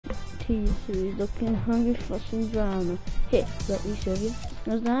cheese, so he's looking hungry for some drama. Here, let me serve you.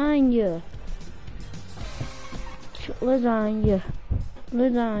 Lasagna. Lasagna.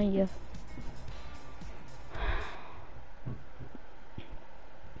 Lasagna.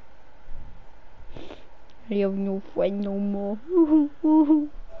 I have no friend no more.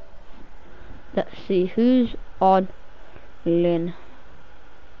 Let's see who's on Lynn.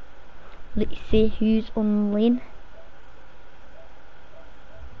 Let's see who's on Lynn.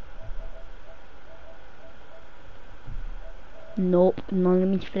 Nope, none of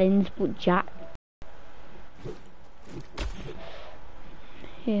my friends but Jack.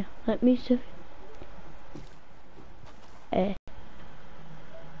 Here, let me see. Wait,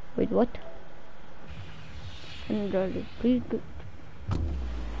 what? Please,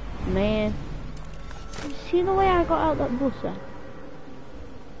 man. See the way I got out that bus then?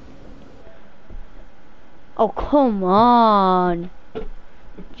 Oh, come on,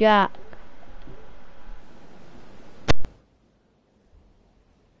 Jack.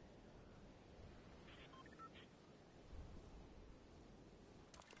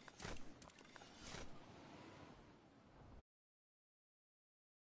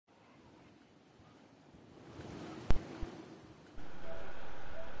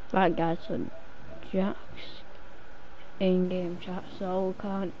 Right guys, so Jack's in-game chat, so I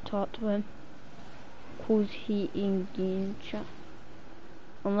can't talk to him cause he in-game chat.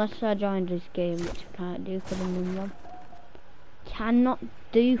 Unless I joined this game, which I can't do because I'm in one. Cannot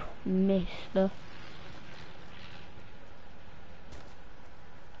do, mister.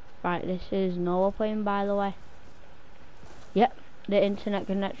 Right, this is Noah playing, by the way. Yep, the internet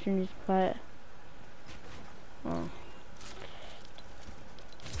connection is quite... Oh.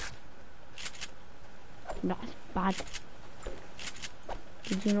 That's bad.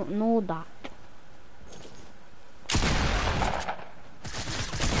 Did you not know that?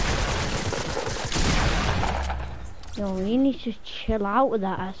 Yo, you need to chill out with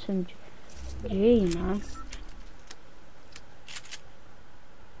that SMG, man.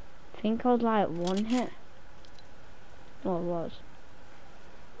 I think I was like one hit. Oh, it was.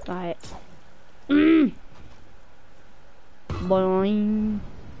 Right. Boing.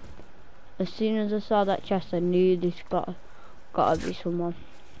 As soon as I saw that chest, I knew this gotta be someone.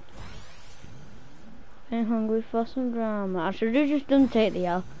 I'm hungry for some drama. I should have just done take the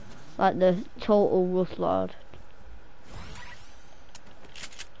L, like the total Rust Lord.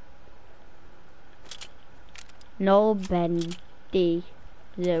 No Bendy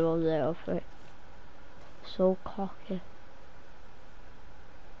 003. So cocky.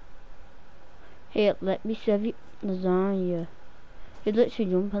 Here, let me serve you lasagna. You're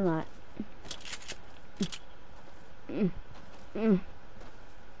literally jumping like.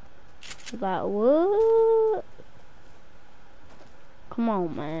 Like what? Come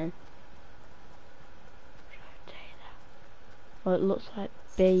on, man. Well, it looks like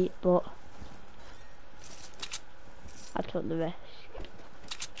bait, but I took the risk,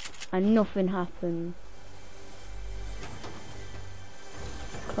 and nothing happened.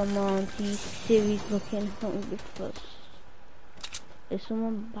 Come on, these series looking hungry first. Is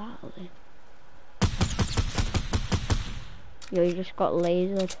someone battling? Yo, you just got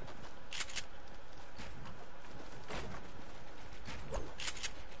lasered.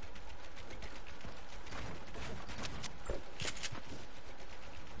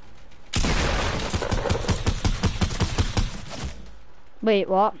 Wait,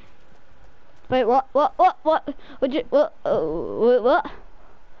 what? Wait, what? Would you, wait, what?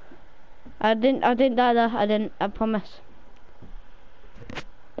 I didn't die there, I promise.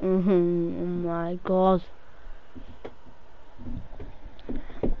 Oh my god.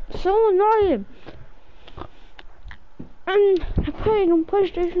 So annoying. And I played on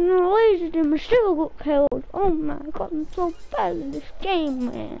PlayStation and I lasered him and still got killed. Oh my god, I'm so bad at this game,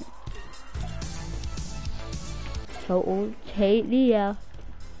 man. So I'll take the L.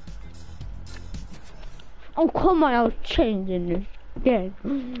 Oh come on, I was changing this game.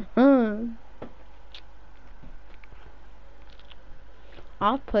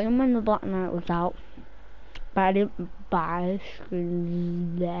 I was playing when the Black Knight was out, but I didn't buy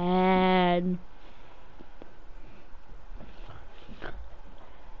skins then.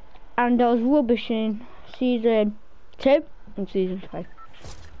 And I was rubbish in season 2 and season 3.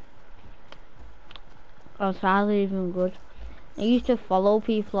 I was hardly even good. I used to follow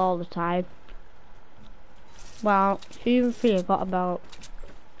people all the time. Well, season 3 I got about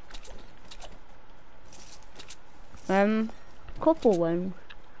couple wins.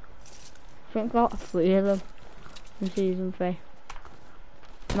 I think I got 3 of them in season 3.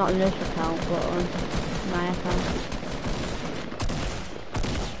 Not in this account, but on my account.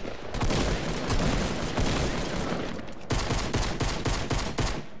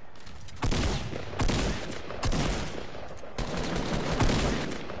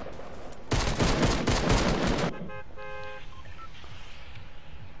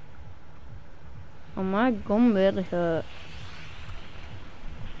 And my gum really hurts.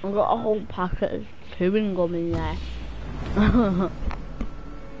 I've got a whole packet of chewing gum in there.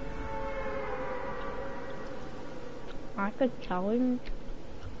 I could challenge.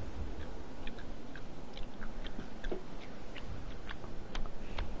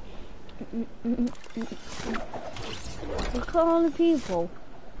 Look at all the people.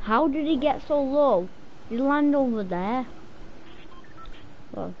 How did he get so low? He land over there.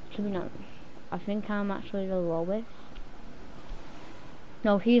 Well, to be honest, I think I'm actually the lowest.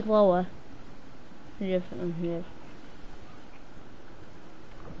 No, he's lower. Different than he is.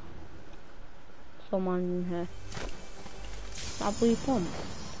 Someone in here. That blue pump.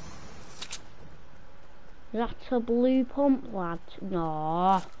 That's a blue pump, lad.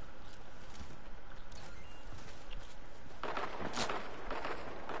 No.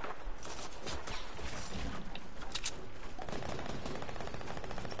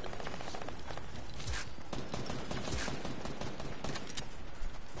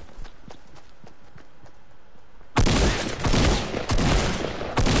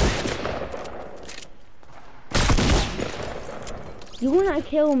 You wanna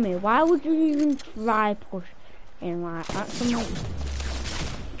kill me? Why would you even try pushing like that? Jeez,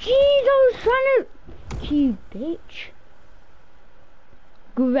 I was trying to... You bitch.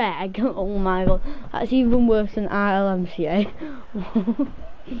 Greg, oh my god, that's even worse than RLMCA.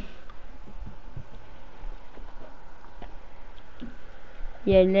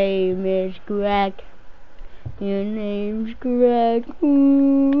 Your name is Greg. Your name's Greg.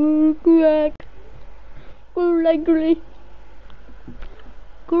 Ooh, Greg. Gregory.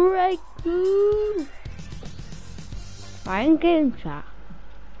 Greg. Ooh. I'm game chat.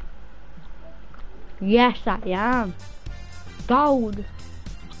 Yes, I am. Gold.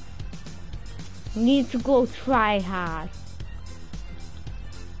 Need to go try hard.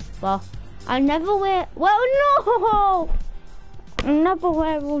 Well, I never wear. Well, no. I never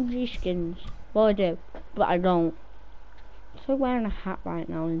wear OG skins. Well, I do, but I don't. So I'm wearing a hat right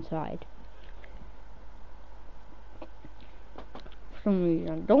now inside. For some reason,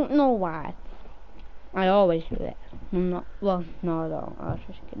 I don't know why. I always do it. I'm not. Well, no, I don't. I was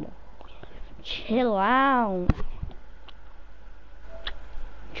just kidding. Chill out.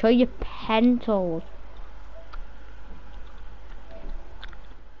 Show your pencils.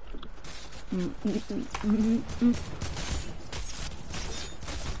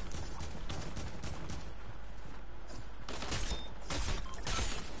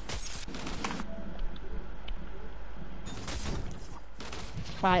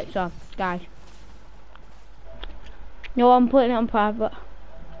 Right, so guys. No, I'm putting it on private.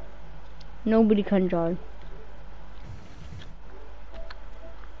 Nobody can join.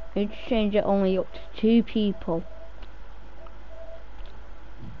 Need to change it only up to 2 people.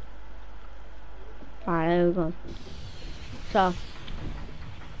 Alright, there we go. So,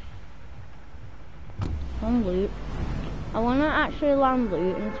 on loot. I wanna actually land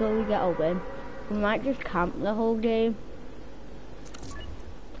loot until we get a win. We might just camp the whole game.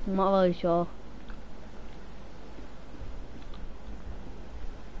 I'm not really sure.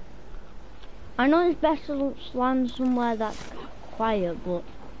 I know it's best to land somewhere that's quiet, but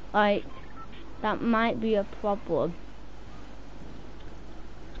like that might be a problem.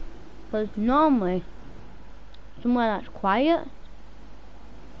 Because normally somewhere that's quiet.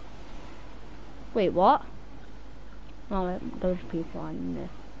 Wait, what? Oh, those people are in there.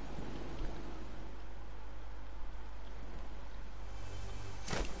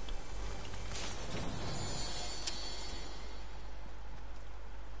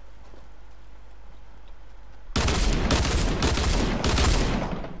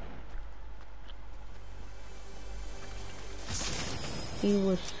 He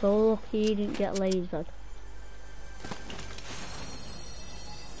was so lucky he didn't get lasered.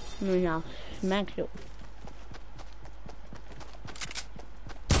 No, now smacked it.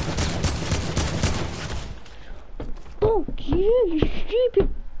 Oh, you stupid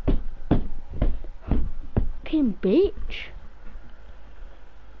fucking bitch.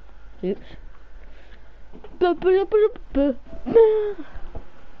 Oops.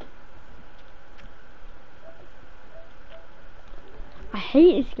 I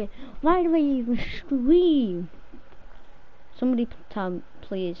hate this game. Why do I even scream? Somebody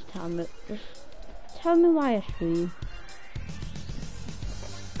please tell me. Just tell me why I scream.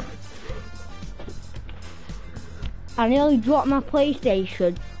 I nearly dropped my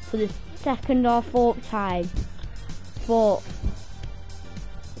PlayStation for the 2nd or 4th time. But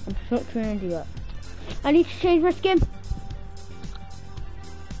I'm such an idiot. I need to change my skin.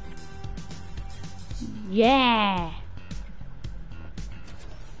 Yeah.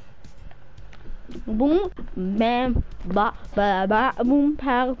 boom, bam, ba, ba, ba, boom,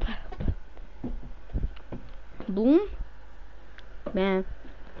 pow, pow. Boom, bam,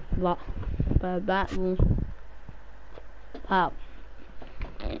 ba, ba, ba, boom, pow.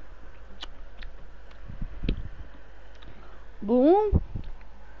 Boom,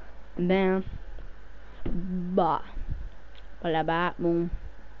 bam, ba, ba, ba, boom,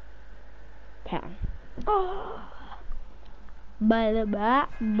 pow. Oh, ba, ba,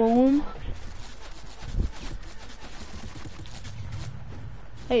 boom.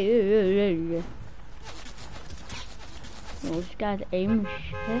 Hey. Oh, this guy's aiming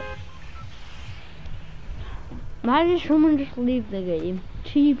shit. Why did someone just leave the game?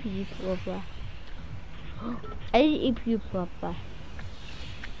 2 people are left. 80 people are left.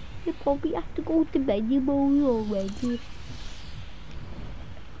 You probably have to go to bed, you boy, already.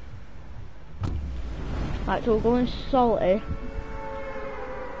 Right, so we're going salty.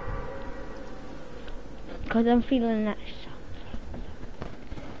 Because I'm feeling that salt.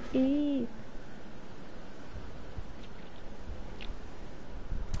 Ew.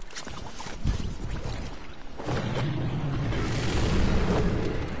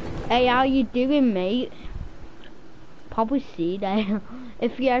 Hey, how you doing, mate? Probably see that.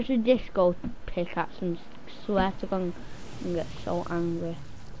 If he has a disco pickaxe, I swear to God, I'm gonna get so angry.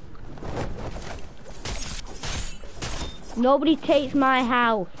 Nobody takes my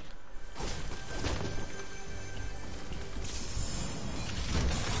house.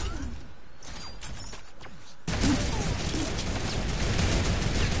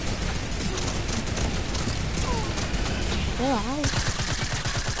 Chill out.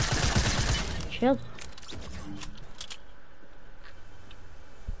 Chill.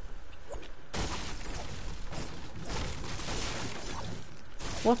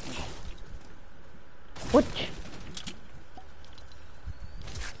 What?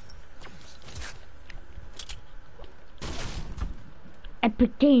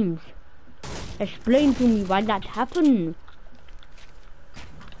 Epic Games. Explain to me why that happened.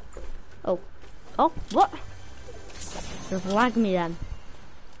 Oh, what? Just lag me then.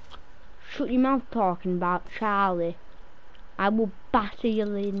 Shut your mouth talking about Charlie. I will batter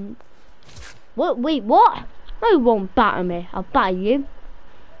you in. What? Wait, what? No, you won't batter me. I'll batter you.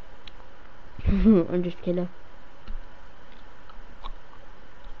 I'm just kidding.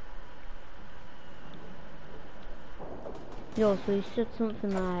 Yo, so he said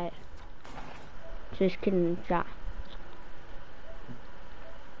something like, just kidding in chat.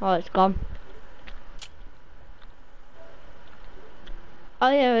 Oh, it's gone. Oh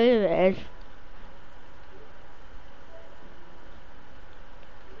yeah, here it is.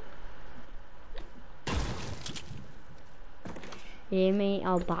 Hear me,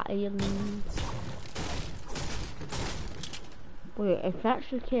 I'll batter you. Wait, if that's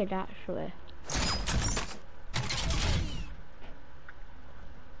the kid actually.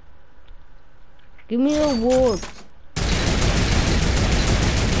 Give me the award.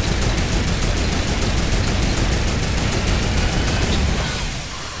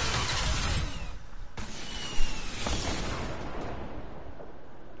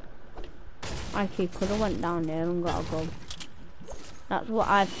 Actually, could have went down there and got a gun. That's what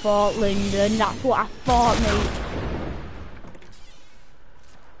I thought, Lyndon. That's what I thought, mate.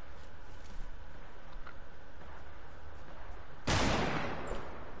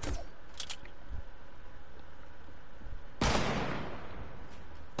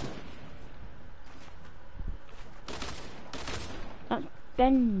 That's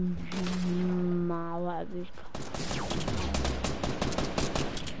Benjamin, whatever he's called.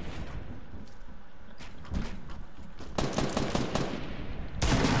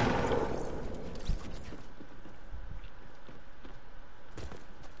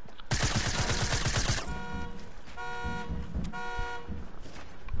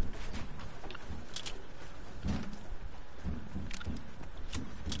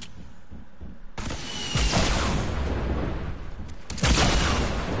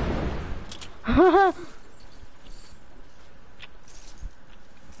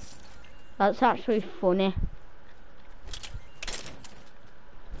 That's actually funny.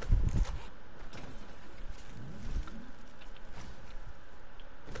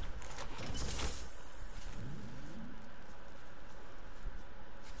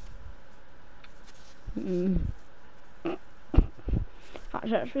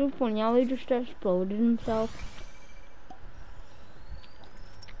 That's actually funny how he just exploded himself.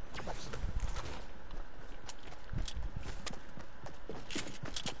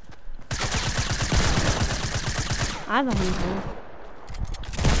 I have a handgun.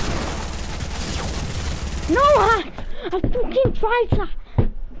 No, I fucking tried that.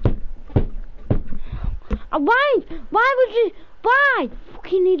 Why? Why would you? Why?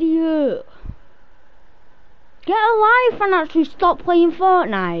 Fucking idiot. Get a life and actually stop playing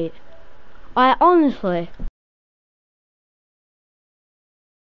Fortnite. Honestly.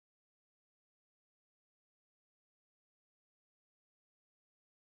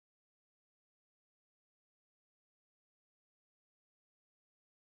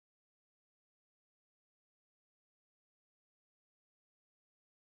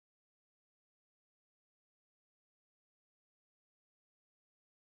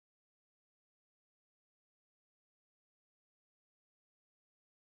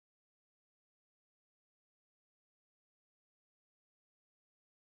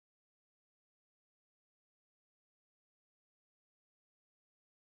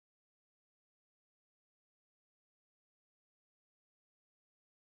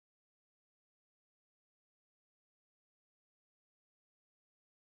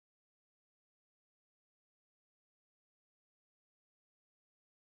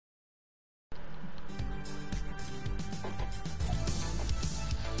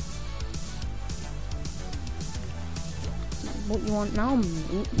 What you want now,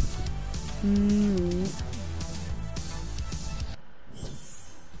 mate?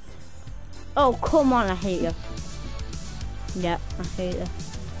 Oh, come on, I hate you. Yep, I hate you.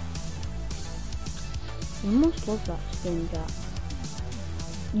 You must love that skin, Jack.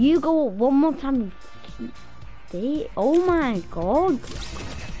 You go up one more time, you fucking date. Oh my god.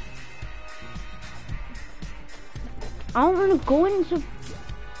 I don't want to go into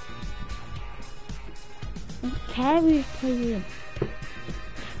carries playing.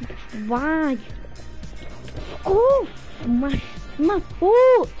 Why? Go! My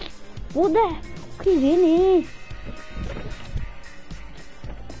foot! What the fuck is in here?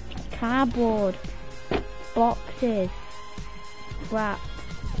 Cardboard. Boxes. Crap.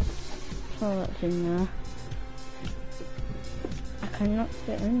 Oh, that's in there. I cannot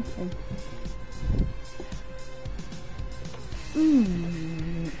fit anything.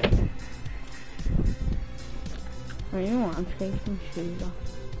 Oh, you know what? I'm taking shoes off.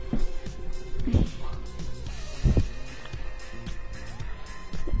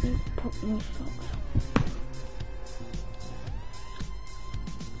 Put my socks on.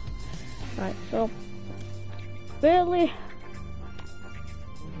 Right, so really,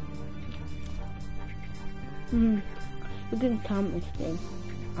 we're going to camp this day.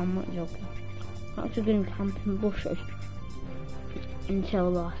 I'm not joking. I'm actually going to camp in bushes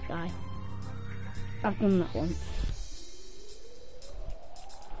until the last guy. I've done that once.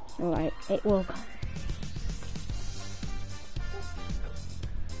 Alright, it will come.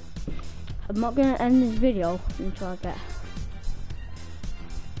 I'm not going to end this video until I get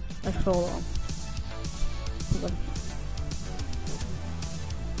a solo on.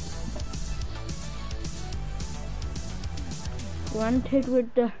 Granted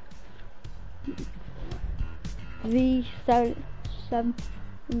with the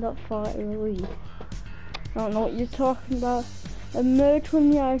V7.40 release. I don't know what you're talking about. A merch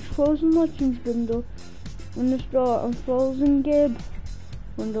when the Ice Frozen Legends bundle in the store and Frozen Game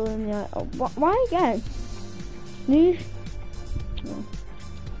bundle in the oh, why again? These? No.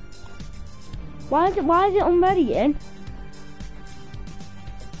 Why is it unready again?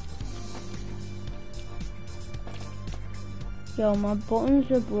 Yo, my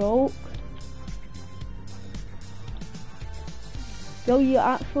buttons are broke. Yo, you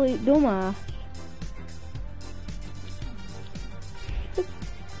absolute dumbass.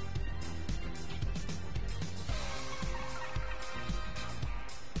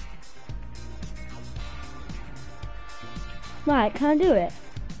 Right, can I do it?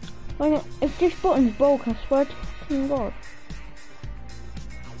 If this button's broke, I swear to fucking God.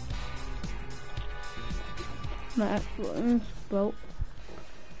 My button's broke.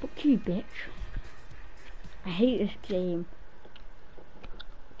 Fuck you, bitch. I hate this game.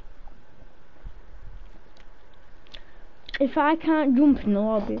 If I can't jump in the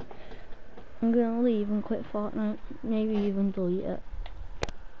lobby, I'm gonna leave and quit Fortnite. Maybe even delete it.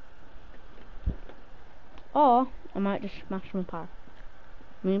 Or I might just smash my pad.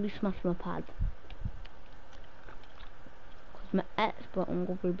 Maybe smash my pad. Because my X button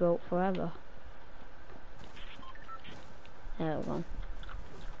will be broke forever. There we go.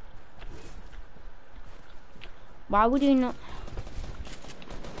 Why would you not?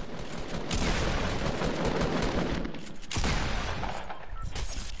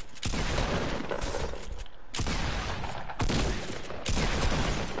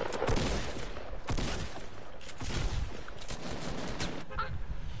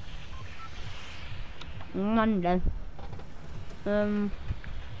 London.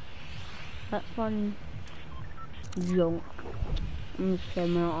 That's one. junk. I'm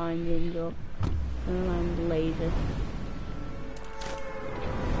swimming on engines up. And I'm lazy.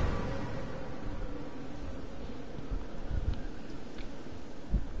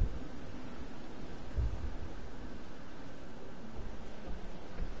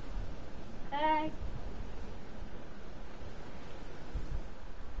 Hey.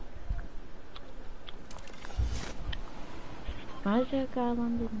 Why is that guy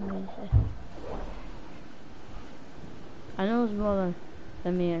landing lazy? I know it's more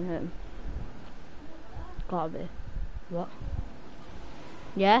than me and him. Gotta be. What?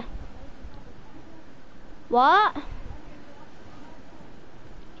 Yeah? What?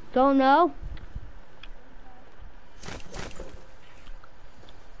 Don't know?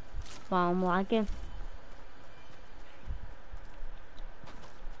 Wow, I'm lagging.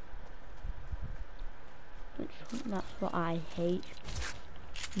 That's what I hate.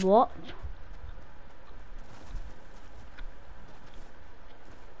 What?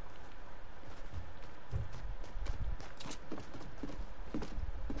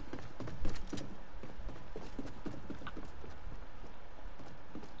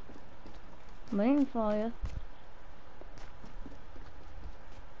 I'm waiting for you.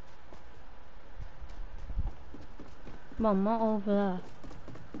 Mum, not over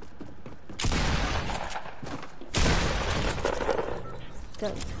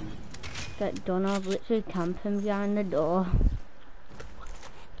there. Get done. I was literally camping behind the door.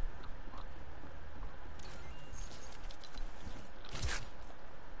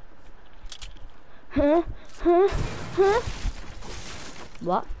 Huh? Huh? Huh?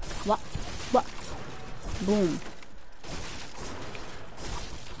 What? What? What? Boom.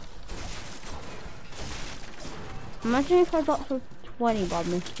 Imagine if I got for 20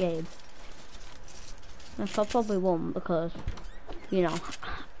 bomb this game. I probably won't because, you know,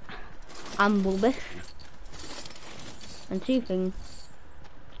 I'm bullish. And two things.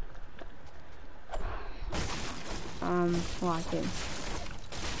 Liking.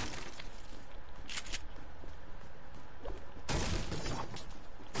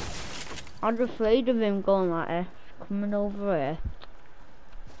 I'm afraid of him going like this, coming over here.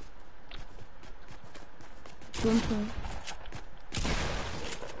 Jumping.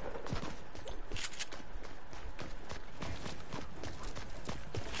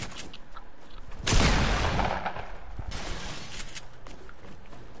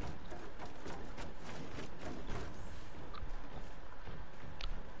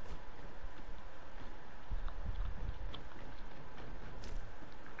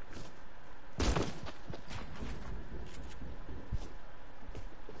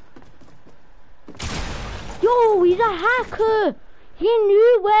 Yo, he's a hacker! He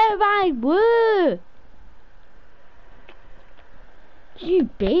knew where I were! You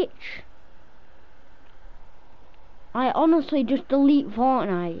bitch! I honestly just delete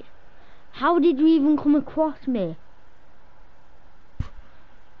Fortnite. How did you even come across me?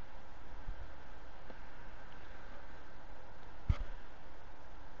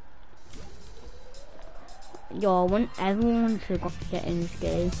 Yo, I want everyone to get in this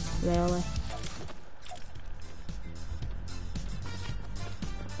game, really.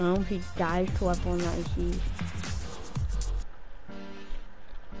 I hope he dies to everyone that he sees.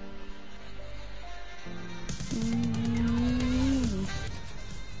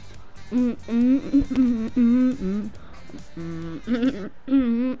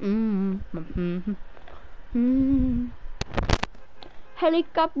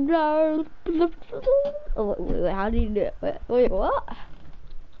 Helicopter. Oh, wait, how do you do it? Wait, what?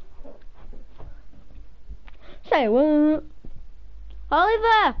 Say what?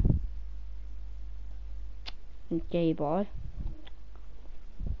 Oliver! Gay boy.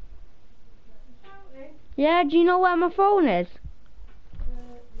 Yeah, do you know where my phone is?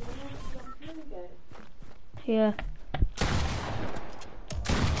 Yeah.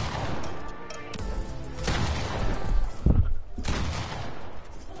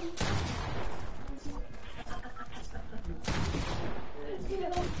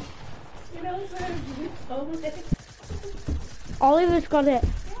 Oliver's got it.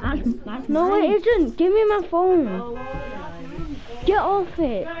 That's no, mine. It isn't. Give me my phone. Get off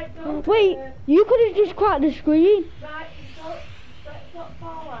it. Wait, you could have just cracked the screen.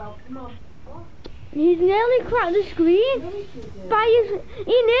 He's nearly cracked the screen.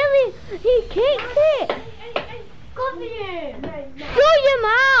 He kicked it. Shut your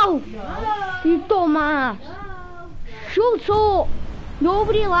mouth. You dumbass. Shut up.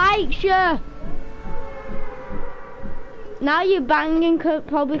 Nobody likes you. Now you're banging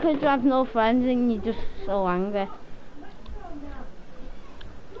probably because you have no friends and you're just so angry.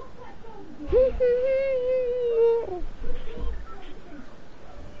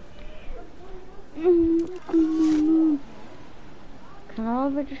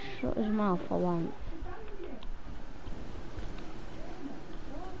 now for once.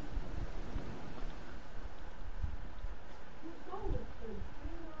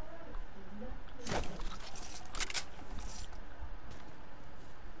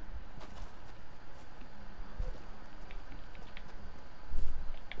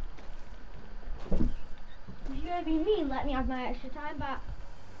 If you're gonna be mean, let me have my extra time back.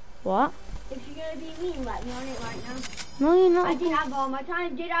 What? If you're gonna be mean, let me on it right now. No, you're not. I didn't have all my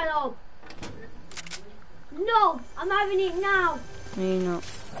time, did I though? No, I'm having it now. No, you're not.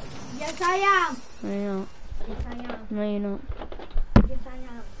 Yes, I am. No, you're not. Yes, I am. No, you're not. Yes, I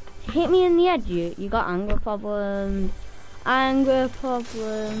am. Hit me in the head, you got anger problems. Anger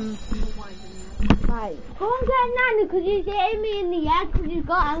problems. Right. Go and get Nana because he's hitting me in the head because he's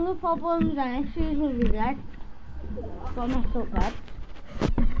got anger problems and issues with his head. Got messed up bed.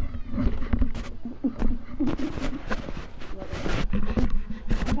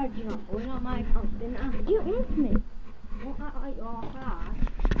 I said you're not going on my account, didn't I? You hit me. Don't act like you're hard.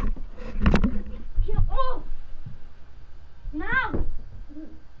 Shut up! Now!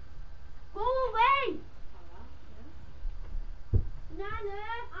 Go away! Nana,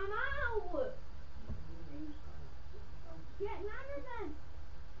 I'm out! Get Nana then!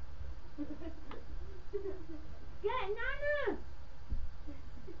 Get Nana!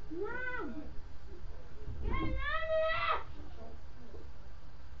 Now! Get Nana!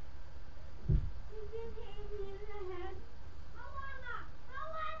 He's been hitting me in the head. I want that! I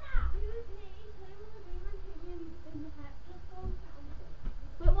want that! He was hitting me in the head. Just go down.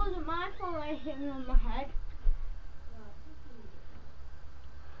 But it wasn't my fault that he hit me on my head.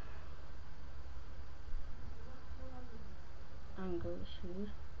 Anger issues.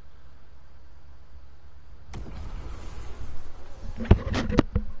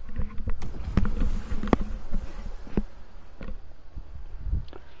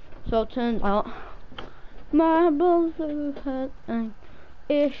 So it turns out my brother had anger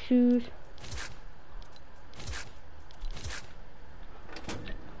issues.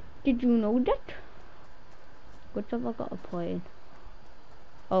 Did you know that? Good job I got a point.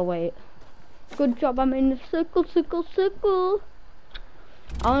 Oh wait. Good job I'm in the circle, circle, circle.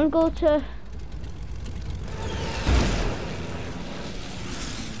 I wanna go to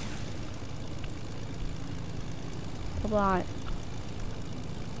right.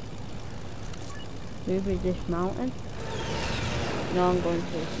 Maybe this mountain. No, I'm going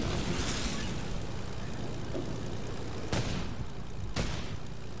to this mountain.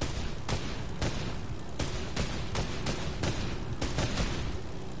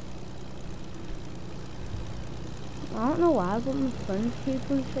 I don't know why, but my friends keep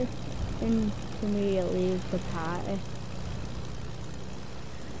insisting to me to leave the party.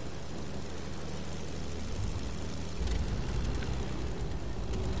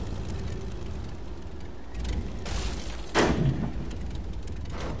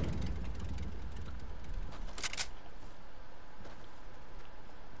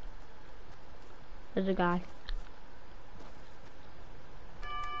 There's a guy.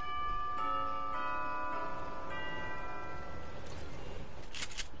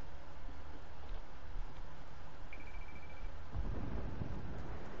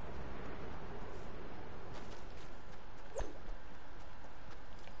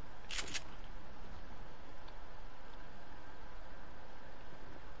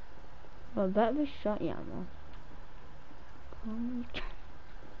 Well, that was shot ammo.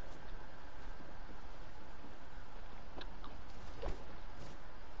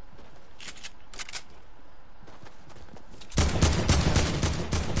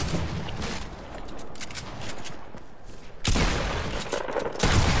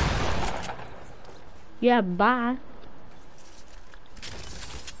 Yeah, bye.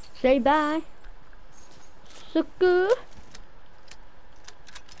 Say bye. Sucker.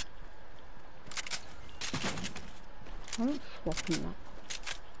 I'm not swapping that.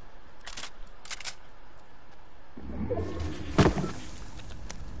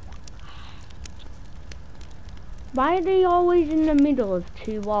 Why are they always in the middle of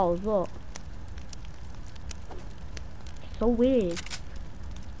two walls? Look. So weird.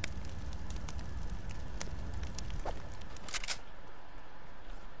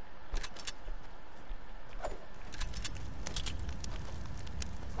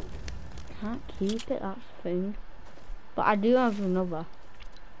 Can't keep it, that's the thing. But I do have another.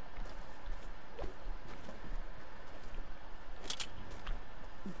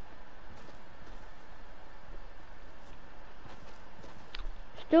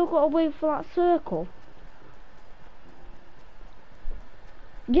 Still gotta wait for that circle.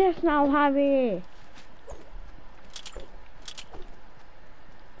 Yes, now Harry.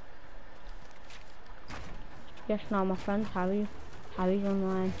 Yes, no, my friend's Harry. Harry's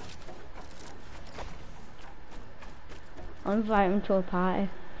online. I'll invite him to a party,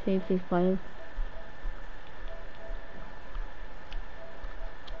 see if he's playing.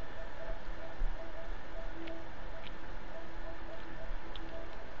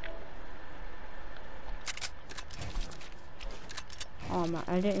 Oh, my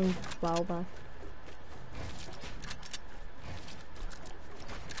editing's well bad.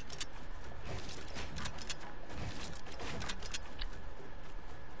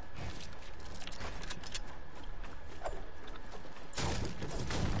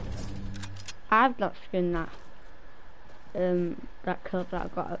 I've not skinned that clip that I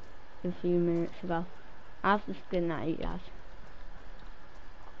got a few minutes ago. I've the skin that he has.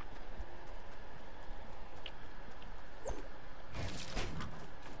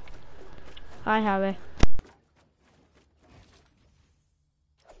 Hi, Harry.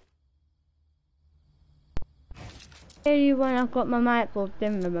 Hear you when I've got my mic plugged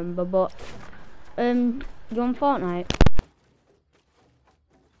in, remember, but you're on Fortnite.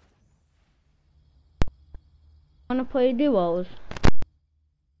 Wanna play duos?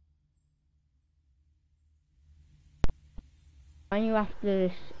 Join you after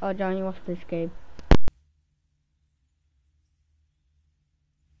this, or join you after this game.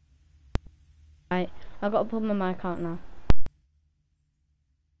 Right, I've got to put my mic out now.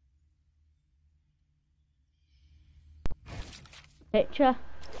 Picture.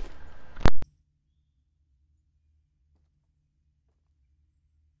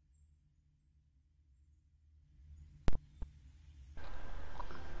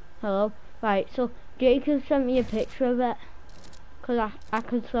 Hello. Right, so Jacob sent me a picture of it, cause I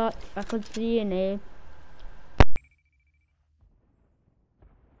could see your name.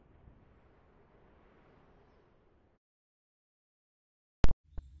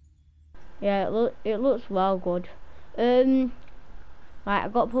 Yeah, it looks well good. Right,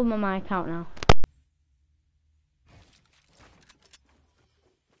 I've got to put my mic out now.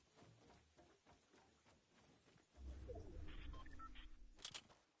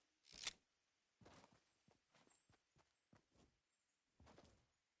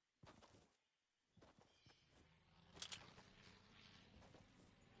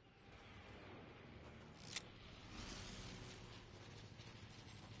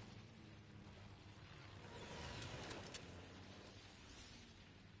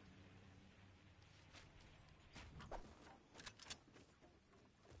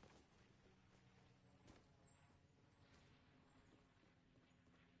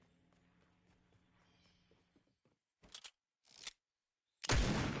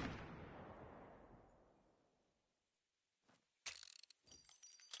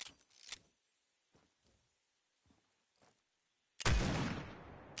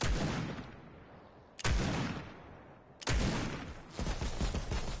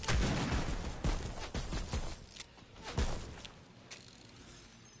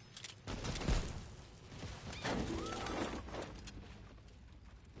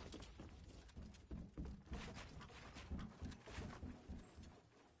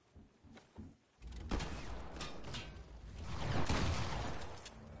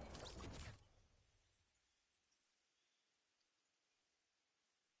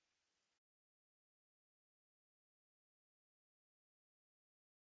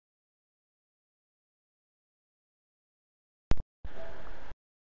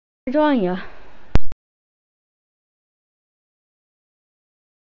 Join you.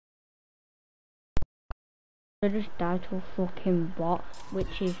 I just died to a fucking bot,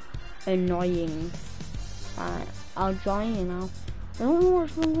 which is annoying. Right, I'll join you now. I don't know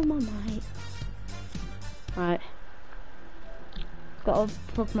what's wrong with my mic. Right, gotta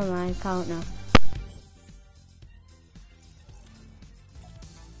plug my mic out now.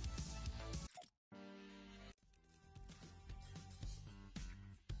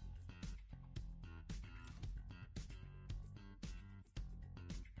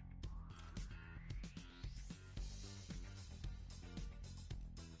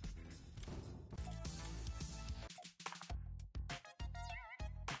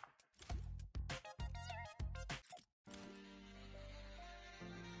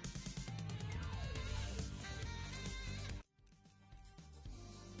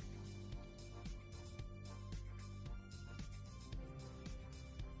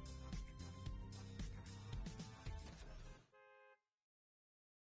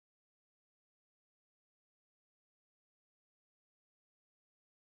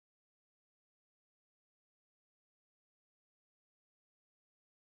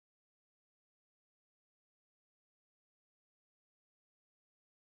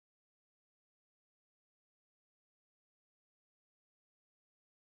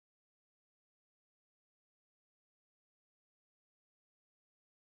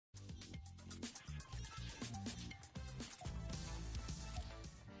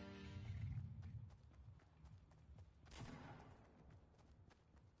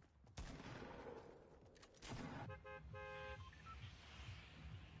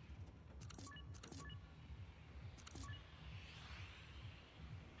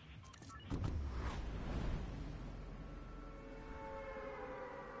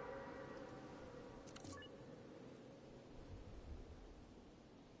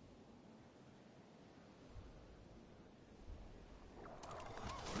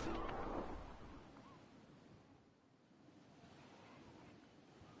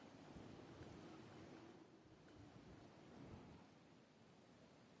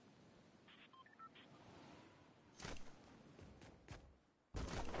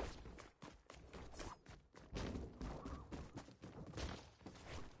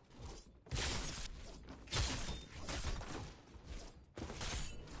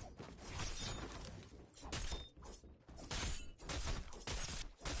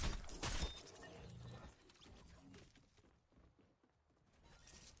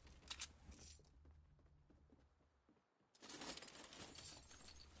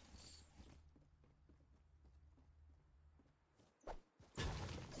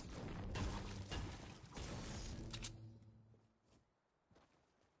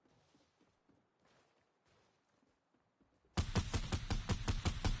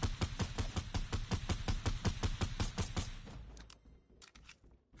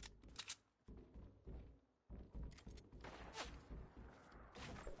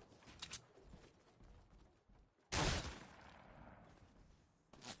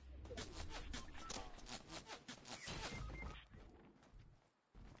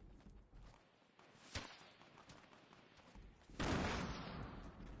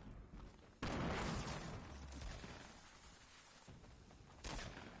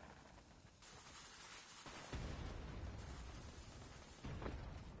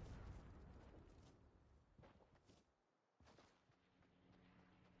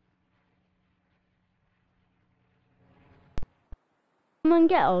 Come and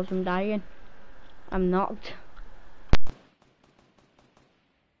get us, I'm dying. I'm knocked.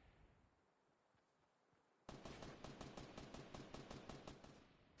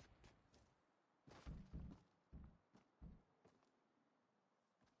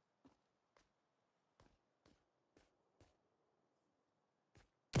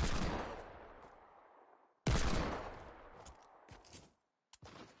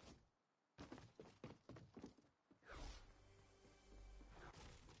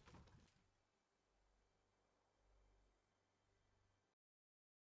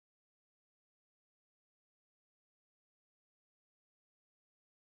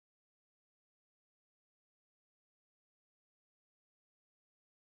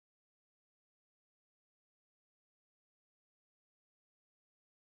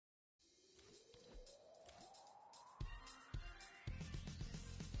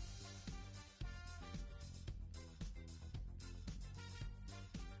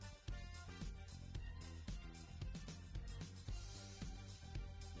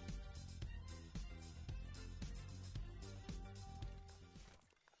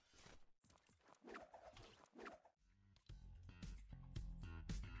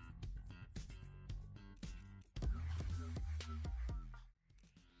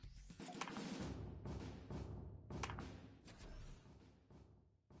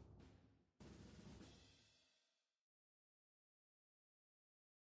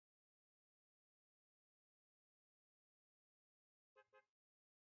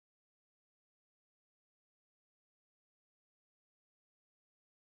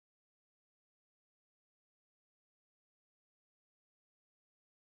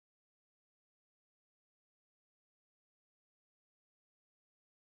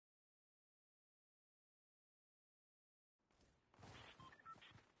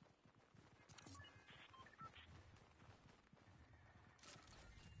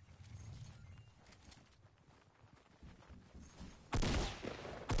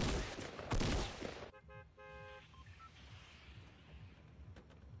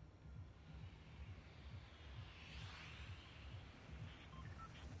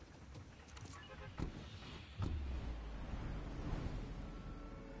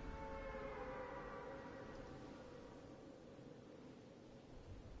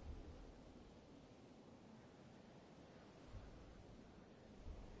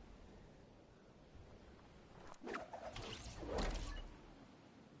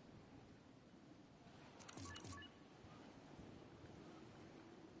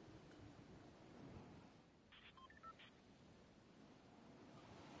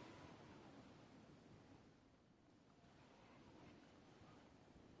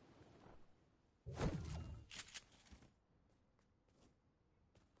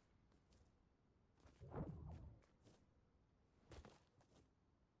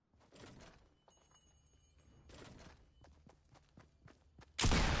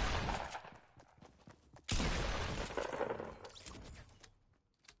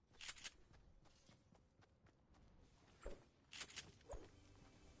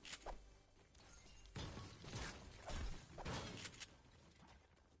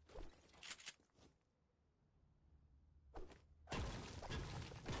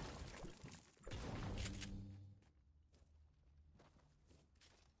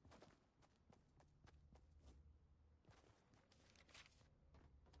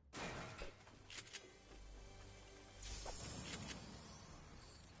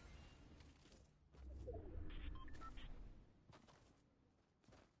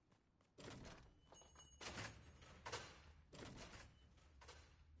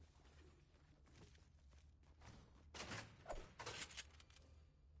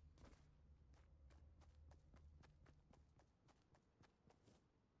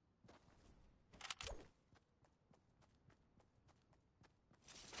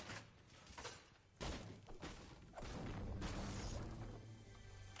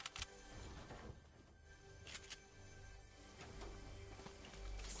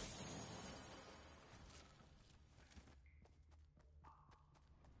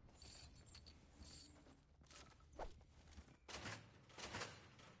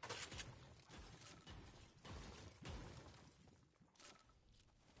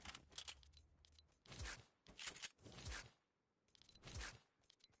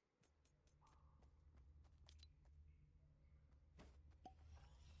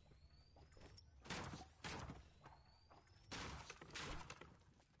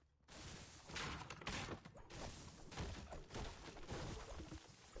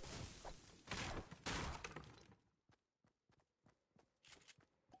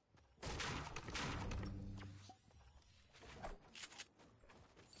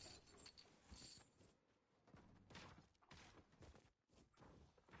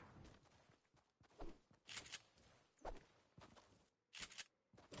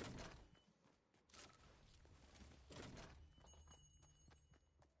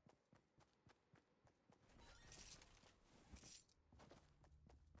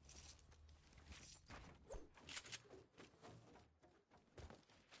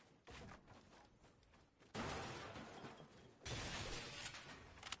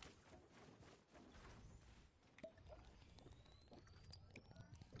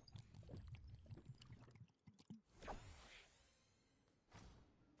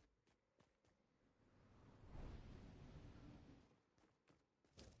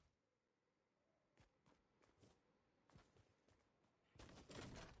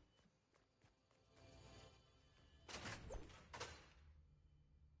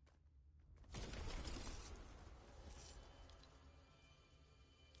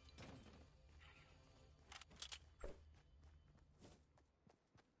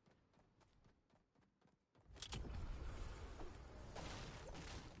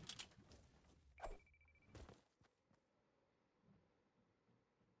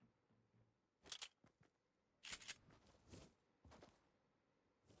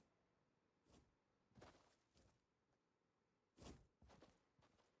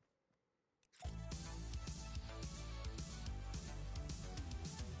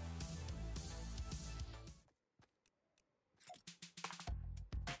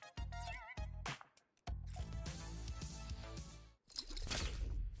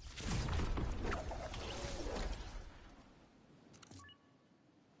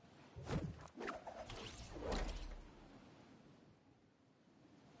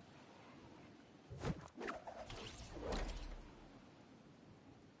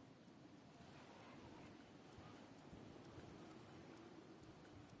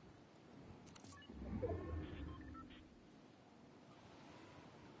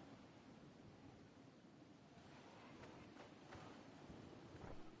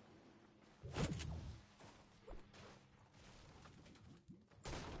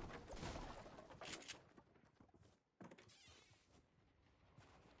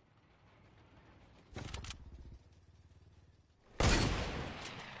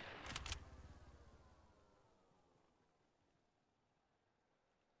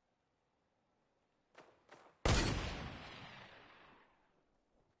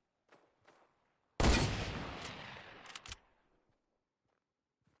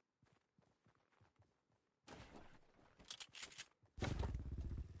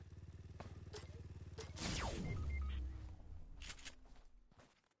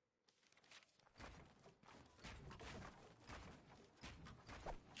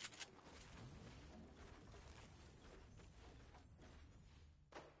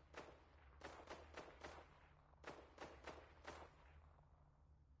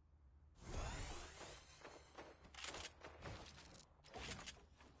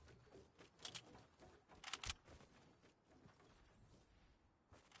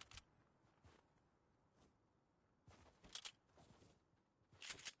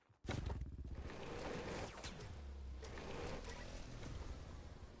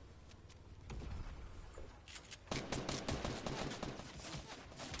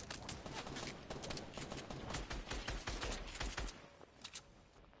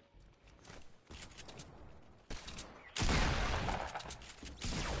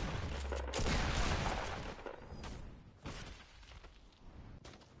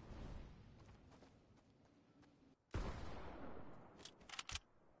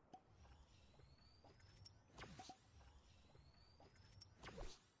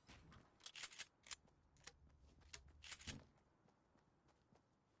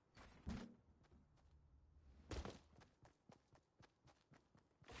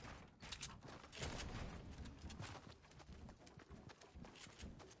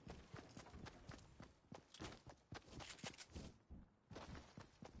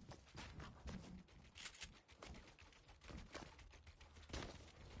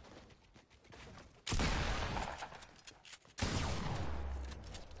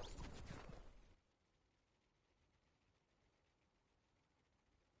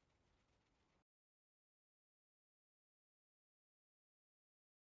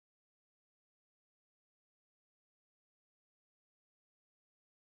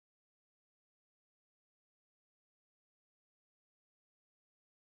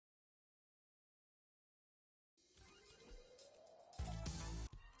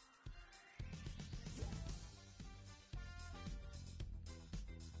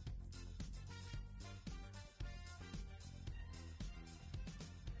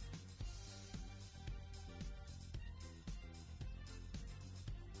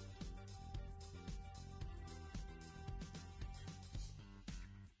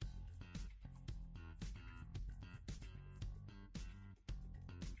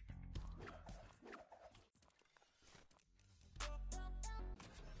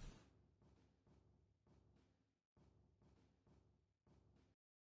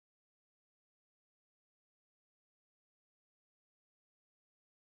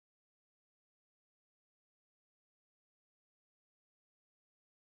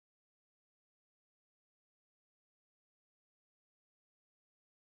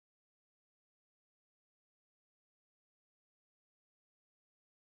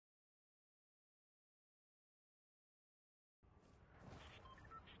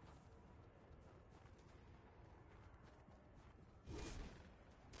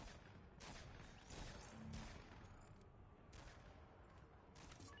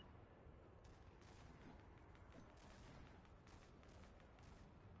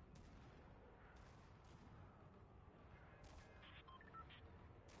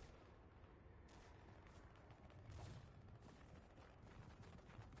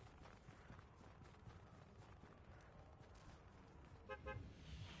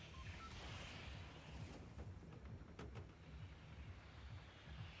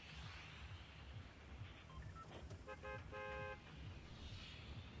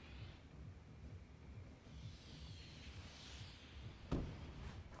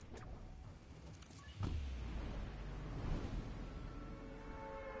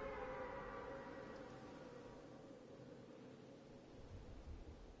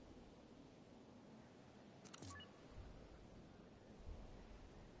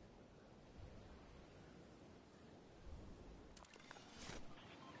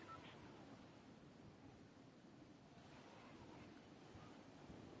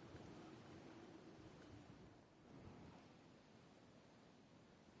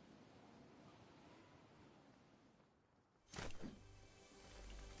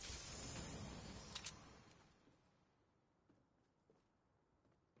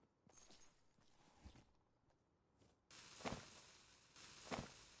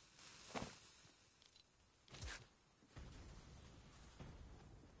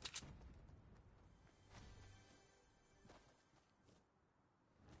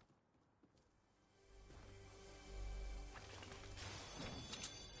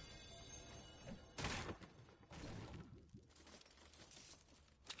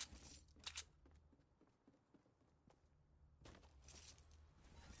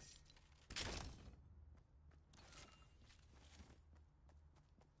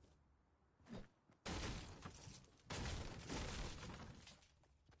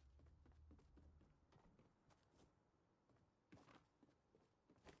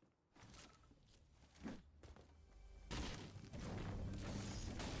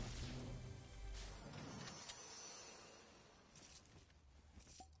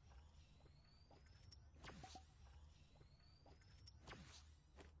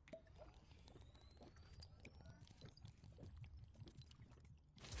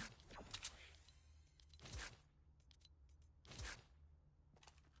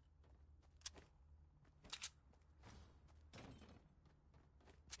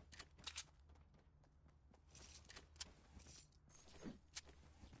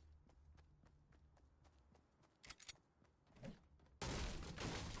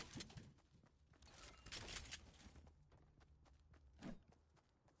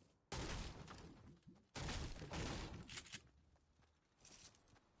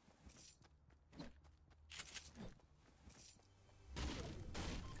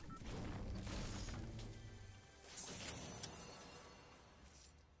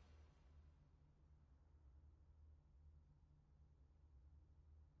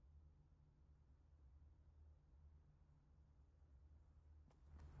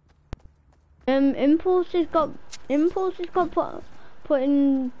 Impulse has got put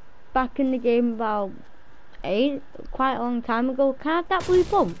in back in the game about quite a long time ago. Can I have that blue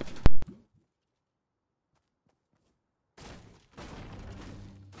pump?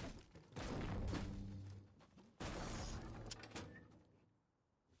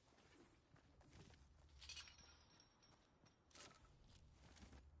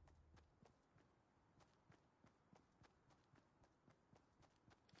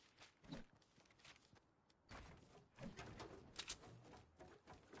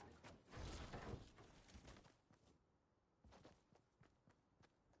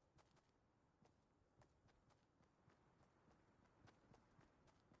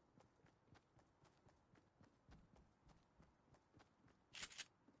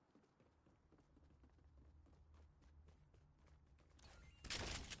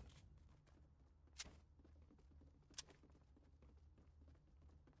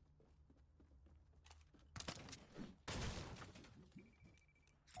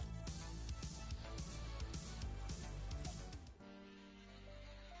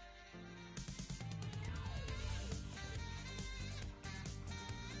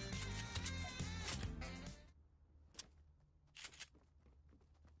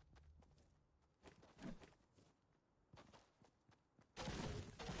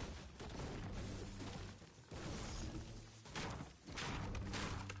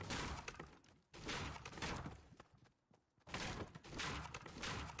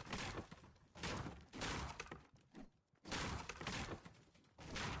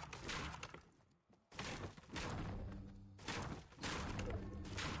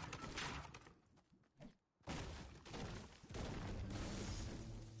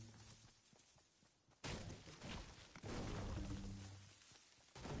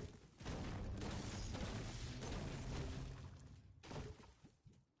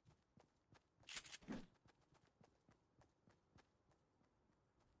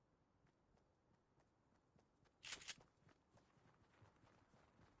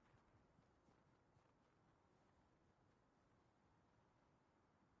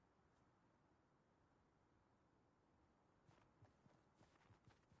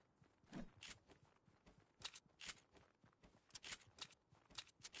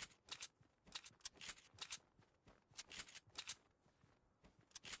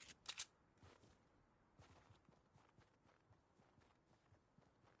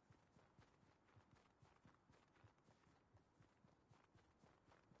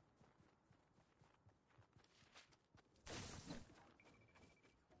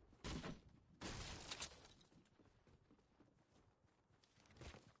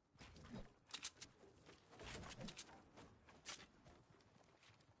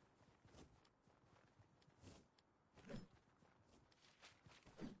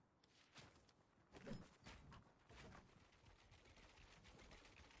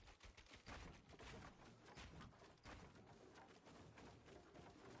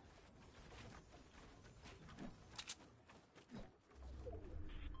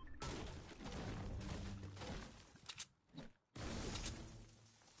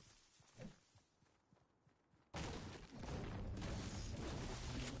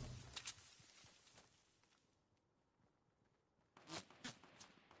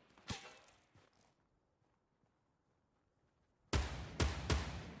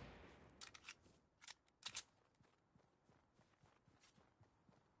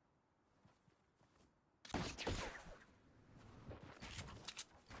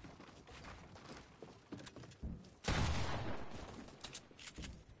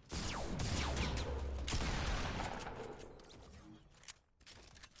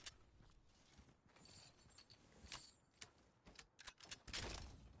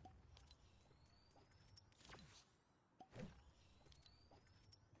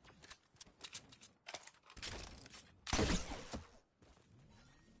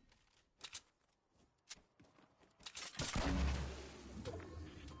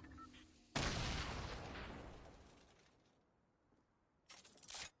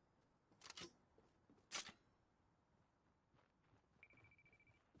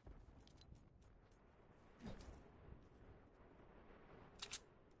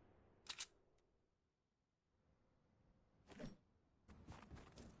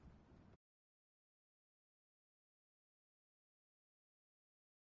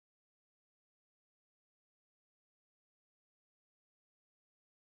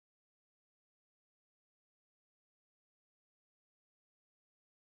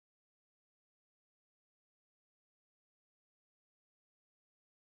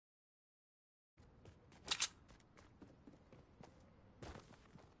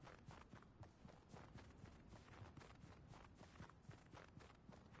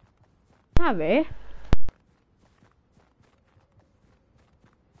 Harry?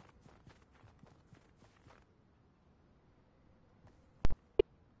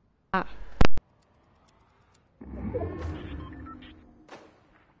 Ah.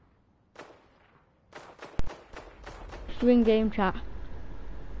 String game chat.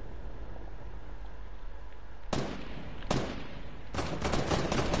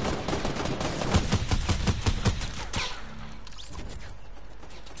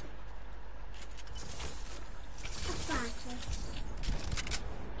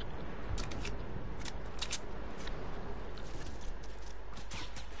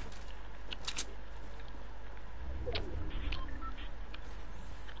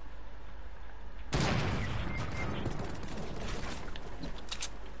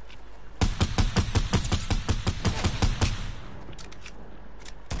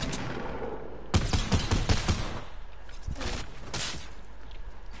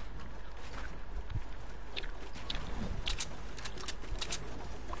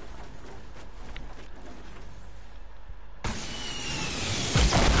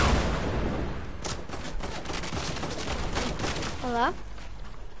 Hello?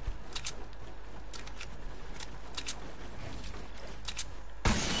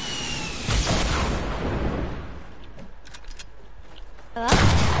 Hello?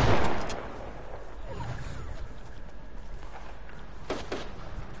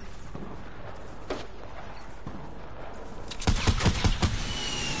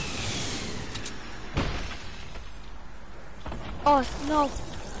 Oh, no.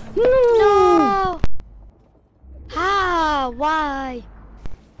 No! How? Why?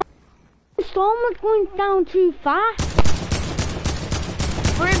 The storm was going down too fast.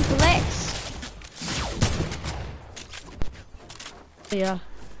 We're in Blitz. Yeah.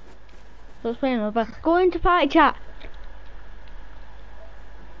 Let's play another. Go into party chat.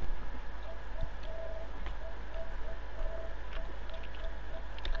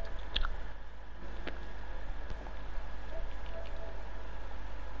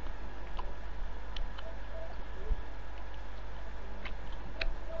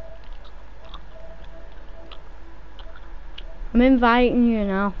 I'm inviting you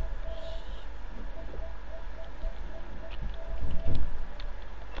now.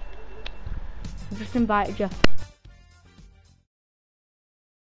 I just invited you.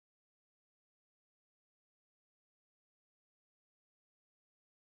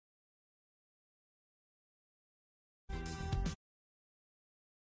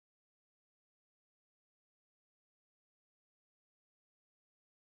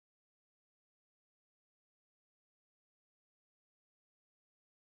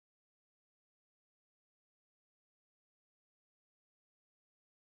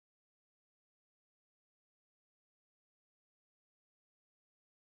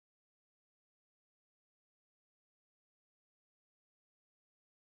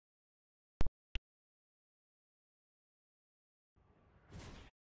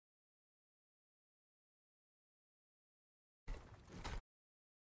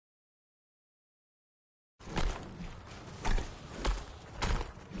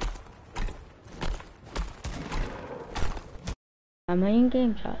 Am I in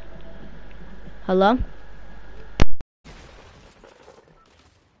game chat? Hello?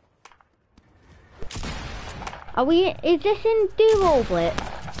 Are we, is this in duo blitz?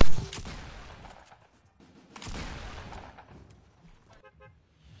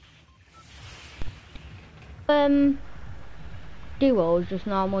 Duos, just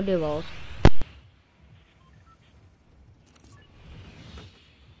normal duos.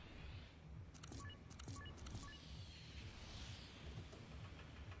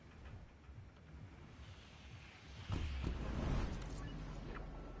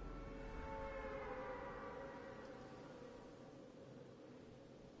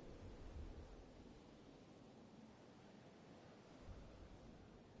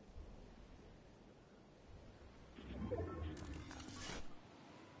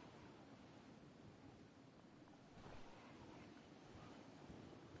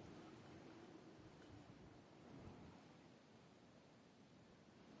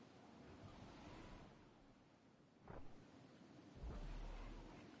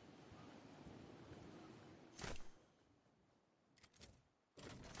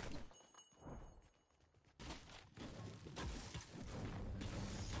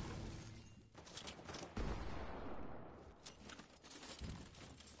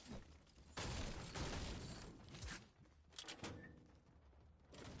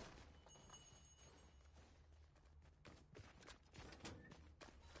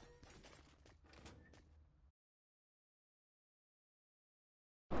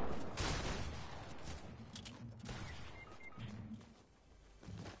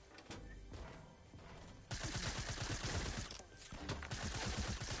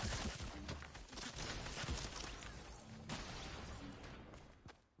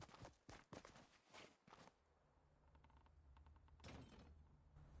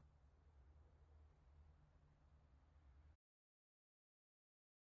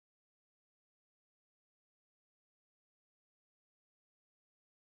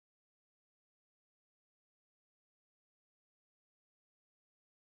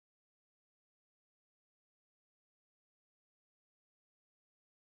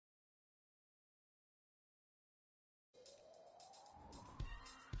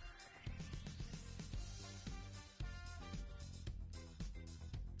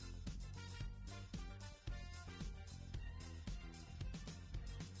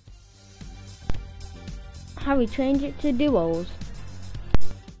 Harry, change it to duos.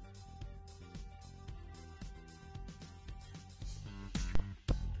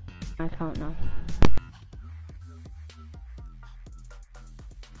 I can't now.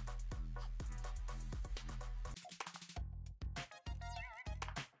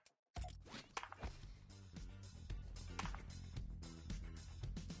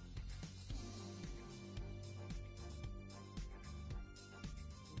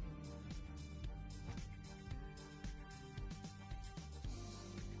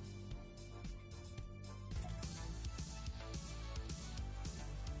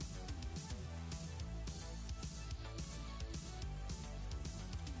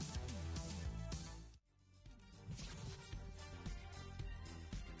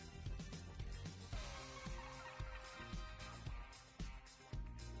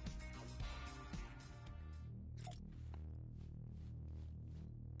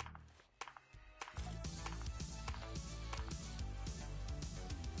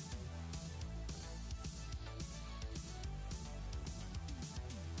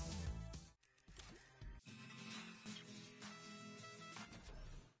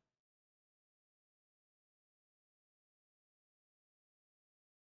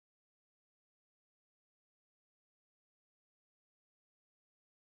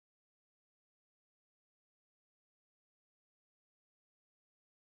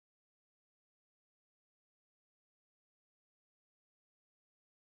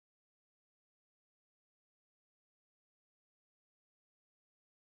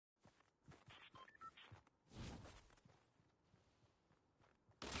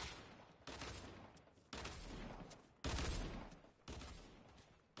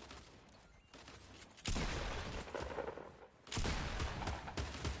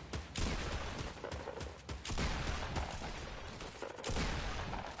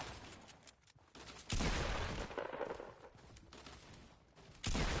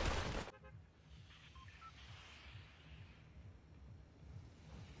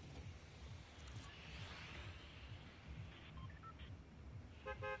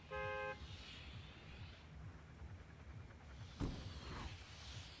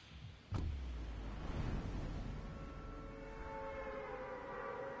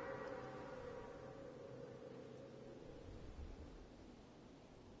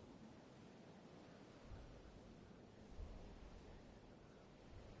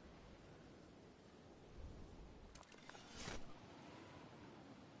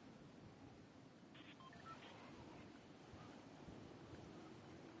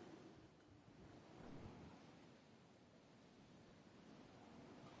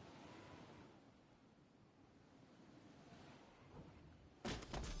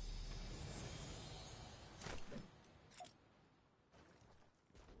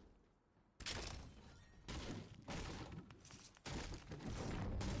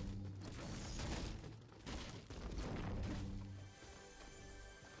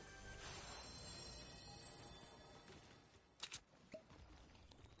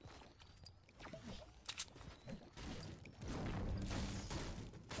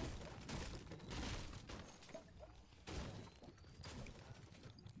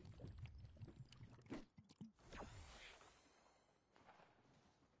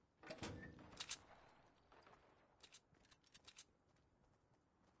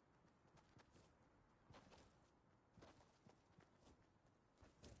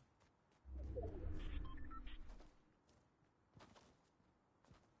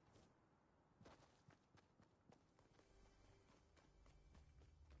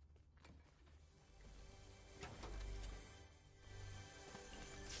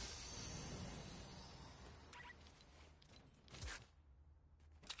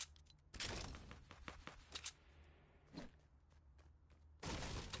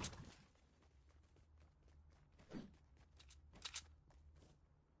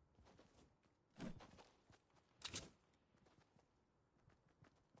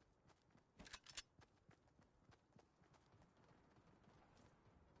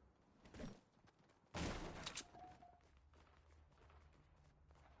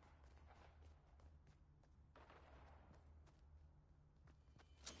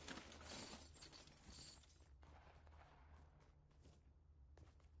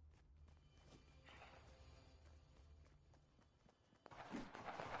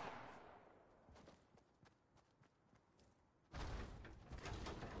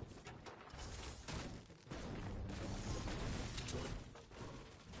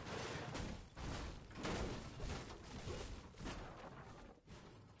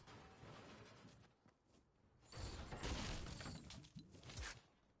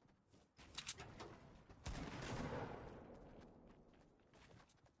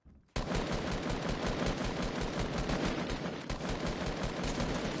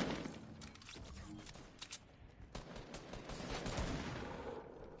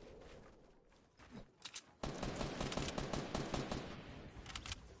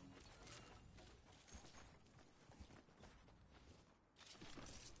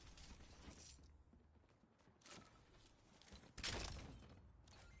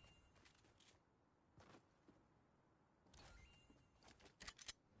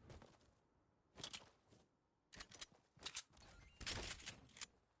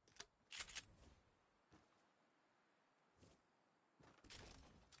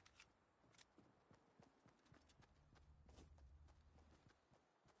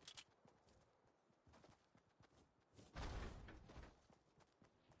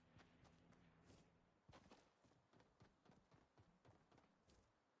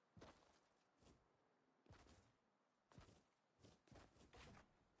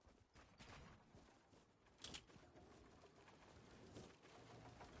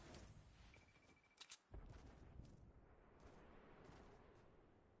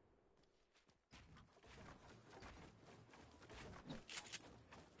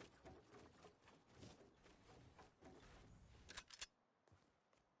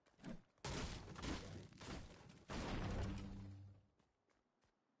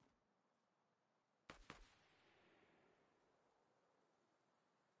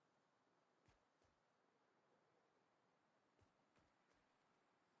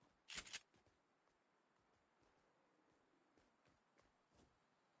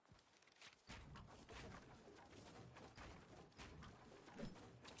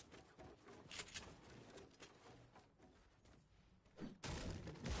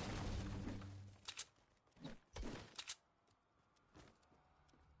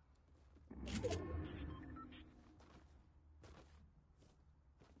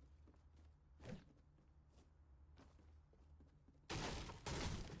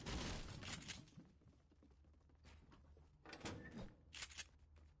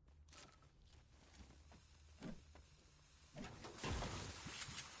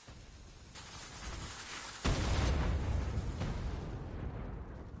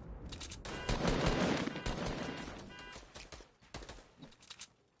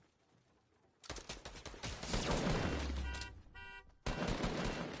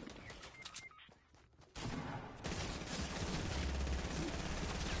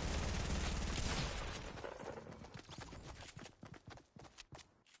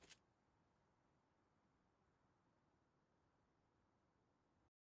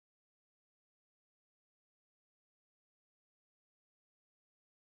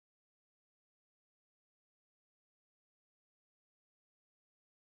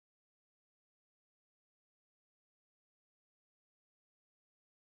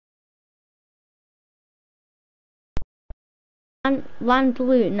 Land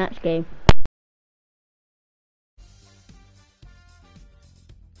loot next game.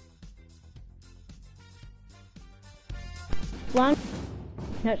 Land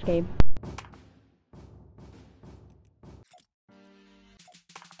next game.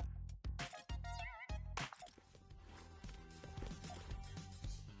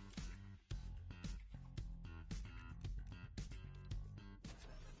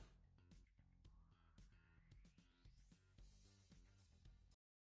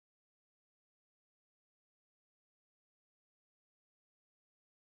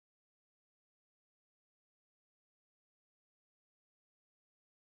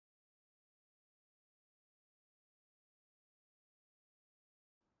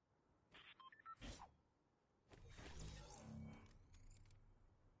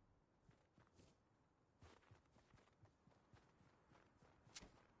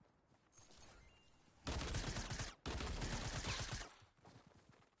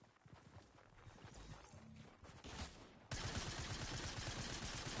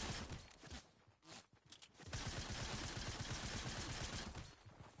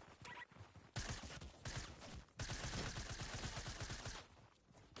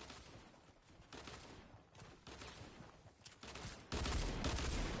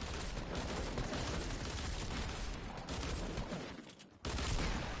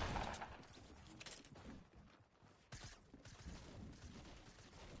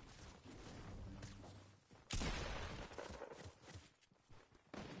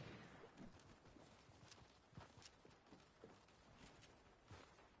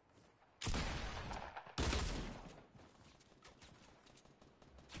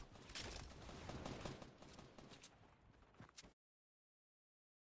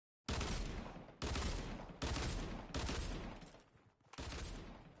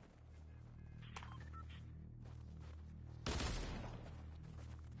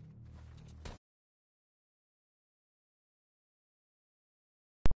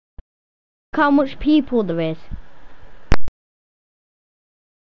 Look how much people there is.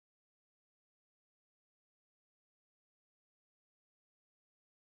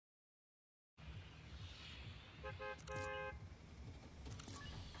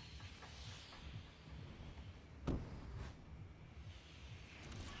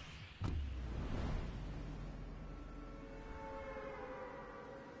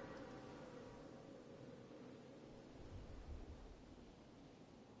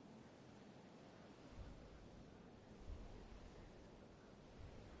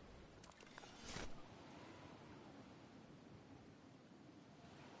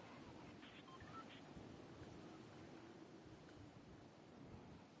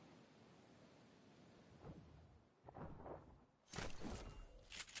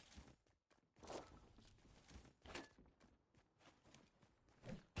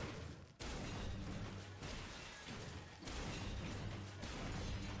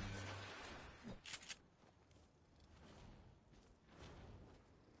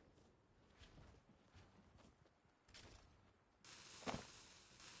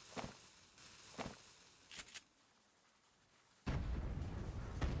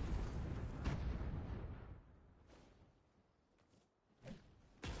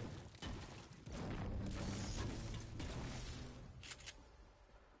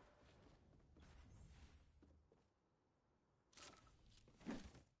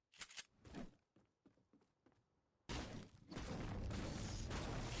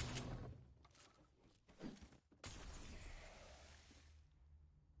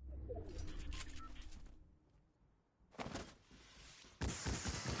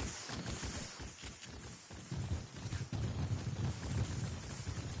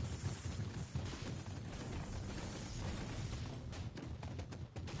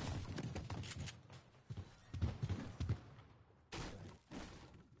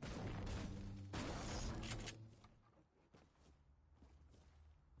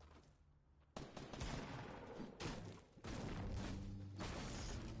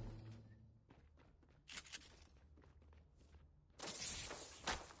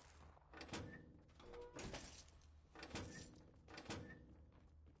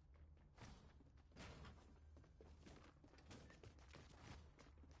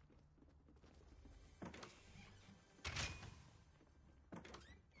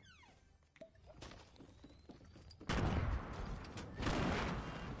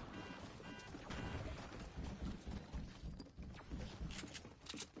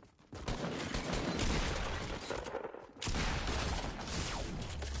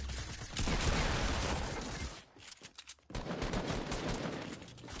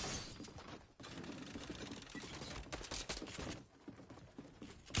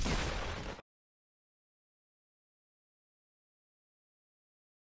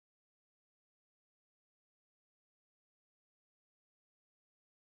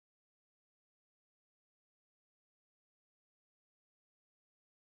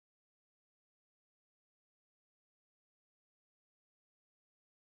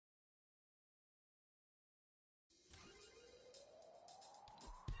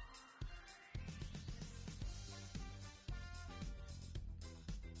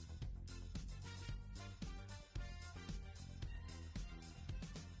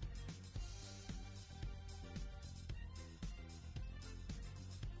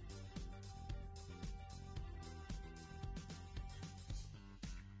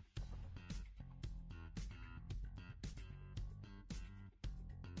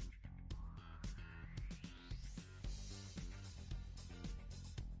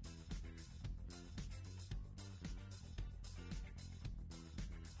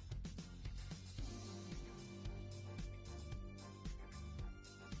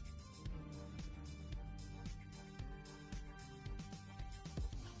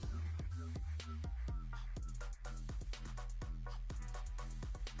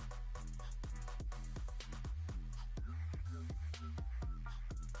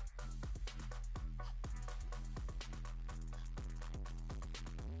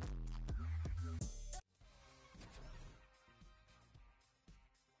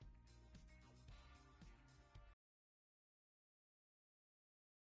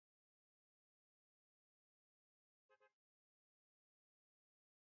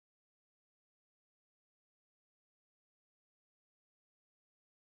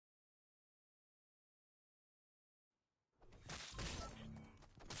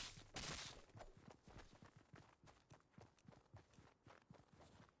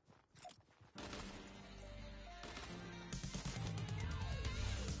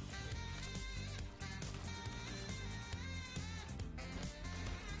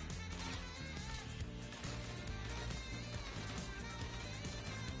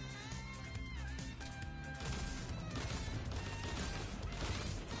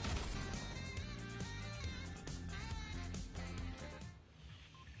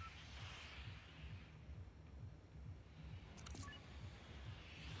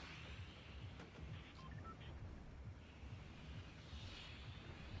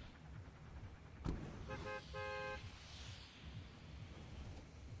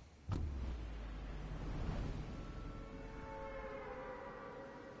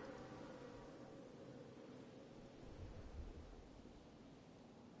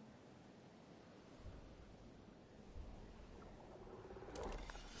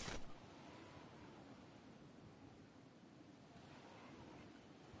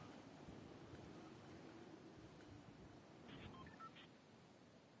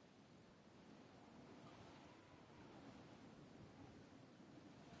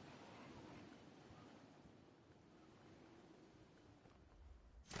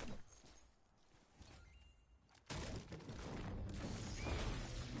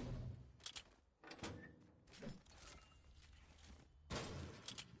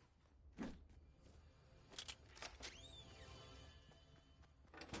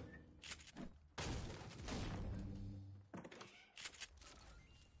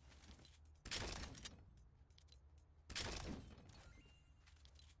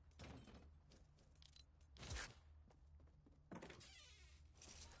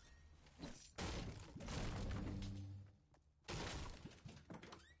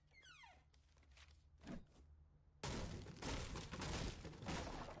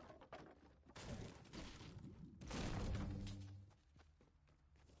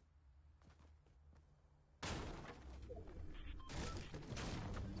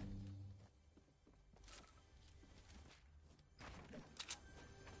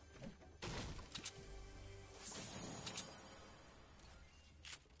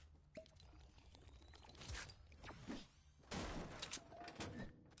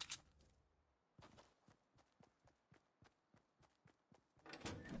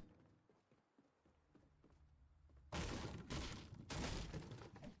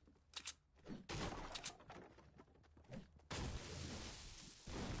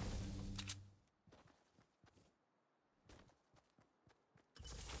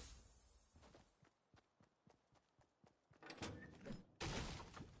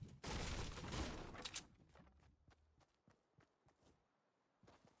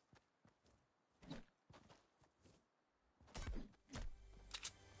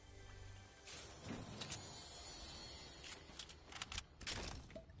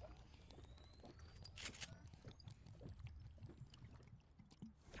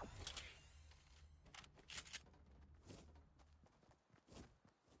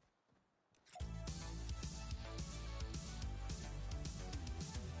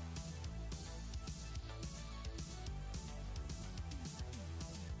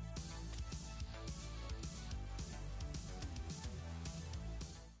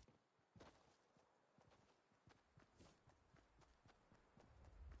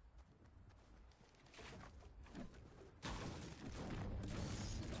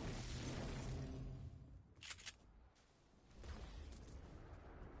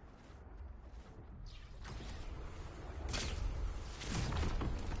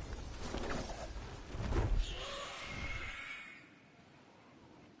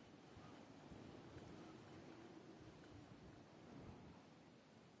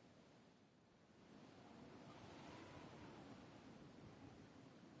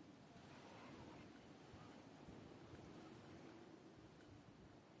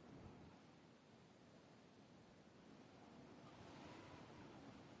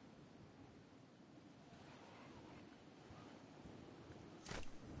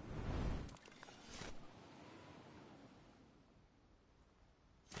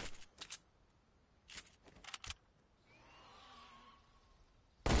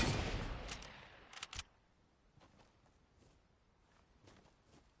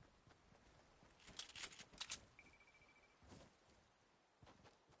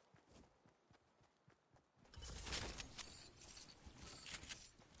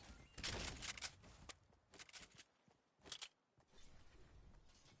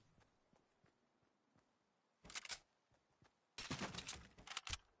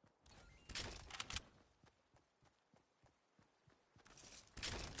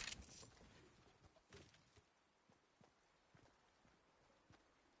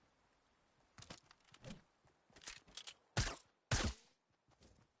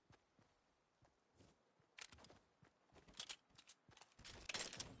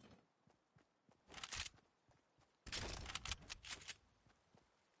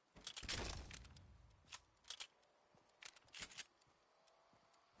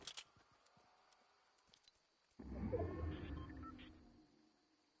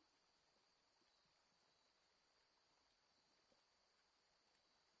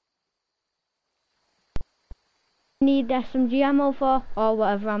 need SMG ammo for, or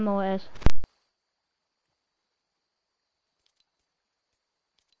whatever ammo it is.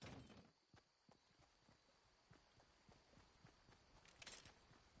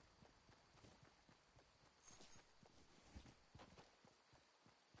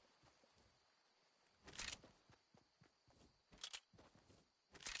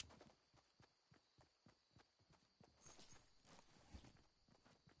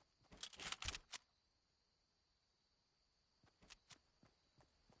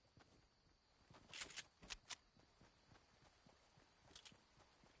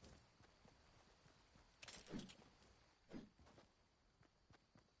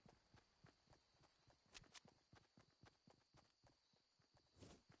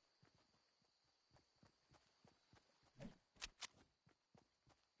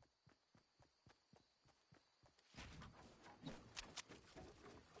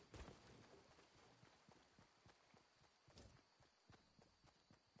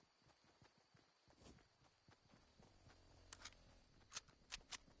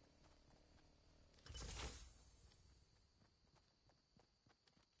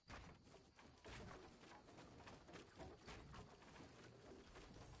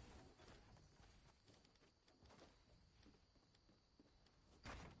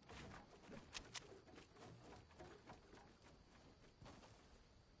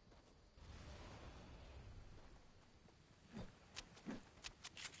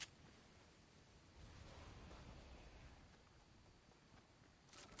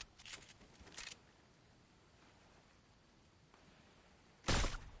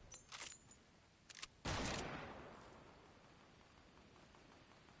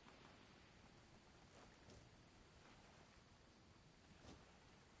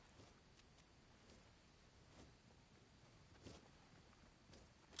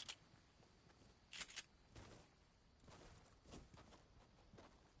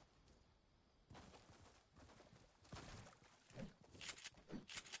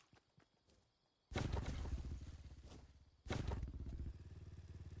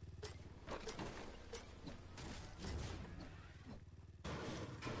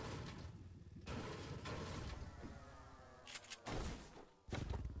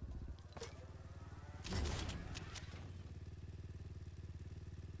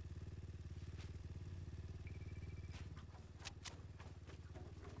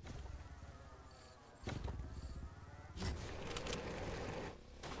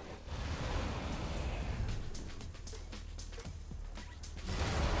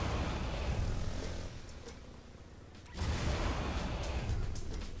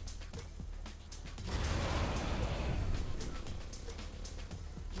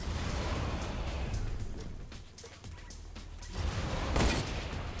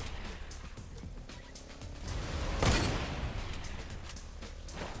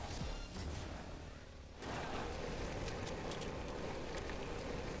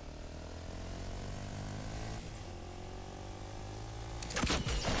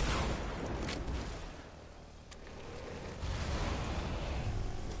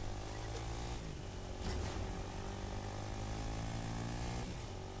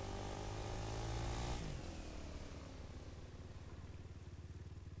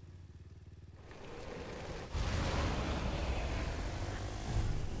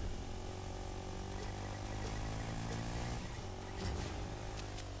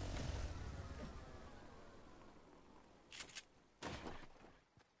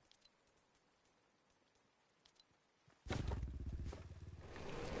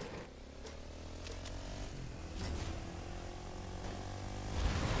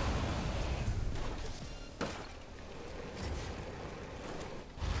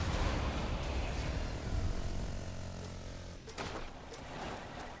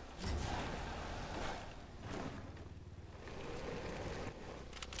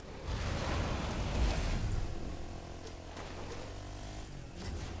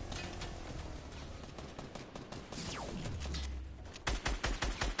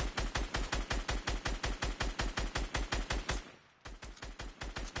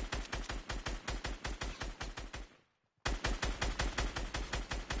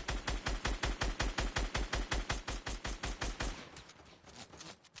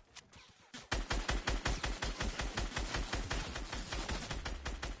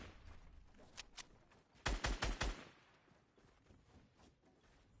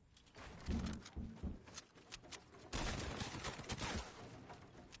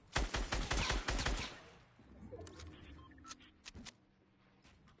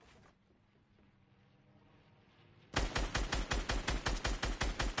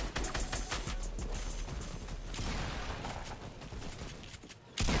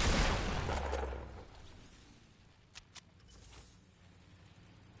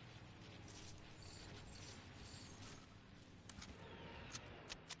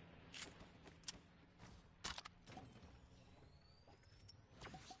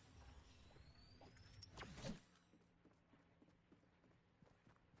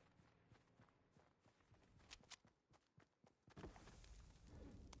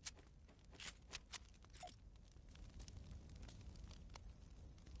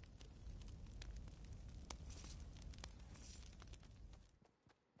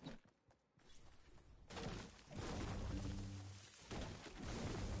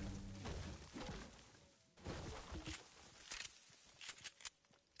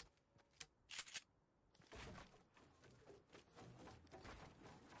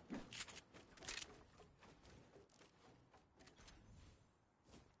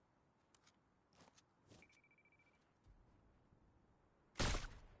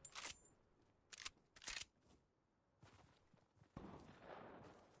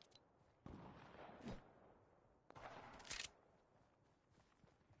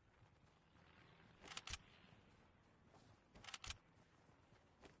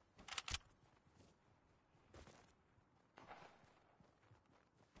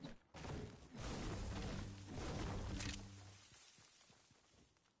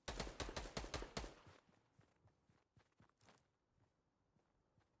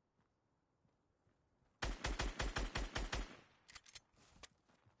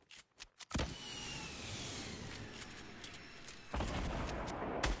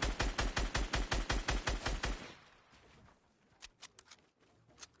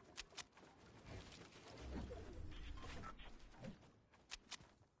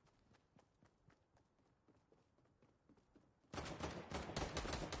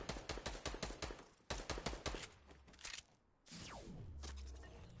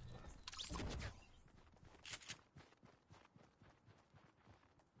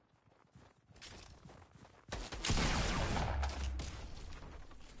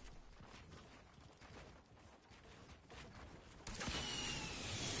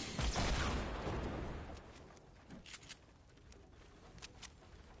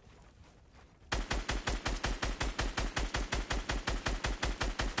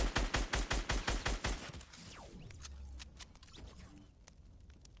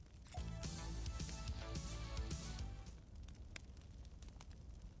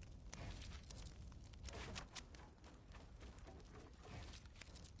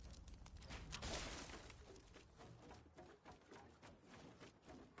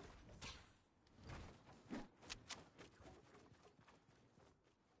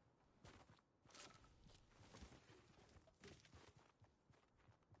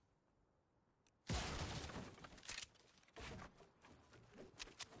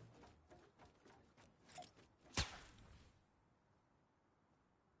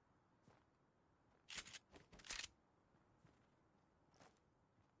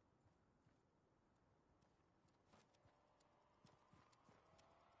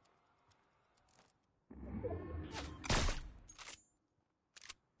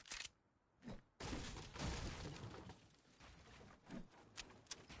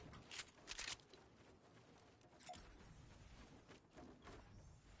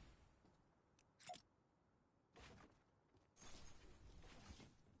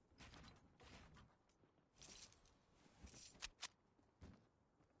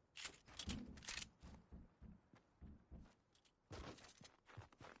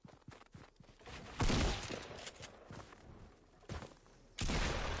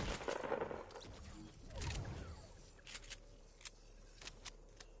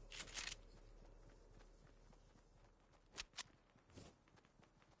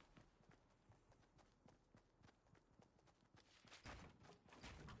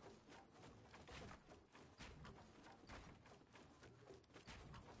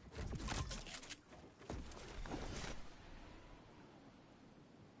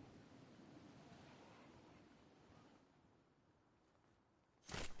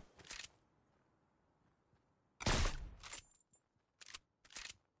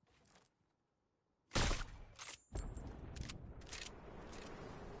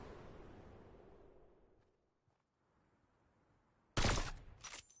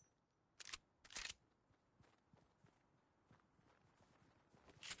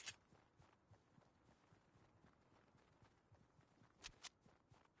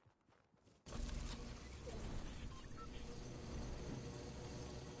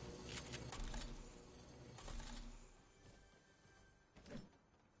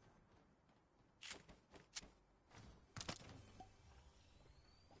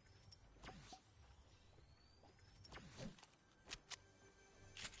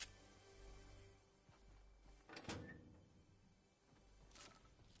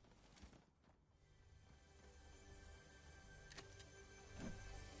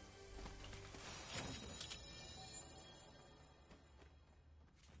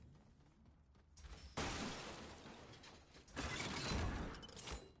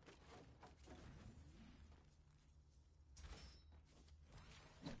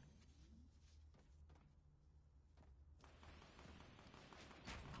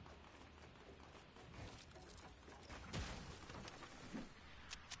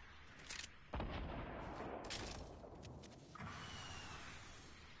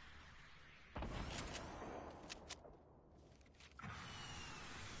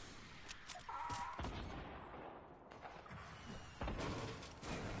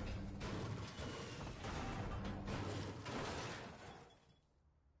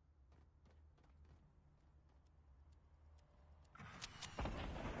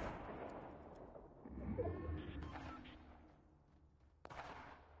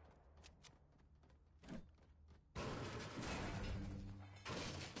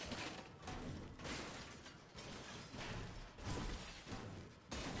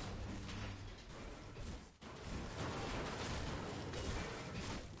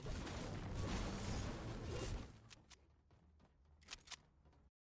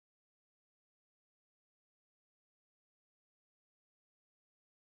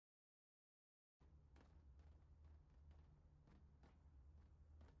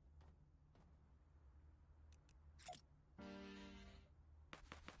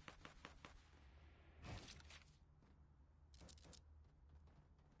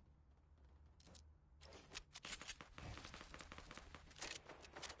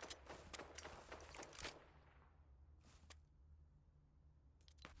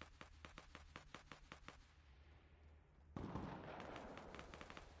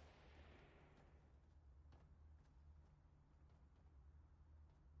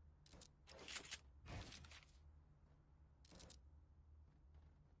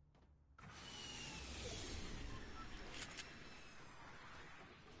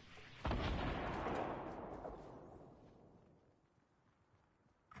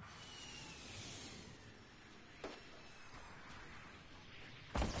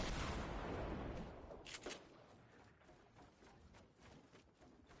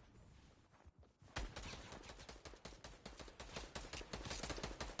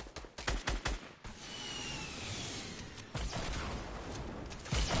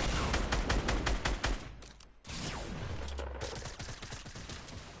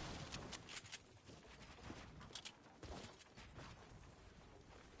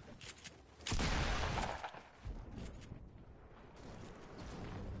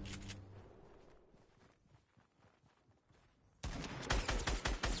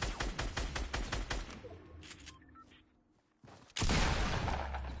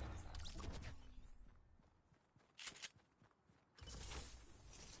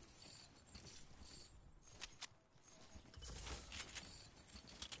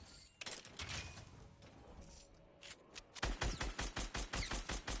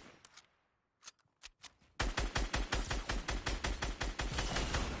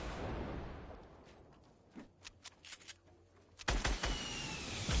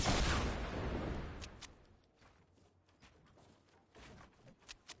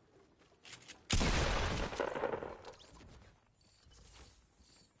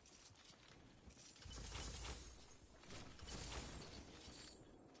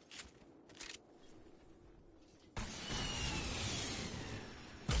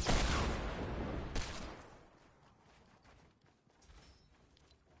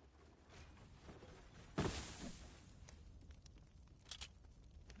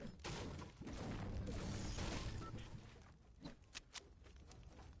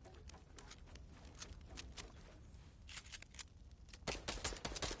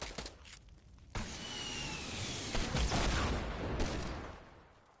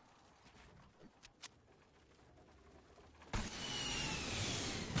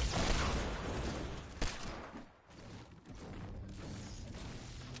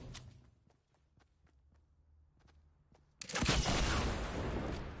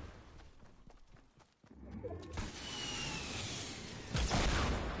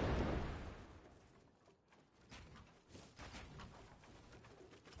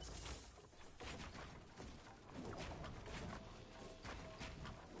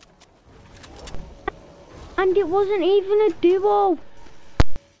 And it wasn't even a duo.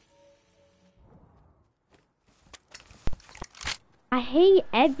 I hate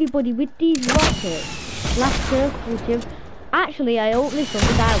everybody with these rockets. Last circle too. Actually, I hope this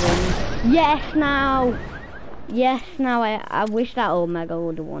other guy wins. Yes, now. Yes, now. I wish that Omega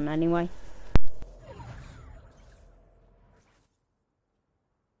would have won anyway.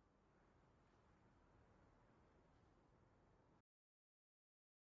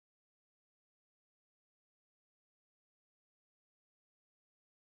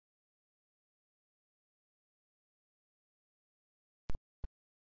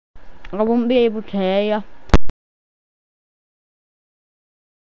 I won't be able to hear you.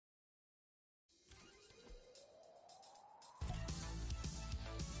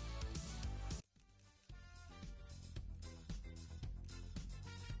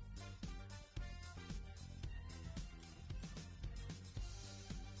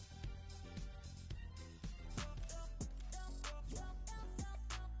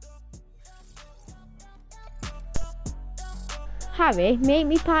 Harry, make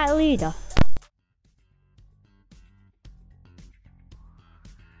me party leader.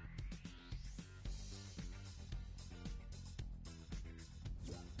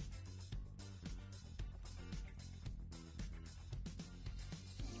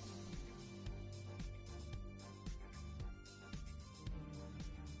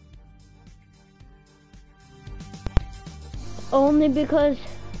 Only because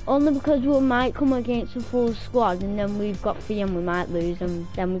we might come against a full squad and then we've got 3 and we might lose and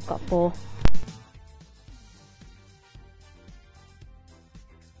then we've got 4.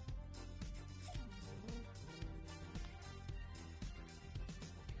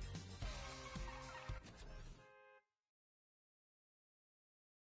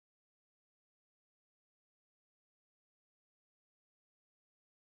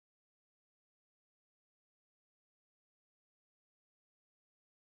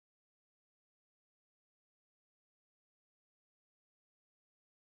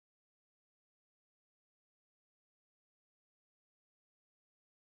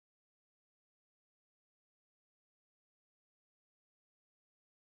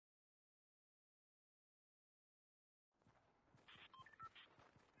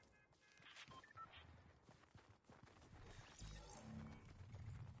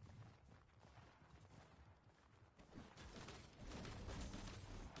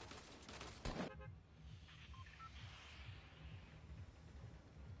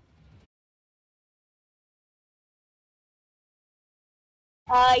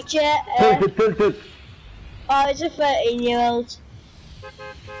 Hi, Jet. Tilted. Oh, it's a 13-year-old.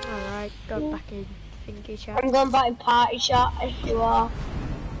 Alright, go back in thingy chat. I'm going back in party chat if you are.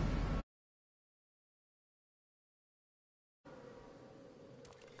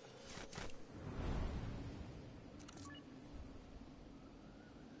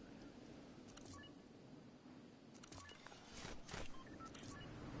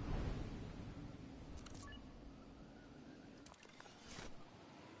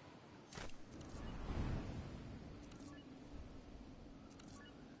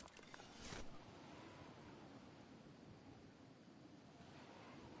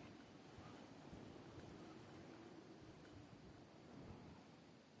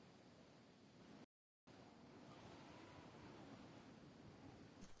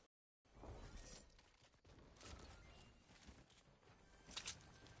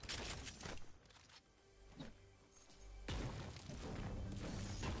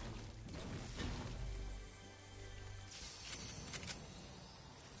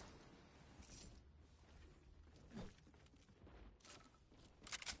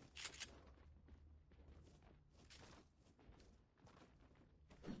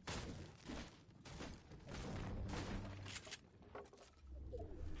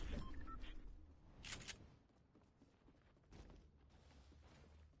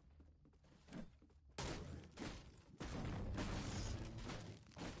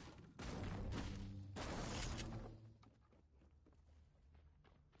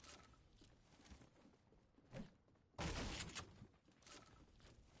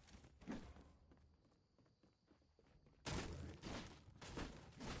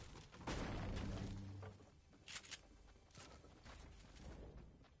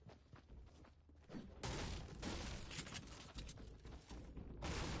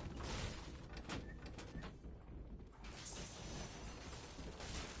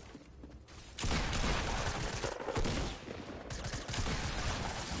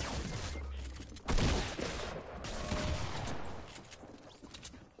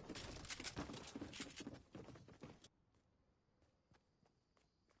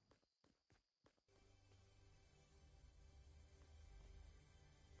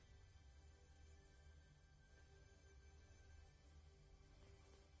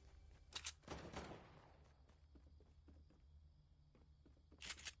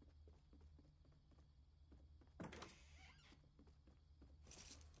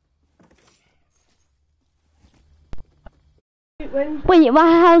 when... Wait, well,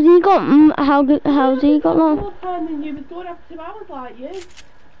 how's he got? How's he got long? More time than you was going after 2 hours like you.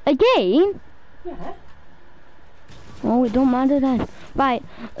 Again? Yeah. Oh, it don't matter then. Right,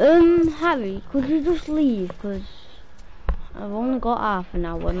 Harry, could you just leave? Because I've only got half an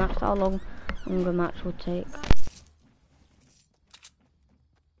hour, and that's how long the match will take.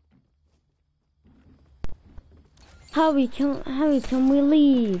 Harry, can we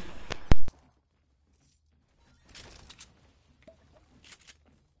leave?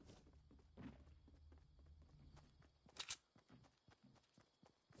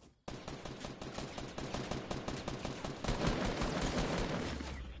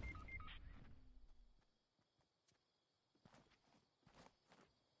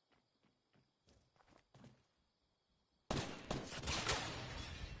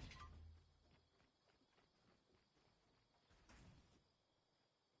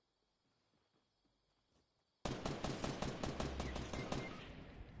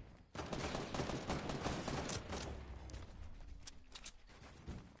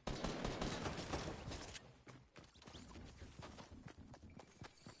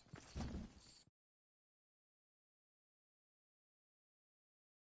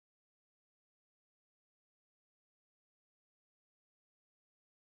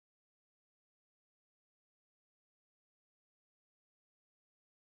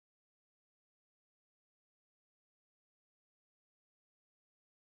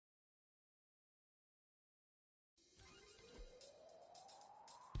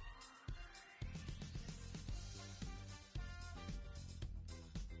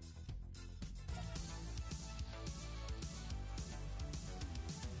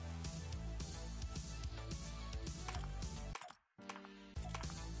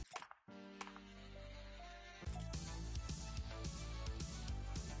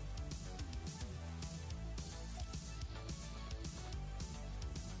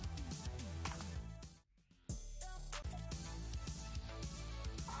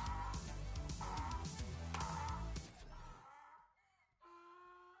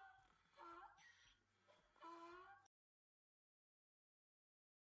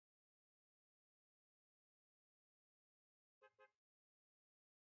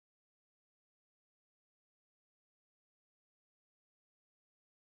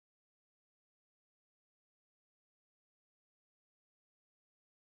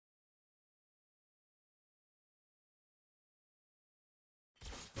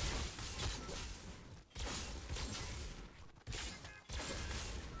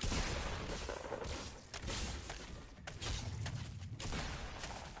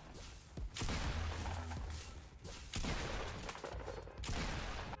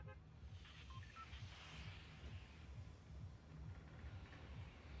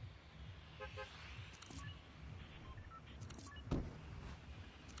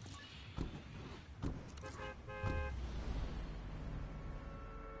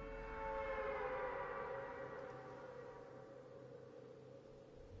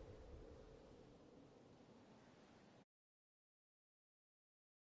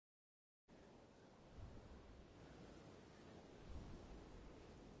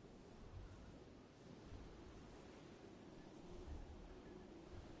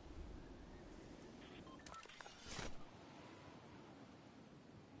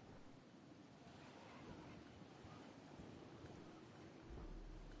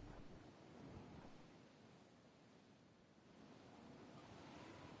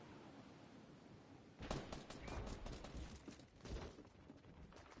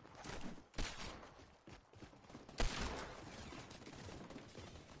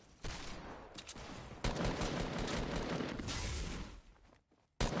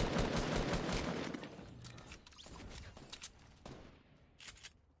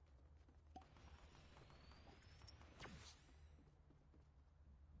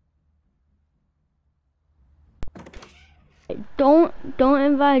 Don't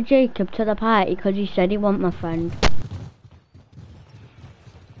invite Jacob to the party because he said he want my friend.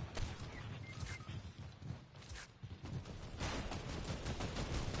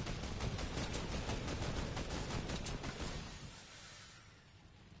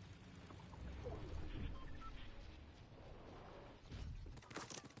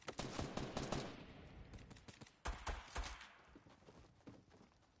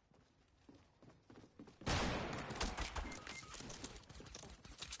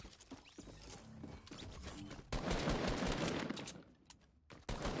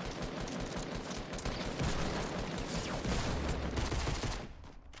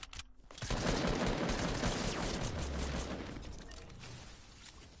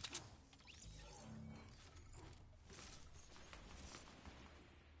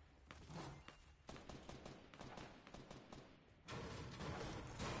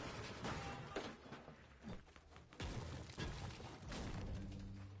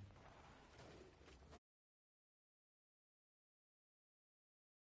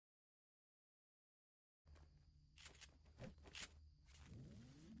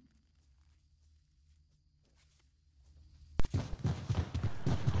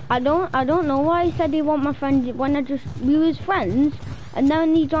 I don't know why he said he want my friend when we was friends, and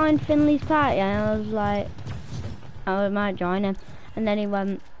then he joined Finley's party, and I was like, I might join him, and then he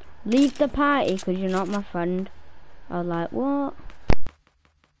went, leave the party because you're not my friend. I was like, what?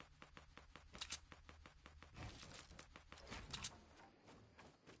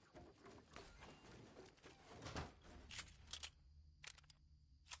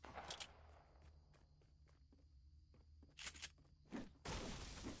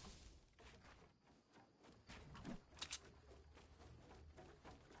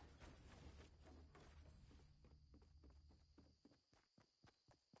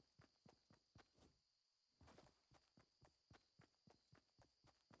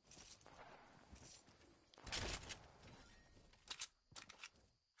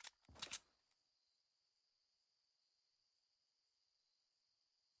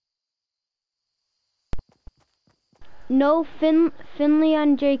 No, Finley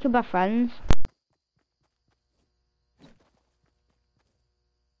and Jacob are friends.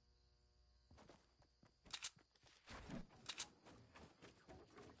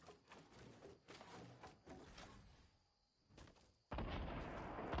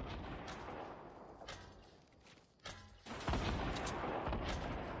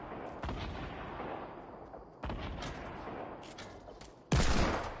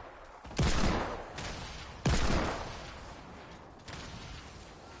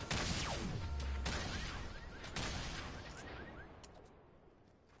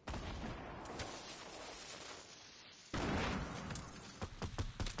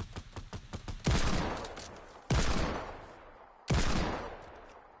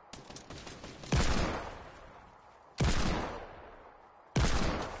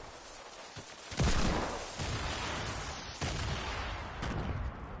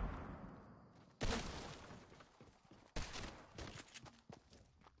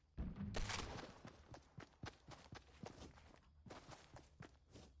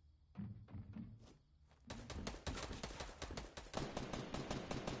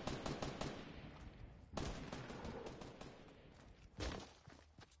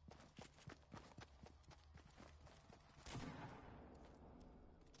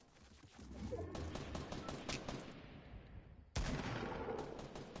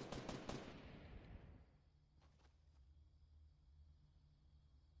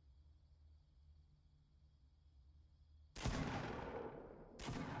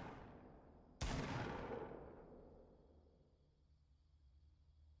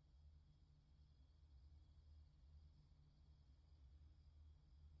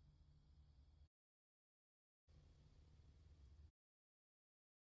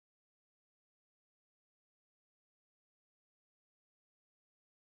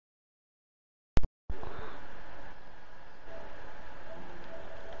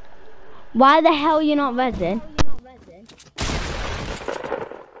 Why the hell you not resin?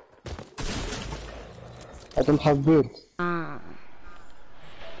 I don't have build.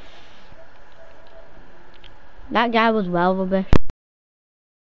 That guy was well rubbish.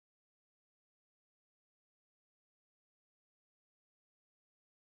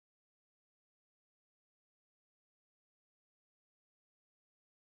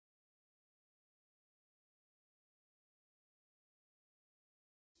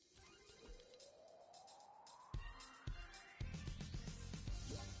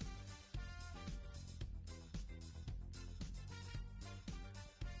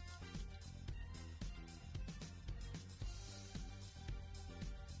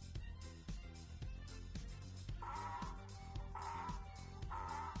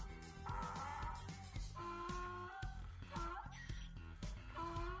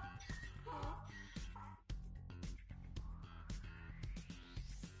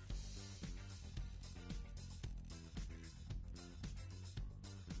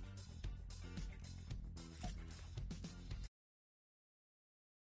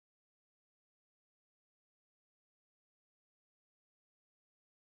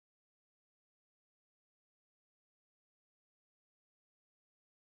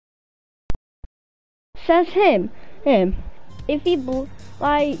 Says him. If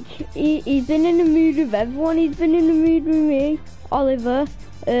he's been in the mood with everyone. He's been in the mood with me, Oliver,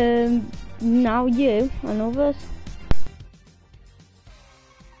 now you and others.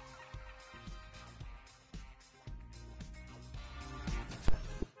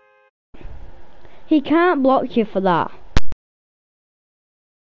 He can't block you for that.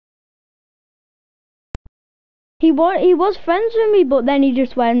 He was friends with me, but then he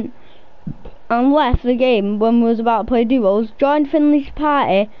just went and left the game when we was about to play duos, joined Finley's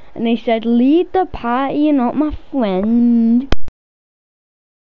party, and he said, leave the party, you're not my friend.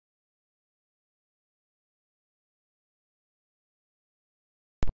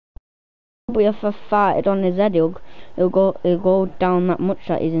 But if I farted on his head, he'll go down that much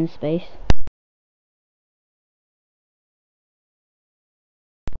that he's in space.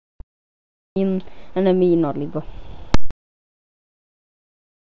 And then me noddly, bro.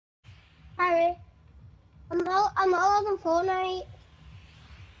 Harry, I'm not on Fortnite.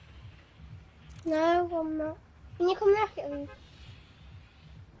 No, I'm not. Can you come Rocket League?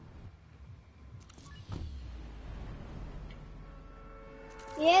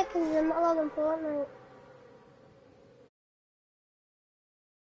 Yeah, because I'm not allowed on Fortnite.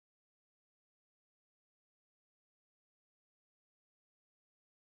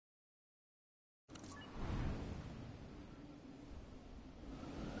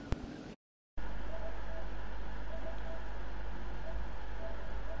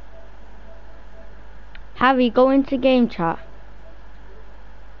 Harry, go into game chat.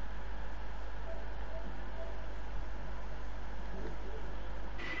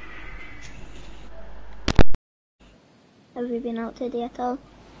 Have you been out to the Atoll?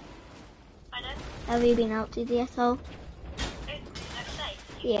 Pardon? Have you been out to the Atoll? Outside?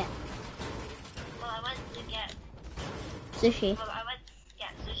 Yeah. Well, I went to get... Sushi. Well, I went to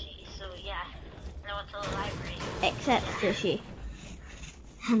get sushi, so yeah. And I went to the library. Except sushi.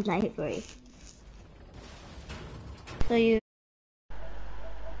 And library. So you...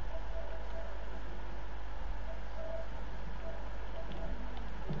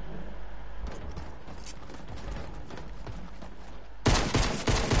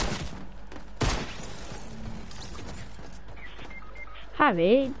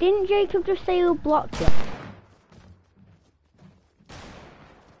 Harry, didn't Jacob just say he'll block you?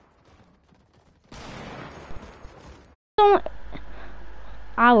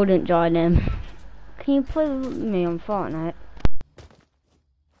 I wouldn't join him. Can you play with me on Fortnite?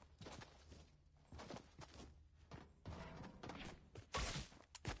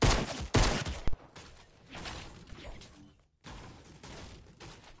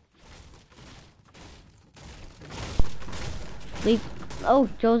 Leave. Oh,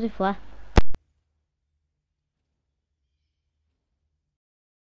 Joseph left.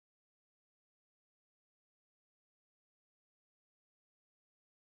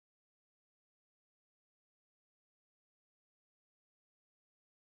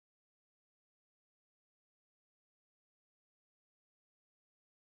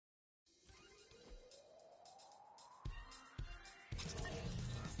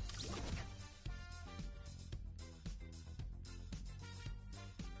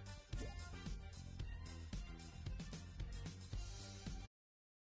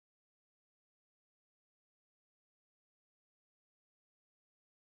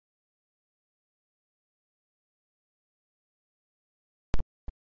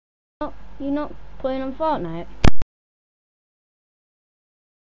 Oh, you're not playing on Fortnite?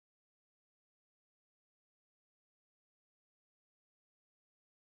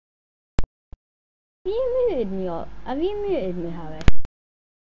 Have you muted me or have you muted me, Harry?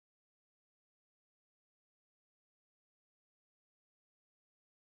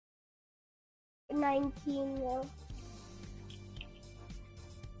 Now.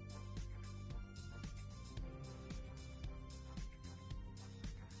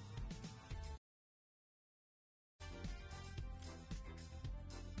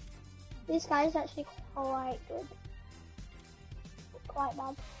 This guy's actually quite good. Quite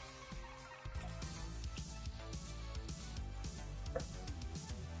bad.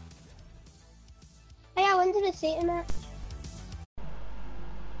 Hey, I went to the Satan match.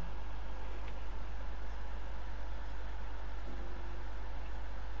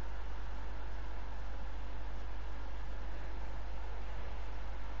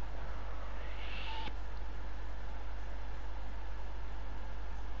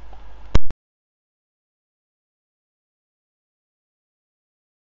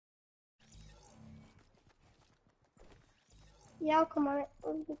 Yeah, I'll come on it.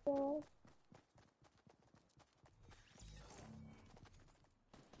 Let's get there.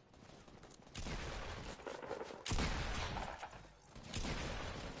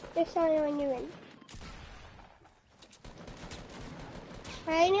 Just tell me when you're in.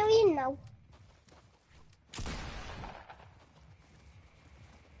 I nearly in now.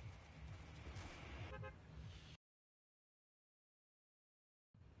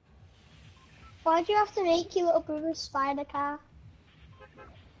 Why'd you have to make your little brother's spider car?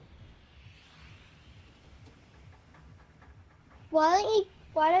 Why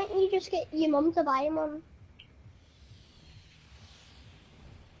don't you just get your mum to buy him one?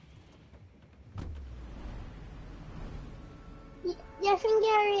 Yeah, I think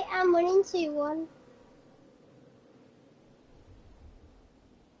Gary, I'm winning 2-1.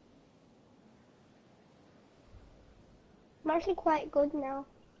 actually quite good now.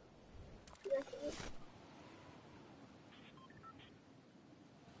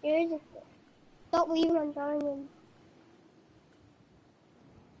 Here's a stop leaving on joining.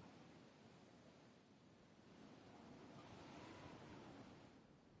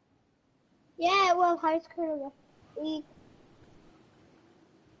 Yeah, well, high school league.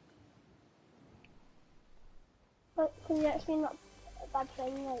 But because you're actually not a bad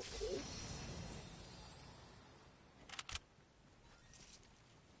thing like you.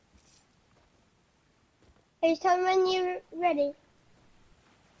 Hey, tell me when you're ready.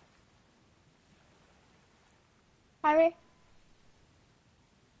 Harry?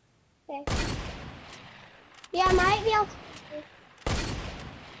 Okay. Yeah, I might be able to.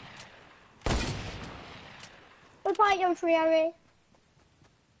 We'll put it on free, Harry.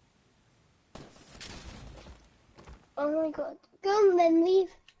 Oh my god. Go on then, leave.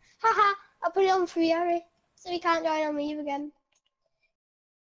 Haha, I'll put it on free, Harry. So we can't join and leave again.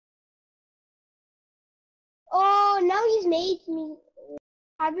 Oh, now he's made me.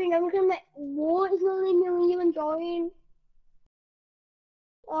 Harry, now I'm gonna make what? He's not letting me leave and join.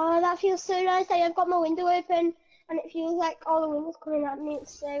 Oh, that feels so nice. Like I've got my window open and it feels like all the wind's coming at me.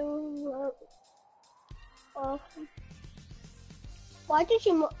 It's so awesome. Why did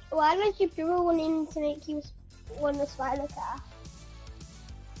you build one in to make you want the spider car?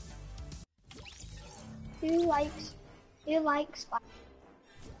 Who likes spider?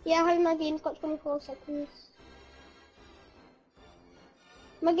 Yeah, how my game's got 24 seconds.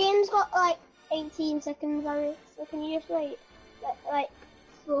 My game's got like 18 seconds on it, so can you just wait? Like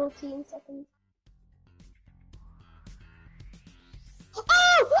 14 seconds.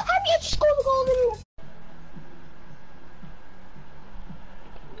 Oh! Have you just scored the goal?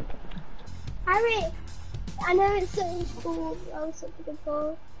 Harry! I know it's so cool. That was such a good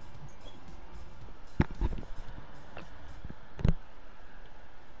goal.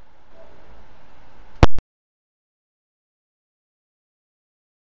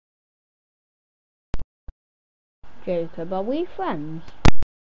 Jacob, are we friends?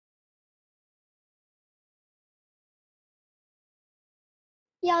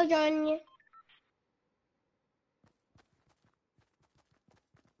 Yeah, I'll join you.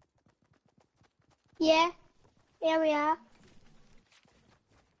 Yeah, we are.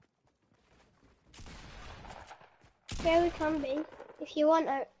 Yeah, we can be. If you want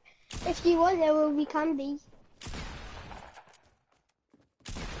it. If you want it, we can be.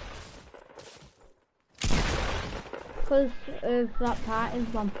 Because of that party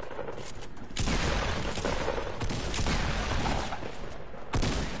one.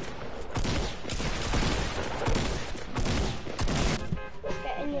 Let's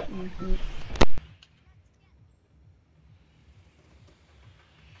get in it.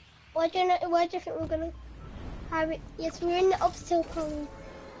 Where do you think we're gonna have it? Yes, we're in the obstacle.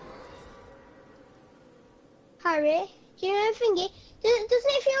 Harry, do you know thingy? Doesn't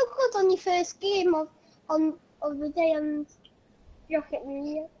it feel good on your first game of the day on Rocket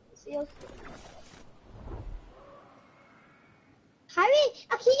League? Harry,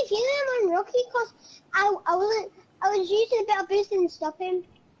 I keep feeling him on Rocky because I was using a bit of boost and stop him.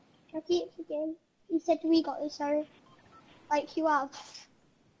 I keep forgetting. He said we got this, sorry. Like you have.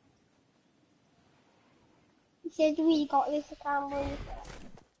 He said we got this, I can't believe it.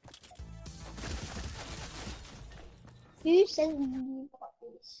 Who says we got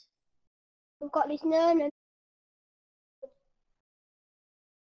this? We've got this, no.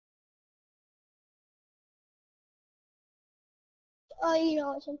 Oh, you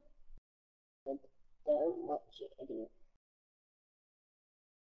know what's him. Don't watch it, idiot.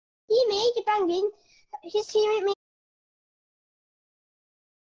 He made it bang in. His teammate made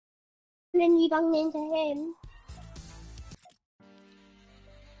and then you banged into him.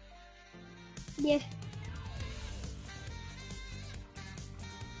 Yeah.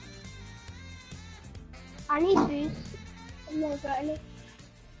 I need boost. I've never got any.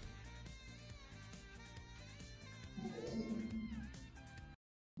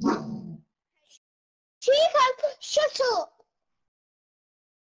 Chico, shut up!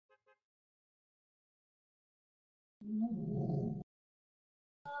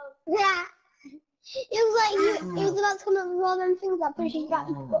 Yeah. It was like it was about to come up with all them things that pushes back,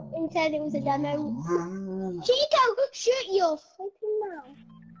 but instead it was a demo. Chico, shut your fucking mouth.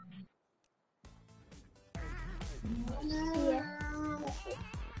 Yeah.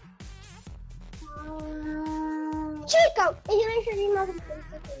 Chico, if you make sure you know something,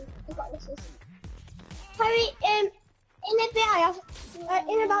 I got this. Harry, in a bit, I have,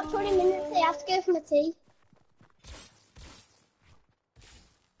 in about 20 minutes, I have to go for my tea.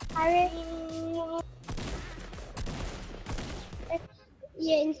 Harry.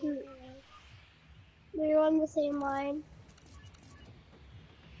 Yeah, instantly. We were on the same line.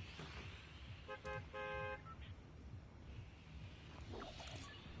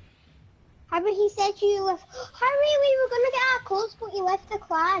 Harry, he said you left. Harry, we were gonna get our calls, but you left the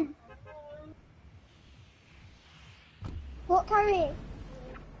clan. What, Harry?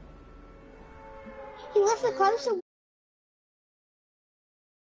 He left the clan, so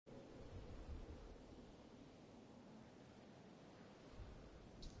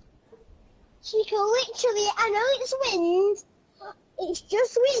she could literally. I know it's wind. It's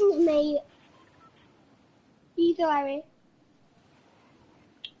just wind, mate. You go, Harry.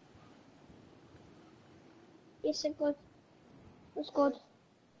 Yes, it's good. It's good.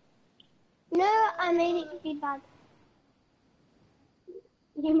 No, I made it be bad.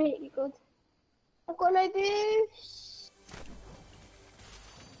 You made it be good. I've got no boost.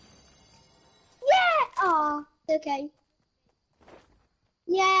 Yeah! Oh, okay.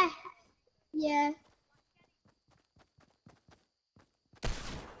 Yeah. Yeah.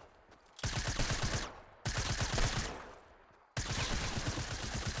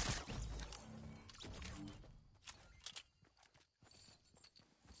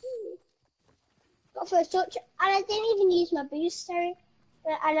 Got first touch, and I didn't even use my boost, sorry.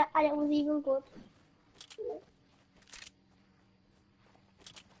 And it was even good.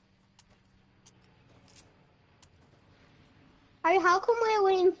 How come we're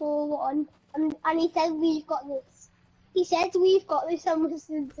winning 4-1? And he said we've got this. He said we've got this and we're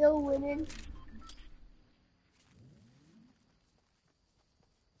still winning.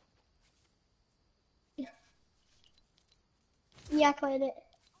 Yeah, I cleared it.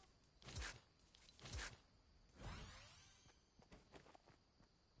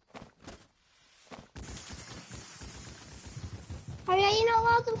 Are you not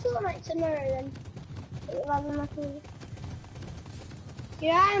allowed to Fortnite tomorrow then? Rather than my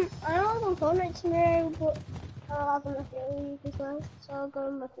Yeah, I'm allowed on Fortnite tomorrow, but I'm allowed on my league as well, so I'll go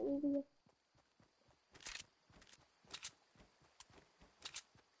on my league.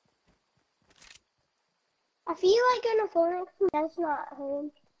 I feel like going to Fortnite because my dad's not at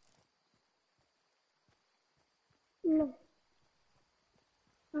home. No.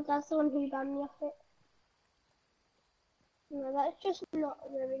 My dad's the one who banned me off it. No, that's just not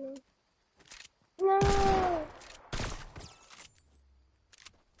very nice. No!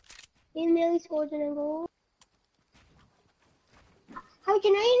 He nearly scored an goal. How do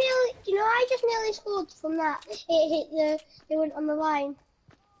you know do you know I just nearly scored from that? It hit it went on the line.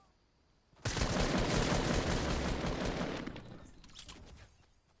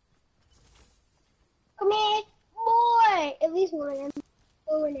 Come here, boy! At least one of them.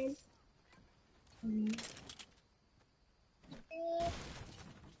 Going in.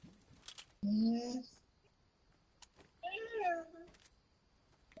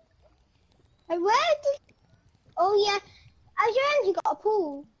 And where did... Oh yeah, Adrian, got a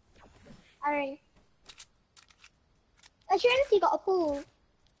pool. Alright. Adrian, got a pool.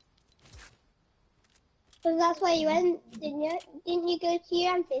 So that's where you went, didn't you? Didn't you go to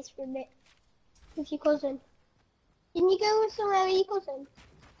your auntie's for a bit? With your cousin? Didn't you go somewhere with your cousin?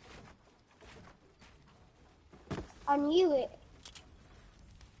 I knew it.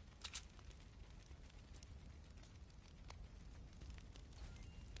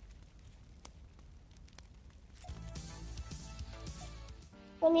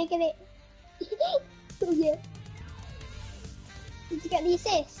 When you get it. Oh yeah. Did you get the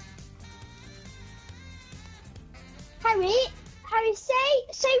assist? Harry, say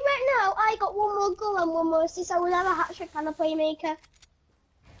right now I got one more goal and one more assist. I will have a hat trick and a playmaker.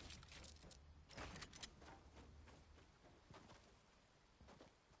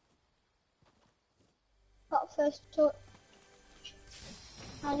 Got first touch.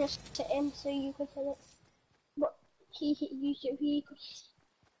 I just hit him so you could hit it. But he hit you so he could.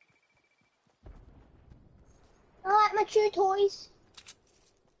 I like my chew toys.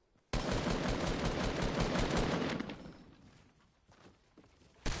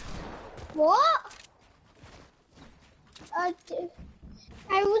 What?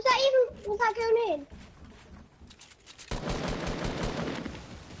 Hey, was that going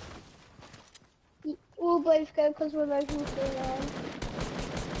in? We'll both go because we're both in the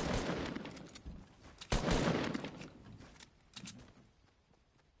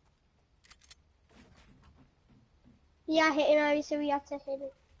Yeah, I hit him over, so we have to hit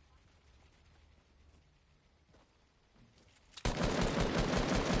it.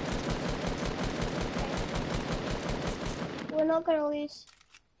 We're not gonna lose.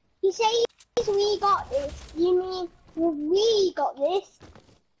 He says we got this. You mean we got this?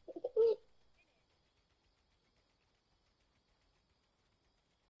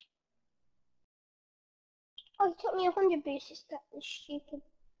 Oh, it took me 100 boosts to get this stupid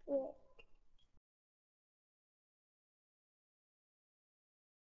brick.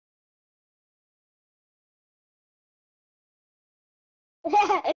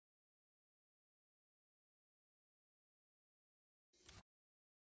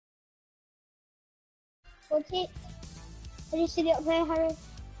 What's it? I just see it up there, Harry.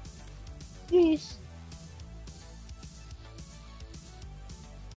 Use.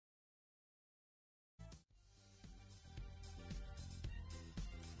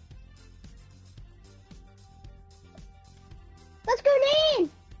 Let's go in!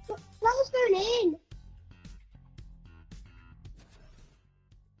 Let's go in!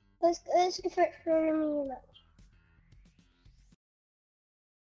 Let's go for a minute.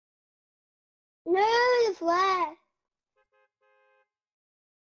 No, the flare.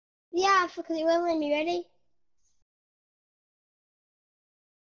 Yeah, because it won't let me ready.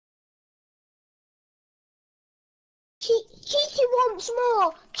 Cheeky wants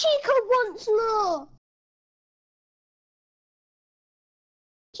more! Chico wants more!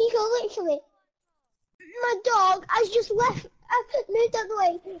 Chico, literally, my dog has just moved out the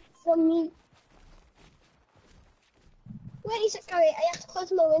way from me. Wait a sec, Gary, I have to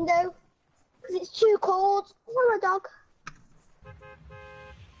close my window because it's too cold. Oh, my dog.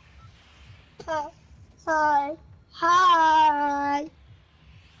 Hi. Hi.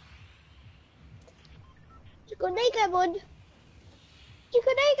 Chico, there you go, bud.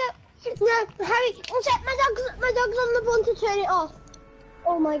 Chico, there you go. No, Harry, one sec, my dog's on the button to turn it off.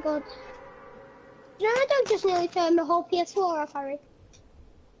 Oh my god. You know, my dog just nearly turned the whole PS4 off, Harry.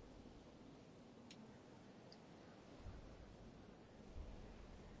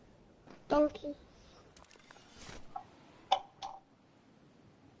 Donkey.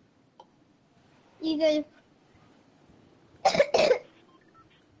 You go.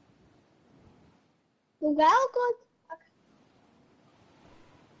 Well, good.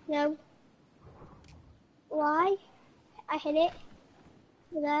 No. Why? I hit it.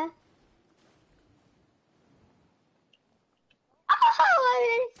 There.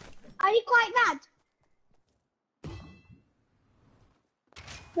 Oh, are you quite bad?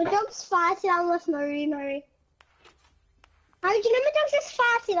 My dog's farted and left my room, Harry. Harry, do you know my dog just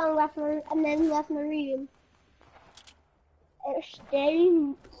farted and left my and then left my room? It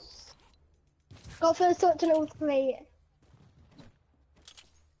stinks. Got first thought to know to play it.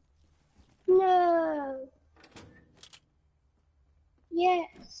 No.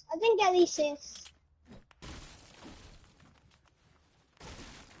 Yes, I didn't get the assist.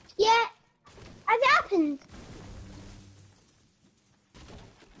 Yeah, has it happened?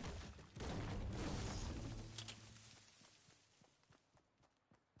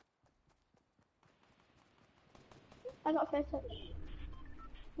 I got first touch.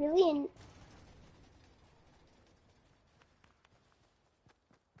 Brilliant.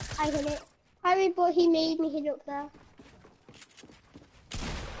 I hit it. Harry, but he made me hit up there.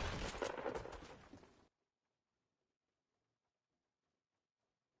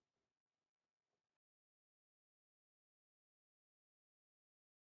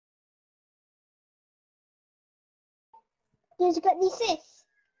 Did you get the assist?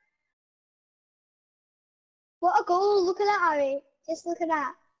 What a goal, look at that, Harry. Just look at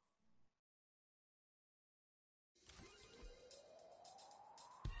that.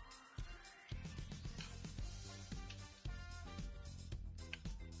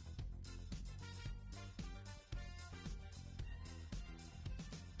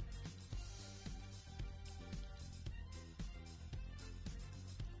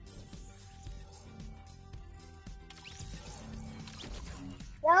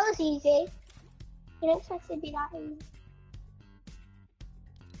 That was easy. You don't expect it to be that easy.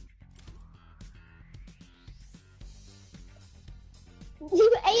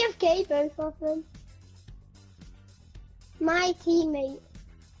 You were AFK, both of them. My teammate.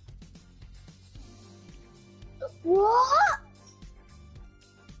 What?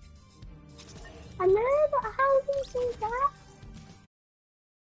 I know, but how do you say that?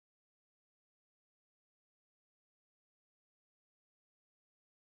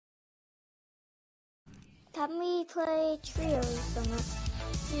 Can we play trios or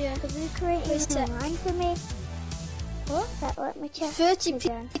something? Yeah. Could you create Wait a line for me? What? Let me check. 30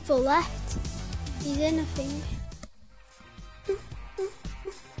 again. people left. He's in, I think.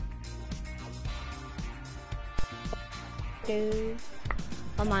 Dude.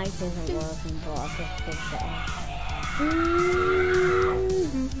 My mic isn't working, but I've just fixed it off.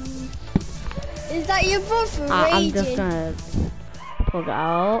 Is that your brother I'm raging? just gonna plug it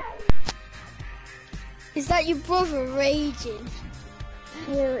out. Is that your brother raging?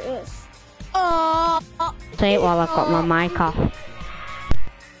 Here it is. Oh. say it while I've got my mic off.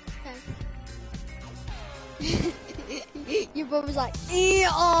 Your brother's like,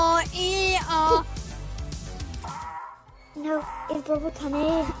 ee-aw, ee-aw. No, his brother can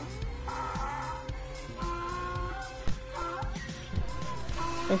hear.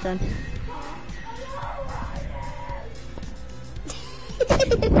 Listen.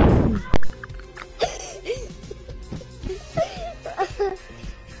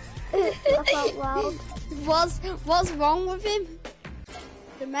 Laugh out loud. What's wrong with him?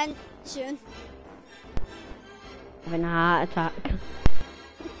 Dimension. Having a heart attack.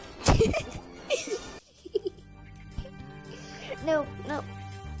 No.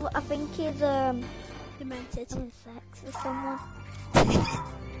 Well, I think he's Demented. having sex with someone.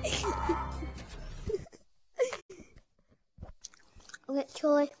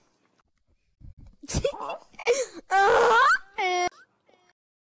 Literally.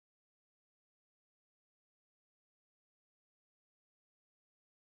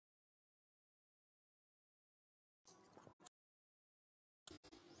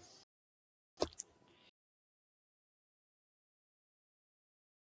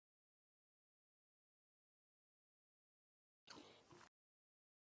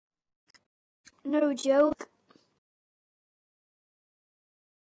 No joke.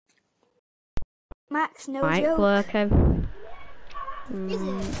 Max, no Mic's joke. working. Is it?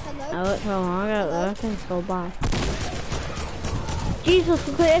 I Hello? looked so long at working so bad. Jesus,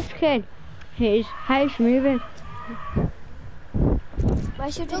 look at this kid. His house moving.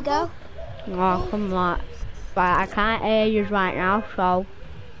 Where should we go? Oh, come on. But I can't hear you right now, so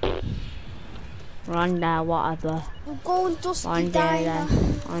run there, whatever. We're going Dusty One day Diner. then.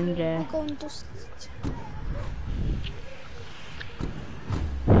 One day. We're going Dusty.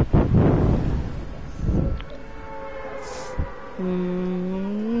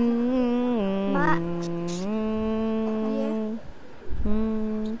 Max.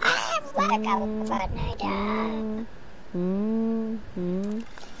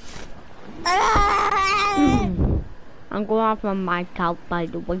 I'm gonna have my mic out by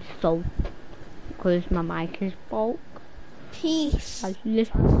the way, so because my mic is broke. Peace. I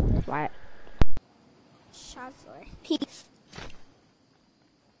listen. Right. Shazly. Peace.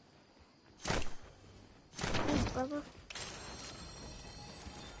 Peace, brother.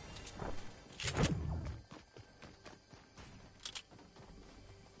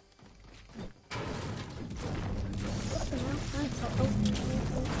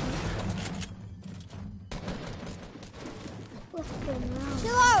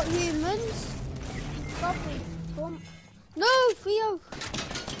 Chill out, humans. Coffee. Bump. No, Theo.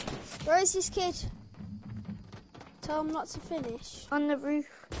 Where is this kid? Tell him not to finish. On the roof.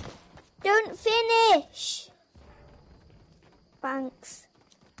 Don't finish! Thanks.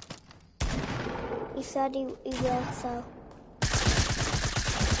 He said he will, so.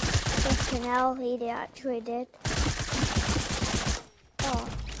 Fucking hell, he actually did. Oh.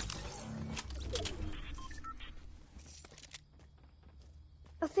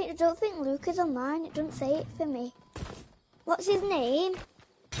 I don't think Luke is online. It doesn't say it for me. What's his name?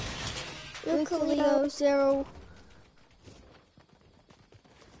 Luke Leo 0.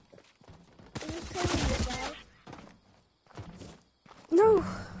 No.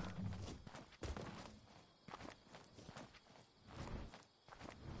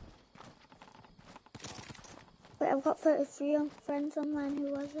 Wait, I've got 33 friends online.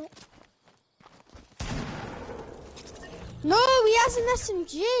 Who was it? No, he has an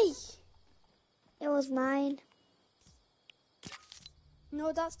SMG. It was mine.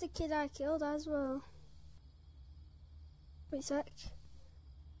 No, that's the kid I killed as well. Wait a sec.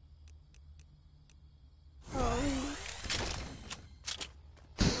 Oh.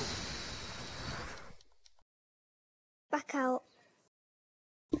 Back out.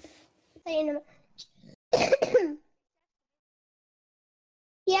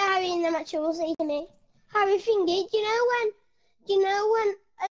 Yeah, Harry in the match will say to me, Harry Fingy, do you know when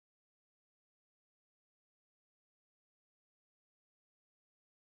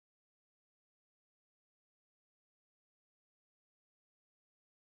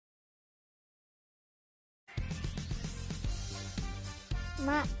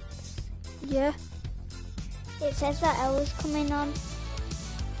Matt, Yeah. it says that Ella's coming on.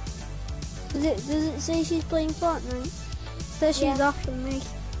 Does it say she's playing Fortnite? Says she's Yeah. off from me.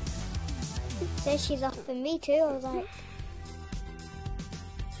 It says she's off for me too. I was like,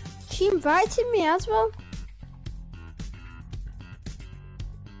 She invited me as well.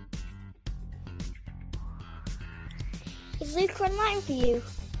 is Luke online for you?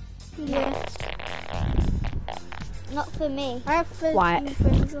 Yes. Not for me. I have 13 What?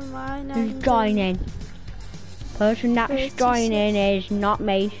 friends online. Who's and, joining? Person that's 36. joining is not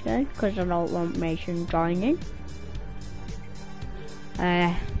Mason, because I don't want Mason joining.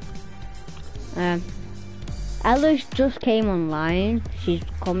 Ella's just came online. She's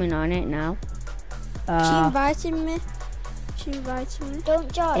coming on it now. She invited me. She invited me.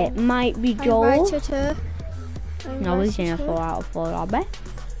 Don't join. It might be I Joel. invited her. No, he's in a her. 4 out of 4 lobby.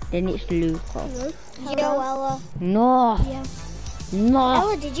 Then it's Lucas. Yo, Ella. No. Yeah. No.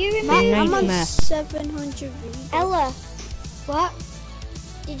 Ella, did you remove I'm on Nightmare. 700 views. Ella, what?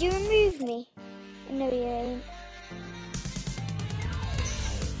 Did you remove me? No, you ain't.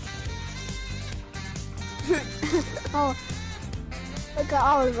 Oh, look at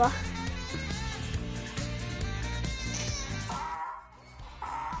Oliver.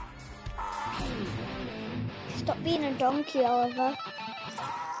 Stop being a donkey, Oliver.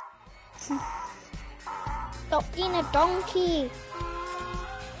 Stop being a donkey.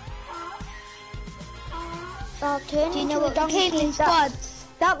 I'll turn into a donkey.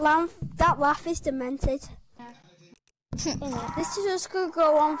 That laugh is demented. This is just gonna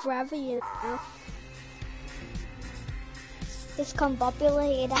go on forever, you know.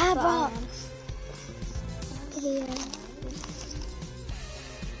 Discombobulated. That's what I am.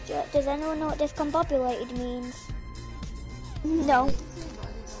 Yeah. Does anyone know what discombobulated means? No.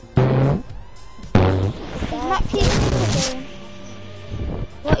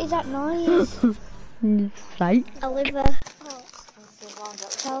 What is that noise? Right. Oliver.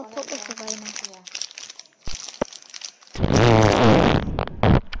 I'll put this away now.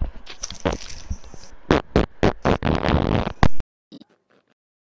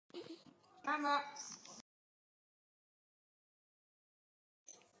 Mama.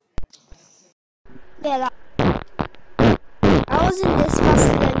 Yeah, I was in this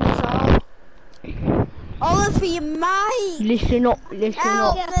faster than you all. Oliver, you might Listen up.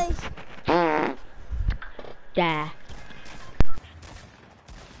 help me. There.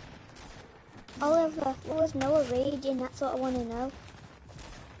 Oliver, why was Noah raging? That's what I want to know.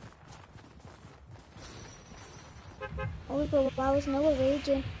 Oliver, why was Noah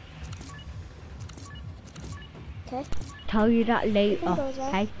raging? Okay. Tell you that later. Go there.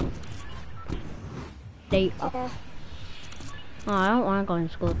 Okay. Later. Yeah. Oh, I don't want to go in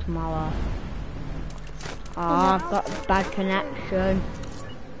school tomorrow. Oh, I've got a bad connection.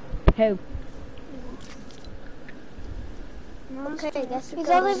 Who? Okay, guess Is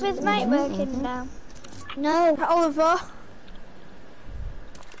Oliver's mic working now? No. Oliver.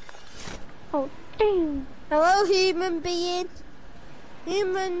 Oh, damn. Hello, human being.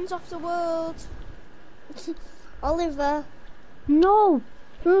 Humans of the world. Oliver. No!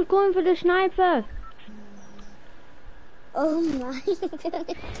 Who's going for the sniper? Oh my.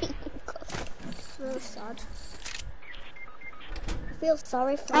 So sad. I feel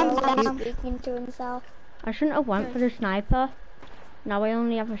sorry for I'm Oliver down. speaking to himself. I shouldn't have went for the sniper. Now I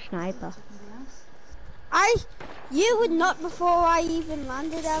only have a sniper. You would not before I even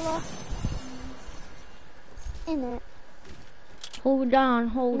landed, Ella. Innit? Hold on,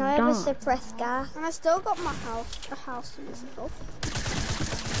 hold Now I have a on. suppressed gas. And I still got my a house to myself.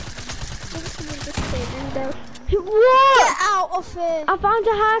 What? Get out of here! I found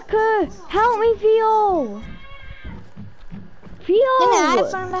a hacker! Help me, Theo! Theo! I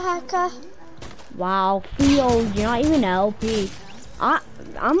found a hacker. Wow, Theo, you're not even LP.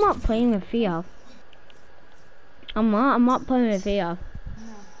 I'm not playing with Theo. I'm not playing with Theo.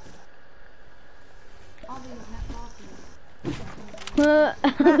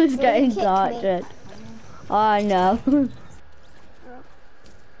 I was getting tortured. Oh no.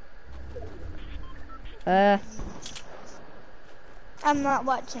 I'm not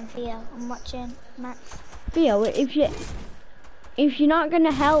watching Theo. I'm watching Max. Theo, if you're not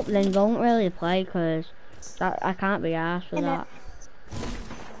gonna help, then don't really play, cause I can't be arsed with that.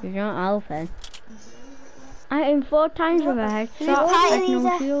 You're not helping. I hit him 4 times with a headshot. I had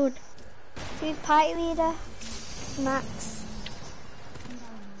no shield. Who's party leader? Max.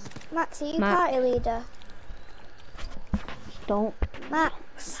 Max, are you Max. party leader? Don't.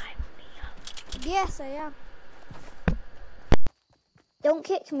 Max. Yes, I am. Don't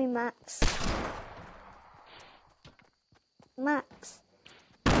kick me, Max. Max.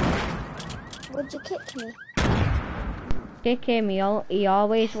 Would you kick me? Kick him. He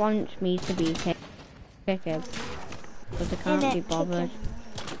always wants me to be kick him, because I can't Innit, be kick bothered. him.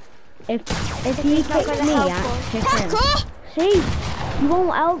 If he he's not kicks gonna me, help I us. kick him. See, he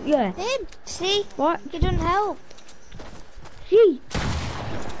won't help you. Him. See? What? You don't help. See,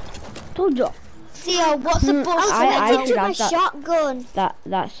 told you. Theo, what's the bus? I took should my have that. shotgun. That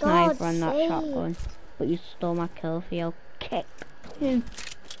sniper and that sake. shotgun, but you stole my kill, Theo. Kick him.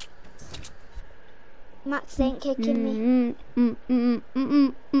 Max ain't kicking me.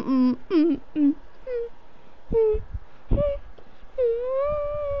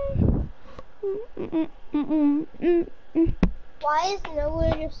 Why is no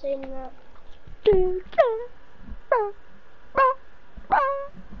one just saying that?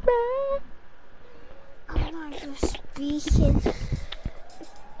 I'm not even speaking.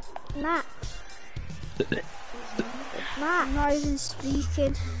 Max. I'm not even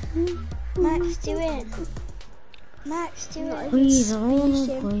speaking. Max, do it. Max, do it. Please, I don't want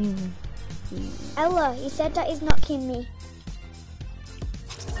to play. Ella, he said that he's knocking me.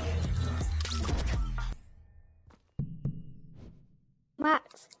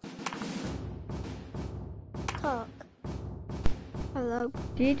 Max. Talk. Hello.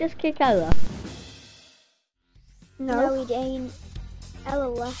 Did you just kick Ella? No, he ain't. Ella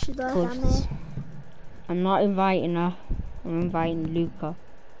left. She left. Damn it. I'm not inviting her. I'm inviting Luca.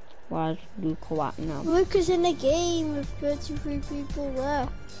 Where's Luca at now? Luca's in the game with 33 people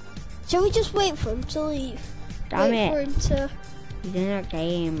left. Shall we just wait for him to leave? Damn wait it. for him to... He's in a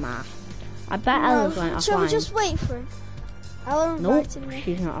game, man. I bet Ella's went offline. Shall we just wait for him? Ella Nope, invited me.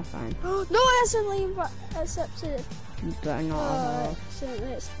 she's not offline. No, I accidentally accepted it. You better not have her. So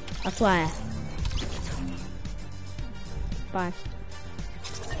it's... I swear. Bye.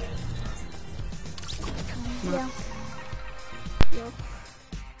 Yeah.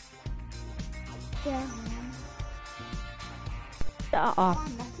 Yeah. Shut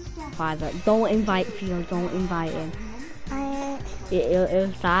off. Private. Don't invite Theo, don't invite him.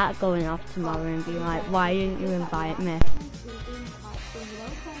 It'll start going off tomorrow and be like, why didn't you invite me?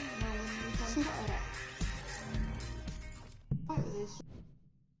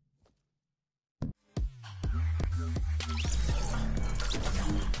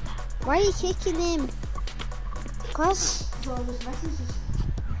 Why are you kicking him? Cause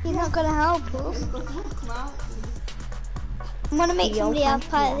he's not gonna help us. I'm gonna make somebody else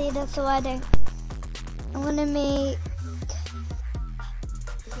party leader, so I don't. I'm gonna make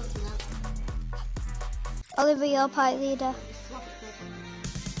Oliver your party leader.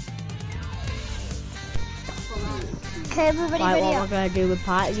 Okay, everybody Like, ready what am I up? gonna do with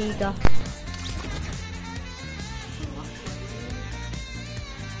party leader?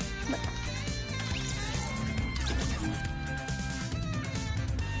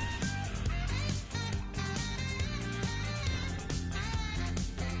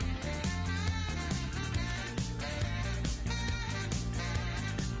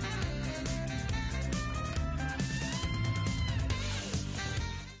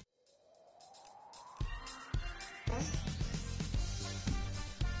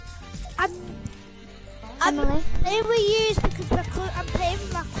 Emily. They were used because I'm playing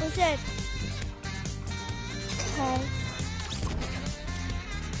with my cousin. Okay.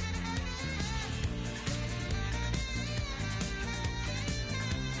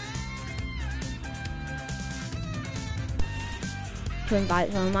 To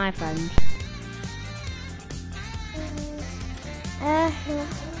invite some of my friends.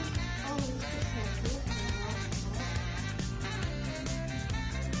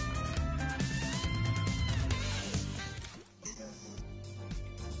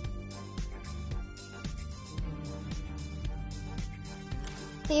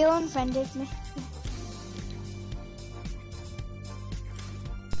 Theo unfriended me.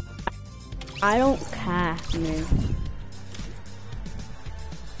 I don't care, man.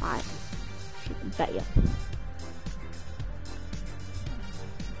 I bet you.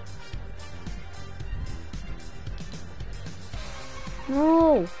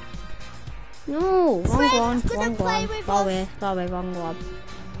 No! No! Wrong one, Sorry, wrong one.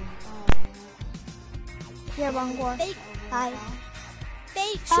 Yeah, wrong one. Hi.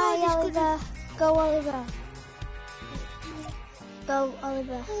 Make Bye, sure this Oliver. Go, Oliver. Go,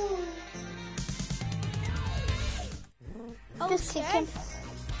 Oliver. Just kick him.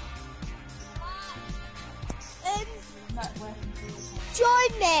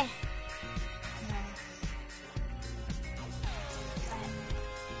 join me.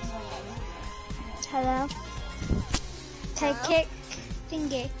 Hello. Okay, kick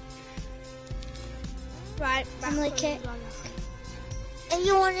thingy. Right, Emily, kick. Are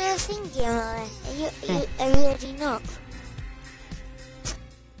you on your thingy, Emily? Are you ready up?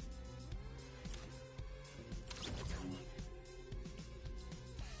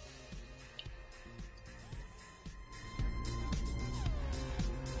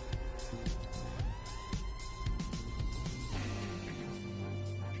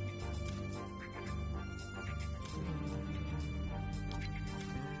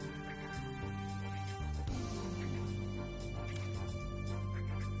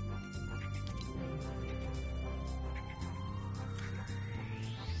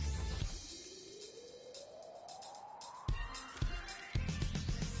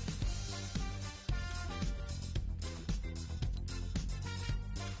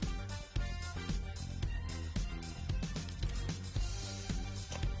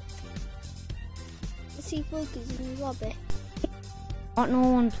 T Focus in the lobby. Got no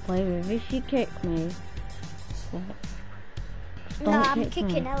one to play with. If she kicked me. No, I'm kick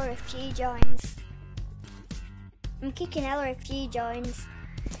kicking me. Ella if she joins. I'm kicking Ella if she joins.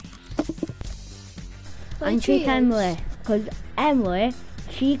 And kick Emily. Because Emily,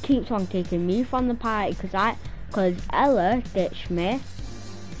 she keeps on kicking me from the party. Because Ella ditched me.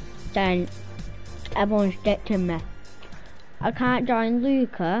 Then everyone's ditching me. I can't join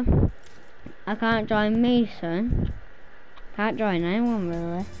Luca. I can't join Mason. Can't join anyone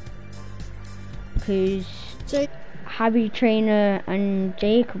really. Because So, Harry Trainer and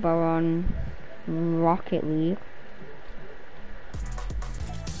Jacob are on Rocket League.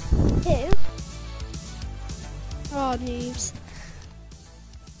 Who? oh, noobs.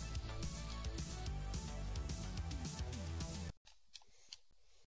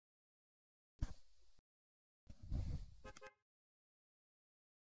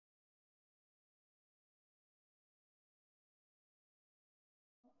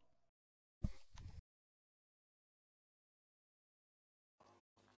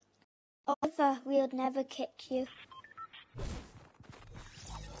 Oliver, we'll never kick you.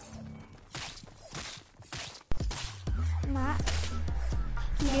 Matt,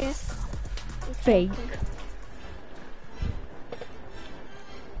 Yes. Fake.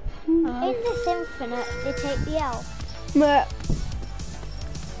 in this infinite, they take the L. Look.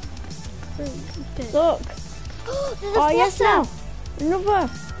 There's a Oh yes, flosser. now. Another.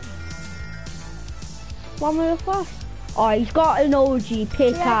 One with a flash. Oh, he's got an OG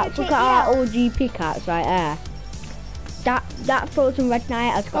pickaxe. Look at our OG pickaxe right there. That frozen red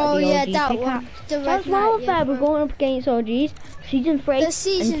knight has got Oh the yeah, OG that pickaxe. one. The So red it's more knight, fair. We're yeah, going up against OGs, season 3 The and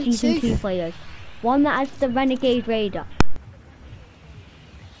season season 2 two. players. One that has the Renegade Raider.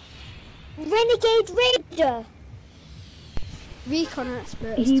 Renegade Raider. Recon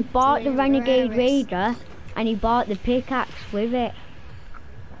expert. He bought the Blame Renegade Raris. Raider and he bought the pickaxe with it.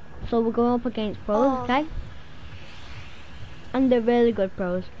 So we're going up against pros, Oh. okay? And they're really good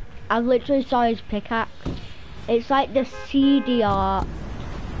pros. I literally saw his pickaxe. It's like the CDR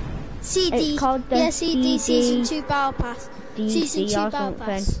CD. It's called the Yeah, CD Season CD 2 Battle Pass. Season 2 DC or Battle something.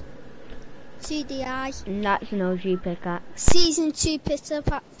 Pass. CDI. And that's an OG pickaxe. Season 2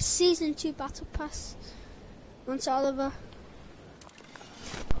 Season 2 Battle Pass. Want Oliver?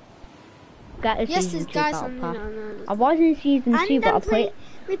 Get a Yes, season there's 2 guys battle on pass. no. I was in season 2, but I played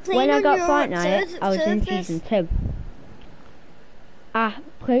when I got Fortnite. I was in season 2. I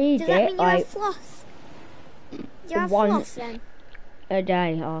played Does that it mean you have like floss? You have once floss then? a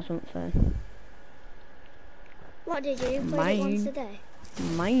day or something. What did you do? Played it once a day?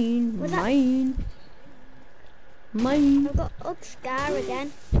 Mine. Was that- Mine. I've got Ugg Scar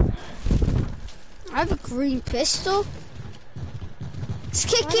again. I have a green pistol. It's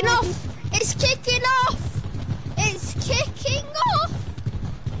kicking off! It's kicking off! It's kicking off!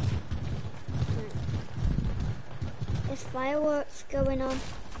 There's fireworks going on.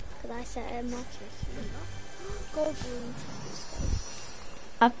 Because I set a mattress. Go green.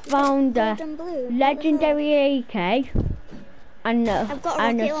 I found a Golden blue. legendary AK and I've got a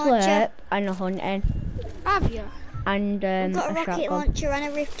and a rocket launcher. slurp and a hunting Have you? and I've got a rocket shotgun. launcher and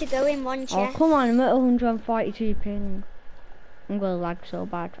a rift to go in one Oh chest. come on, I'm at 142 ping. I'm gonna lag so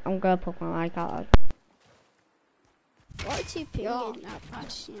bad. I'm gonna put my mic out. What are you pinging that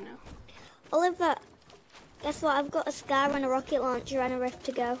bad, you know? Oliver, guess what? I've got a scar and a rocket launcher and a rift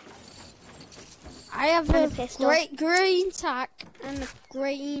to go. I have And a a pistol. great green tack and a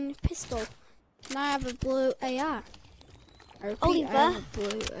green pistol. And I have a blue AR. I repeat, I have a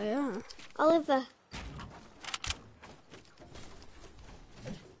blue AR. Oliver.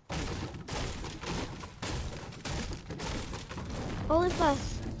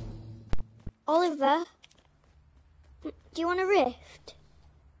 Oliver. Do you want a rift?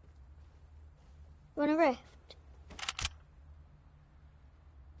 You want a rift?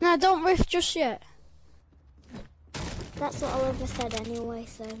 No, don't rift just yet. That's what Oliver said anyway,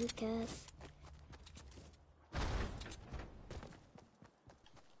 so who cares?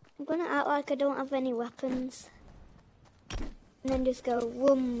 I'm gonna act like I don't have any weapons. And then just go,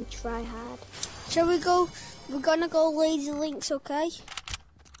 whoom, try hard. Shall we go? We're gonna go laser links, okay?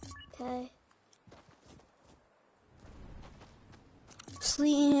 Okay.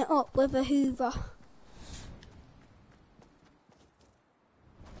 Clean it up with a hoover.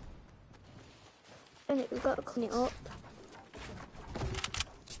 And we've got to clean it up.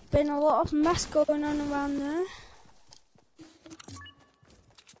 Been a lot of mess going on around there.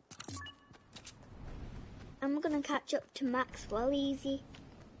 I'm gonna catch up to Maxwell easy.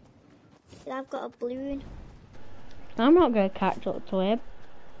 I've got a balloon. I'm not gonna catch up to him.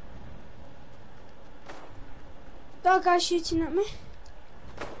 That guy's shooting at me.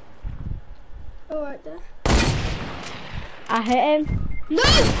 Oh, right there. I hit him. No!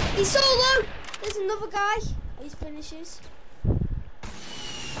 He's so low! There's another guy. He finishes.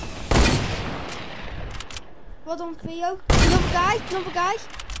 Well done, Theo. Another guy, another guy.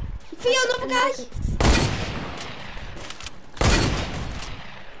 Theo, another guy!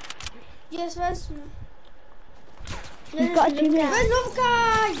 Yes, where's me? He's got a teammate. There's another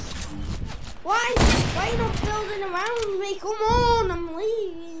guy! Why are you not building around me? Come on, I'm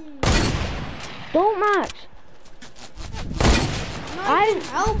leaving. Don't match. Not even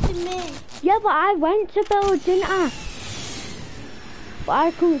helping me. Yeah, but I went to build, didn't I? But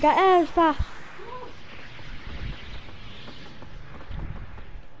I couldn't get there as fast.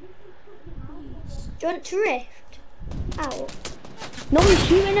 Do you want to rift out? No, he's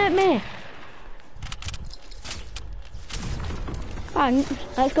shooting at me. Thanks.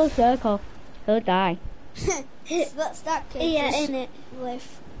 Let's go circle. He'll die. That's that kid. Yeah, just innit?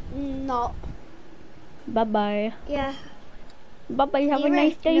 live. Not. Bye bye. Yeah. Bye bye. Have You a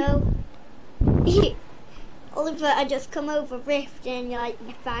nice rift, day. no? Oliver, I just come over rift and you're like,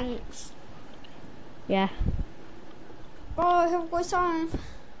 thanks. Yeah. Oh, have a good time.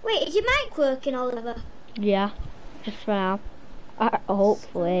 Wait, is your mic working, Oliver? Yeah. Just for now.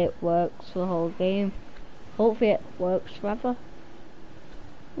 Hopefully it works for the whole game. Hopefully it works forever.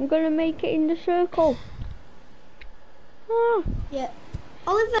 I'm gonna make it in the circle. Ah. Yeah.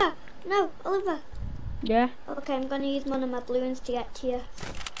 Oliver! No, Oliver. Yeah. Okay, I'm gonna use one of my balloons to get to you.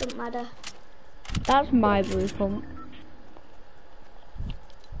 Doesn't matter. That's my blue pump.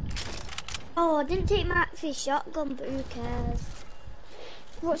 Oh, I didn't take Max's shotgun, but who cares?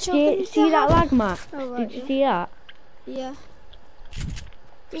 What's your See that lag map? Oh, right, Did you see that? Yeah.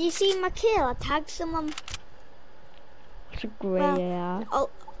 Did you see my kill? I tagged someone. It's a great idea.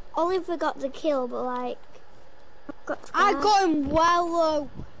 Oliver got the kill, but like... I got him well low.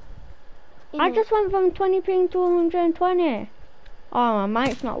 I just went from 20 ping to 120. Oh, my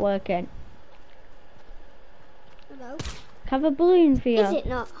mic's not working. Hello. Have a balloon for you. Is it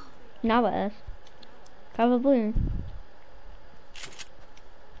not? Now it is. Have a balloon.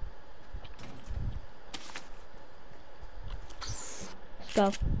 Let's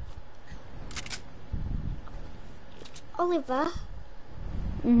go. Oliver?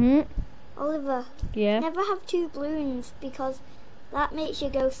 Oliver, Yeah. never have two balloons because that makes you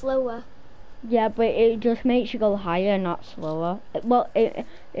go slower. Yeah, but it just makes you go higher, not slower. It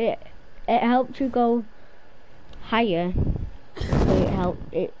helps you go higher.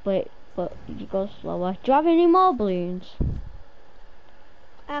 But you go slower. Do you have any more balloons?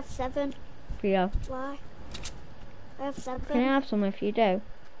 I have 7. For you? Why? I have 7. Can I have some if you do?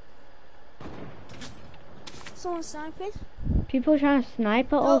 Someone sniping. People trying to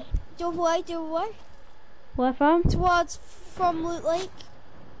snipe at us. The other way, the other way. Where from? Towards from Loot Lake.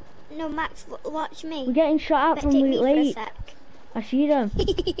 No, Max, watch me. We're getting shot at Let's from take Loot me for a Lake. sec. I see them.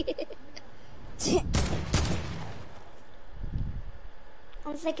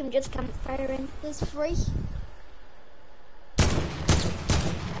 I think I'm just campfiring. There's 3.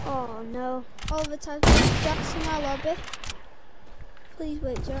 Oh no. All the time. Jack's in our lobby. Please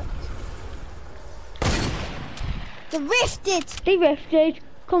wait, Jack. They rifted! They rifted.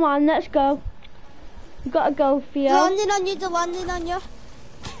 Come on, let's go. We gotta go, Theo. They're landing on you, they're landing on you.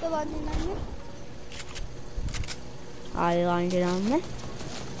 They're landing on you. Are they landing on me?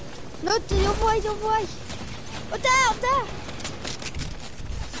 No, the other way, the other way. Up there, up there.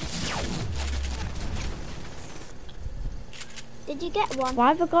 Did you get one? Why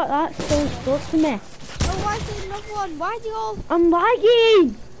have I got that still stuck to me? Oh, why is there another one? Why do you all... I'm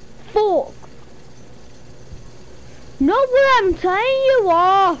lagging! Fuck! No, but I'm telling you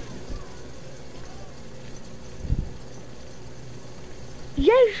off!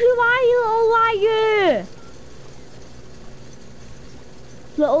 Yes, you are, you little liar!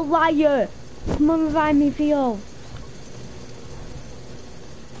 Little liar! Come on, revive me, Theo.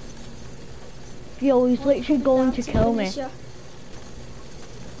 Theo, he's literally going to kill me.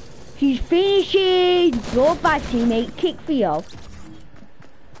 He's finishing! You're a bad teammate. Kick Theo.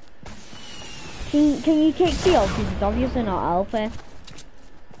 Can you kick Theo? Because he's obviously not helping.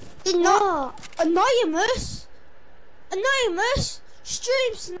 He's not. Anonymous. Anonymous.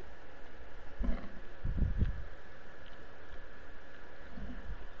 Streams.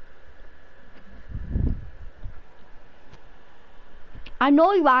 I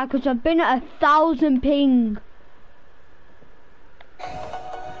know you are because I've been at 1,000 ping.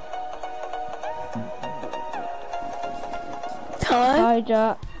 Hi,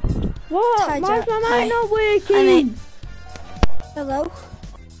 Jack. What? Hi, Why is Jack. my Hi. mic not working? Hi, mate. Hello.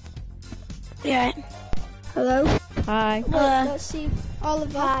 Yeah. Hello. Hi. Wait, let's see.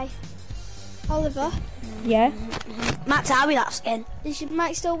 Oliver. Hi. Oliver, Yeah? Max, how are we that skin? is your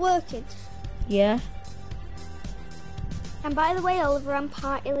mic still working? Yeah? And by the way, Oliver, I'm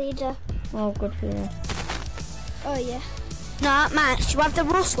party leader. Oh, good for you. Oh yeah. No, Max, you have the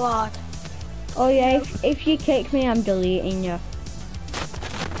rust lord. Oh yeah, if you kick me, I'm deleting you.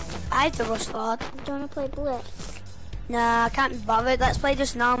 I have the rust lord. Do you want to play Blitz? Nah, I can't be bothered. Let's play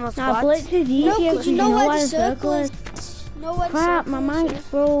just normal Nah, squads. Blitz is easier No, because because you know where the circle is. is. Know where the Crap, circle my is, mic's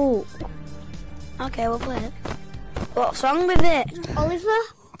broke. Okay, we'll play it. What's wrong with it? Oliver?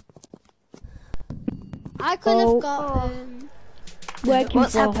 I could Oh. have got Working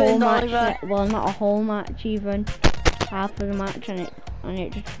What's for a whole happened, match. Oliver? Well, not a whole match even. Half of the match and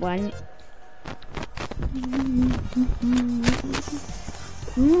it just went.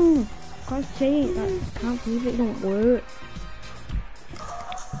 God's sake, I can't believe it don't work.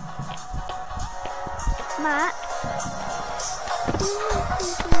 Max?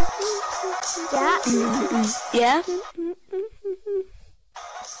 Jack? Yeah?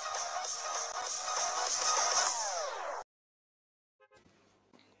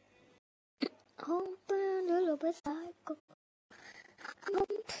 Open a little bit psycho.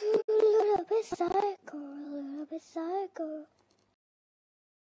 Open a little bit psycho. A little bit psycho.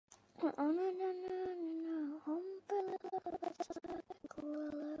 Oh, no, no, no, no, no. Open a little bit psycho.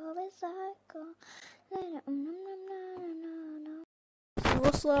 A little bit psycho. No, no, no, no, no.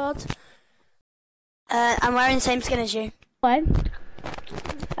 Rust Lord. I'm wearing the same skin as you.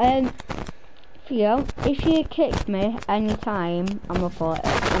 Theo, if you kick me anytime, I'm reporting.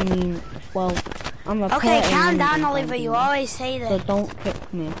 I'm reporting. Okay, calm down, anything Oliver. You always say So that. don't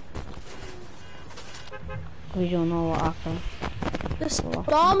kick me. Because you'll know what happened. This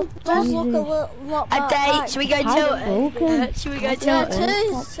Dom does look a lot A more date. like- Should we go How's to it broken? Should we go Yeah, to it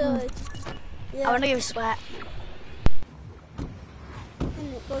is. So, I yeah, want to go sweat.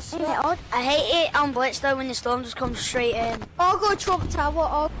 and it goes Isn't it sweat. odd? I hate it on Blitz though when the storm just comes straight in. I'll go Trump Tower.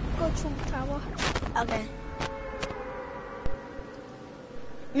 I'll go Trump Tower. Okay.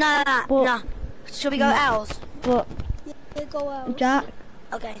 No. But- Should we go L's? But, Yeah, go out. Jack,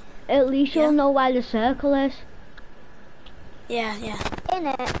 Okay. at least Yeah. you'll know where the circle is. Yeah. In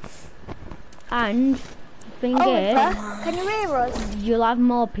it. And the thing is, Oliver, can you hear us? you'll have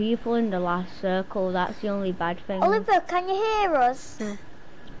more people in the last circle. That's the only bad thing. Oliver, can you hear us?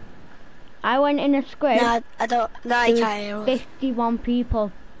 I went in a script. No, I don't. No, I There can't hear was us. 51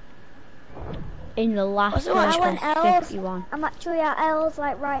 people in the last What's the one? circle. I went L's. 51. I'm actually at L's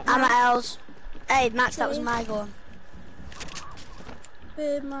like right now. I'm at L's. Hey, Max, that was my gun.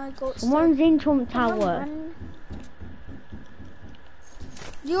 My God. Someone's in Trump Come on, Tower. man.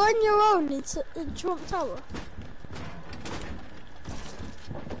 You on your own in Trump Tower?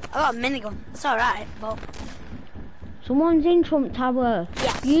 I got a minigun. It's alright, but Someone's in Trump Tower.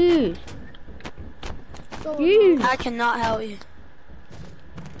 Yes. Use. Go on. Use. I cannot help you.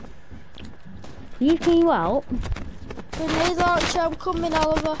 Please can you help? Grenade launcher, I'm coming,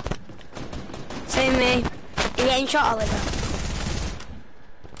 Oliver. Same me. You're getting shot, Oliver.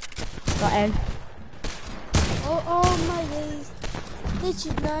 Got in. Oh my days. This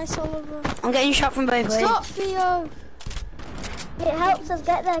is nice, Oliver. I'm getting shot from both ways. Stop, Theo. It helps us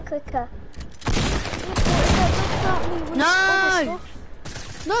get there quicker. No!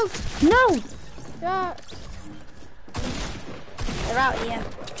 No! No! Yeah. They're out here.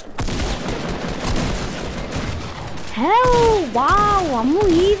 Hell! Wow! I'm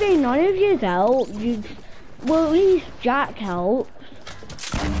leaving. None of you help. Well, at least Jack helps.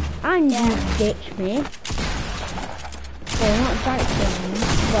 And you ditched me. Well, not Jack ditched me,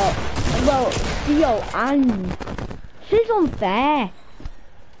 but Theo and this is unfair.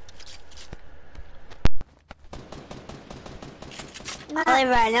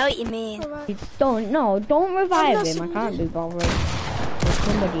 Oliver, I know what you mean. Alright. Don't revive not him. I some- can't be bothered. There's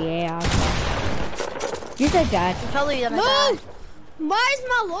somebody here. You said Jack. You're probably gonna No! die. Why is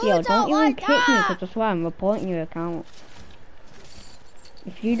my Yo, load don't out even like kick me that? because I swear I'm reporting your account.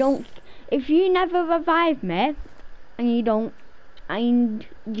 If you never revive me and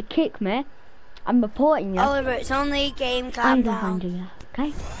you kick me, I'm reporting you. Oliver, it's only a game. Calm I'm down. behind you.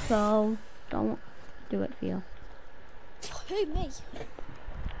 Okay? So don't do it for you. Who, me?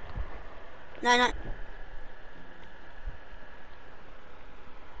 No.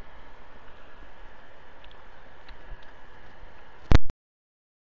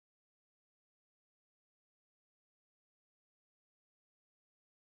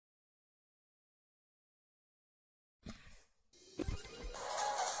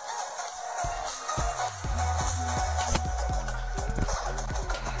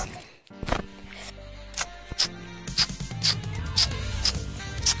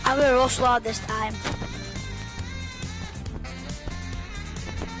 Oliver will slide this time.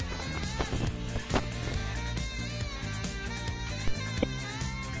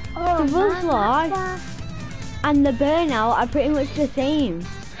 The rush log and the burnout are pretty much the same.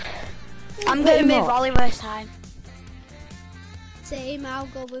 I'm going to move Oliver this time. Same, I'll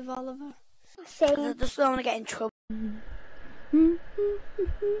go with Oliver. I just don't want to get in trouble.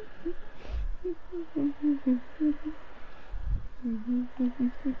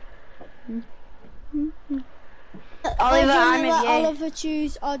 Oliver, I'm with you. Oliver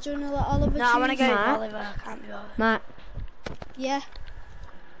choose, or do you want to let Oliver choose? No, I want to go with Matt. Oliver. I can't be Oliver. Matt, Yeah.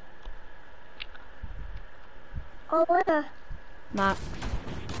 Oliver. Matt,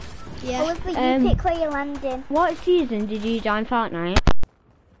 Yeah. Oliver, you pick where you're landing. what season did you join Fortnite?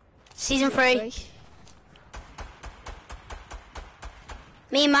 Season 3.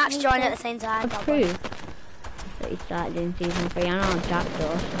 Me and Max joined at the same time. That's true. That you started in season 3. I know Jack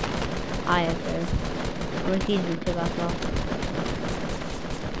does. I have to. I'm in season 2 as well.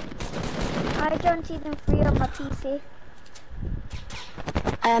 I joined season 3 on my PC.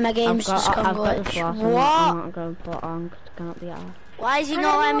 My game's just gone I've got the glitch. floss. What? I'm not going to put on because I cannot be out. Why is he Can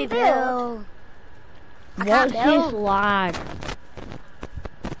not letting me anyone build? I What's can't this build. lag?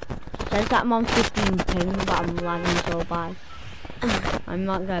 Says that I'm on 15 ping, but I'm lagging so bad. I'm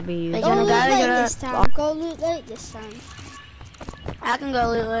not gonna be using Hey, Go Jonah, loot go, late Jonah. this time. Go loot late this time. I can go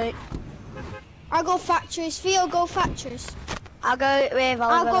late. I'll go factories. Theo, go factories. I'll go with Oliver.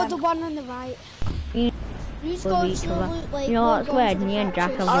 I'll go then. the one on the right. You You just will go be to the cover. loot late. You know we'll what's go weird? to the Me and Jack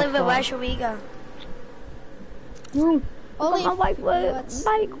factories. have Oliver, where should we go? Only my bike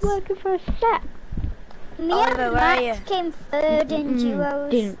working for a sec. Me Oliver, and where are Max came third in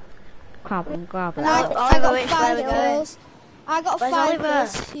duos. Didn't grab him. And I Oliver, got which way 5 we going? kills. I got Where's 5 Oliver?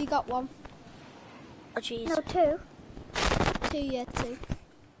 kills. You got 1. Oh jeez. No, 2. 2, yeah, 2.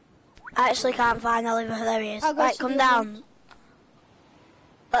 I actually can't find Oliver. There he is. I'll go Right, to come the down.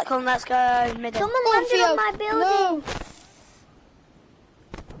 Let's go middle. Someone Go, landed Theo. on my building. No.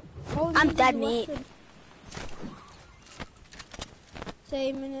 Oh, I'm use dead, your mate. weapon. Say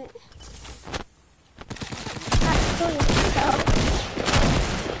a minute.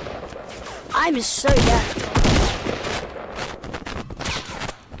 I'm so dead.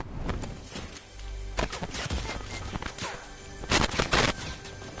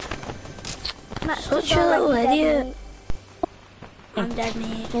 Max Such is a already little dead, idiot. mate. I'm dead,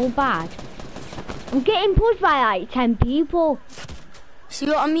 mate. So bad. I'm getting pushed by like 10 people. See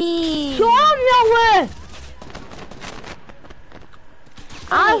what I mean? So I'm nowhere.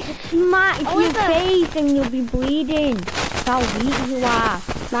 I'll smack your Oliver. face and you'll be bleeding. That's how weak you are.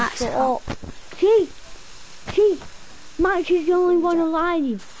 Max, Shut up. See, Max is the only one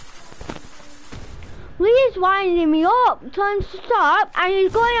alive. Lee's winding me up, telling him to stop, and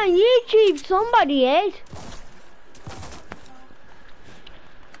he's going on YouTube. Somebody is.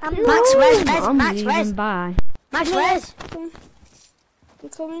 Max, where's Bez? I'm Max, leaving, where's? bye. Max, where's? I'm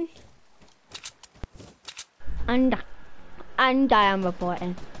coming. And I am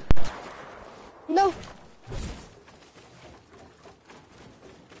reporting. No.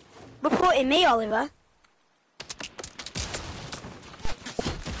 Reporting me, Oliver.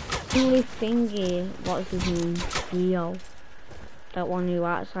 Only thingy, what's his name? Theo. That one who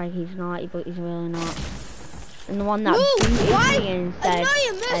acts like he's naughty, but he's really not. And the one that booted me and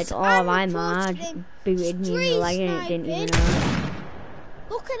said, oh, I'm mad, booted me in the leg and it didn't even hurt.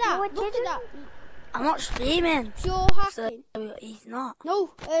 Look at that. No, it Look at didn't. that. I'm not streaming. Pure So hacking. he's not.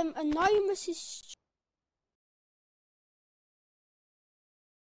 No, Anonymous is...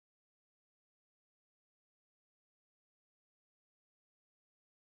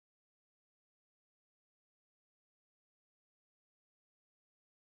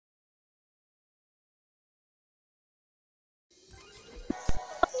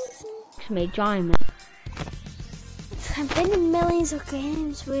 Me join me. I've been in millions of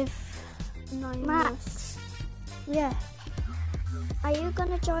games with Anonymous. Max. Yeah. Are you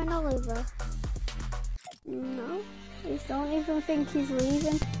gonna join Oliver? No, I don't even think he's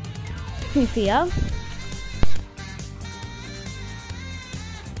leaving. Who, Theo?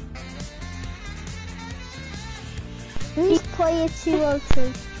 Who's player 202?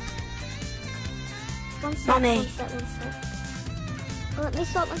 One sec, Mommy. one sec, one sec. Let me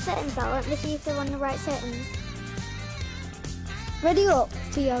sort my settings out. Let me see if they're on the right settings. Ready up,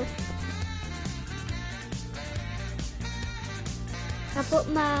 Theo. I put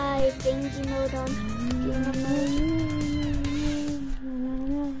my dingy mode on. Do you remember?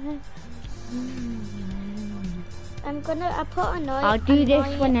 I put annoying. I'll do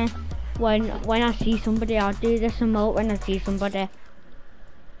this when I see somebody. I'll do this emote when I see somebody.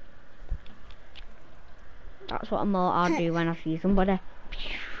 that's what I'll do when I see somebody.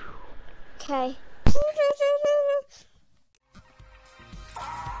 Okay.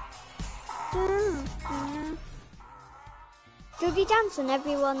 Do we dance on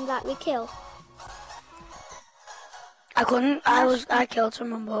everyone that we kill? I couldn't. I killed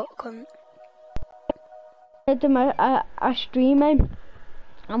someone, but I couldn't. I streaming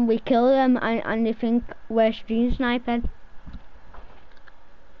and we kill them and they think we're stream sniping.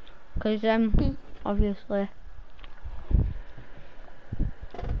 Cause obviously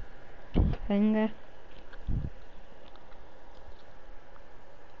finger.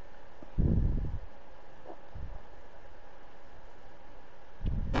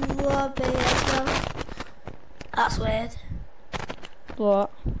 That's weird. What?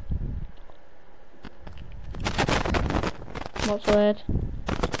 What's weird?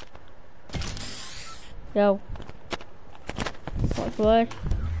 Yo. What's weird?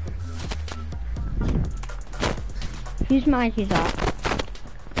 Whose mic is that?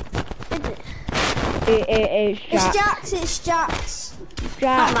 It's Jack. It's Jack's.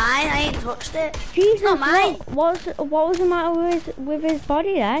 Not mine. I ain't touched it. Jesus, not mine. What was the matter with his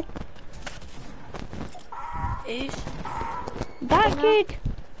body then? Whose? That kid.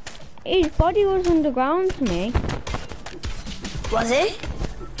 His body was underground to me. Was he?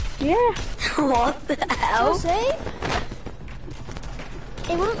 Yeah. What the hell? Was he?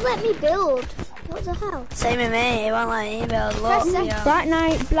 It won't let me build. What the hell? Same with me. It won't let me build. Look, yeah. Black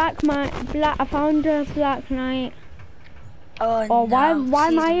Knight, Black. I found a Black Knight. Oh, Oh, no. why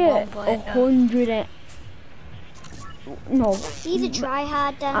am I at 100? No. He's a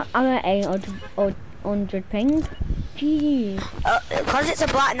tryhard then. I'm at 800 ping. Jeez. Because it's a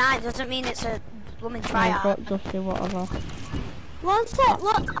Black Knight doesn't mean it's a woman tryhard. Just do whatever. What's that?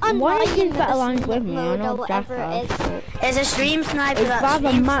 One of these better lines with me, I know Jack has. It's a stream sniper. It's That rather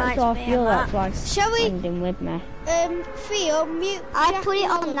stream Max or snipes me Phil and that's that. like Shall we? standing with me. Theo, mute. I Jack put it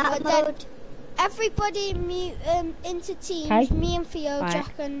and on that Oliver, then mode. Everybody mute into teams. Okay. Me and Theo, Right.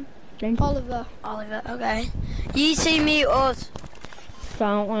 Jack and Thank you. Oliver. Oliver, okay. You two mute us. So I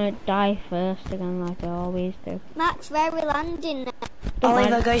don't want to die first again like I always do. Max, where are we landing now?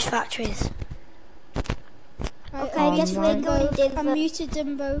 Oliver, Ghost Factories. Right, Okay, I guess we're going I to muted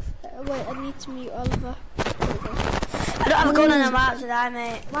them both. Wait, I need to mute Oliver. I don't have a gun and I'm about to die,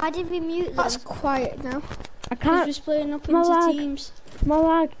 mate. Why did we mute them? That's quiet now. I Because can't. we're splitting up My into lag. teams. My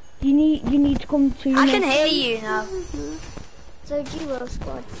lag. You need to come to I me. can hear you now. So duo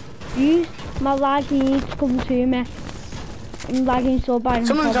squad. You, my lag. You need to come to me. I'm lagging so bad. I'm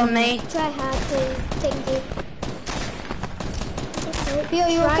Someone's on probably- me. Try hard to tingy. Theo,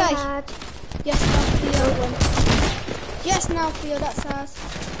 you Try okay? hard. Yes, now Theo. Yes, now Theo, that's ours.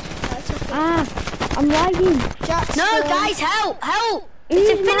 That's okay. Ah, I'm lagging. Jack's No, still- guys, help! Help! It's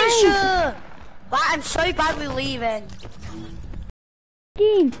a Who's mine? finisher! Like, I'm so bad with leaving.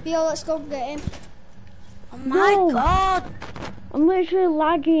 Team. Theo, let's go and get in. Oh my No. god! I'm literally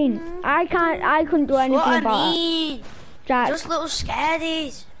lagging. I couldn't do anything What I about it. mean? Jack. Just little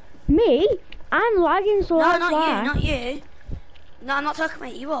scaredies. Me? I'm lagging so No, that's not why. you, not you. No, I'm not talking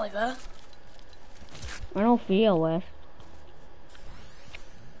about you, Oliver. I don't feel with.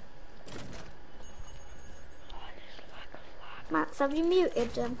 Max, have you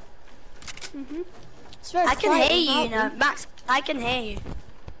muted them? It's very I can quiet hear you, without them. Max. I can hear you.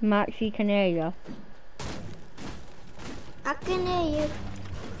 Maxie can hear you. I can hear you.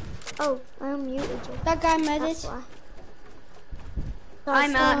 Oh, I unmuted you. That guy That's medit. why. Hi,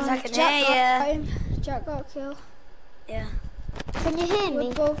 Max. I can Jack got hear you. him. Jack got a kill. Yeah. Can you hear We're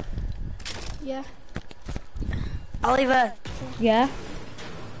me? both. Yeah. Oliver, Yeah?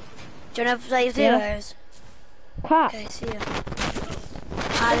 do you want to play Yeah. duos? Crap. Okay, see ya.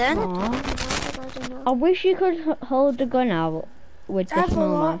 Pardon? Aw. I wish you could hold the gun out with I the have a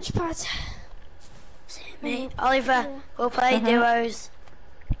snowman. launch pad. Me. Oliver, we'll play Uh-huh. duos. See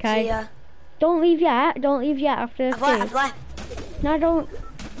Okay. ya. Don't leave yet. Don't leave yet after I've left. the I've left. No, don't. I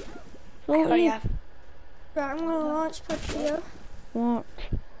Don't already leave. have. Right, I'm gonna launch pad Theo. What?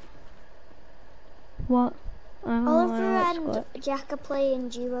 What? Oliver let's and go. Jack are playing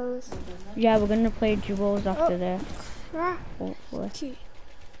duos. Yeah, we're gonna play duos after this, Right. hopefully.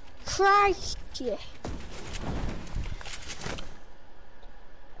 Crikey.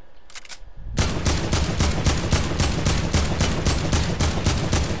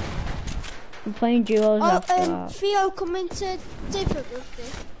 We're playing duos after Oh, that. Theo, come into David with me.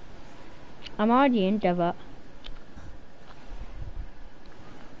 I'm already in Devet.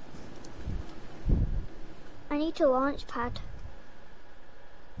 I need a launch pad.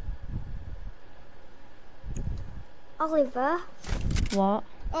 Oliver, What?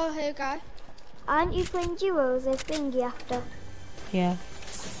 Oh, hey, guy. Aren't you playing duos as thingy after? Yeah.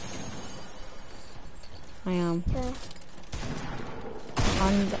 I am. Okay.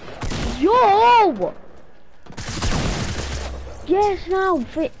 And yo! Yes, now.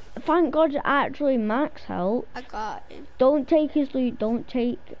 Thank God it's actually Max help. I got him. Don't take his loot. Don't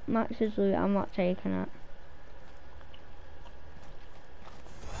take Max's loot. I'm not taking it.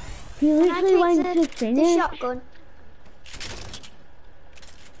 He Can I literally went take to the finish. shotgun?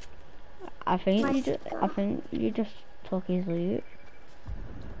 I think My you just took his loot,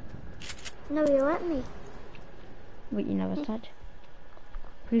 No, you let me. but you never said.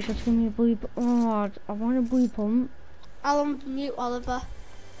 Please just give me a blue. Oh, I want a blue pump. I'll unmute Oliver.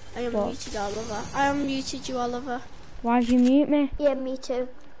 I unmuted Oliver. I unmuted you, Oliver. Why'd you mute me? Yeah, me too.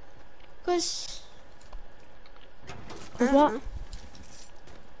 Cause What?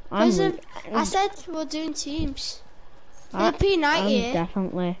 I said we're doing teams. I'm P90.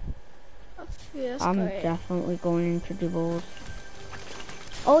 definitely. Yes, I'm great. definitely going into doubles.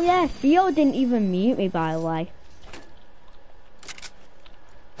 Oh yeah, Theo didn't even mute me, by the way.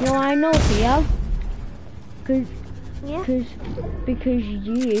 No, I know Theo. Because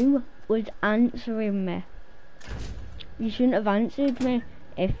you was answering me. You shouldn't have answered me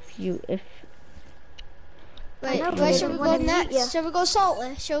if. Wait, know, where but should I we don't go wanna meet next? you. Shall we go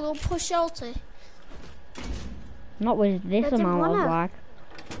Salty? Shall we go push Salty? Not with this I didn't amount of wanna. lag.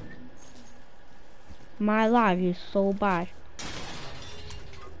 My lag is so bad.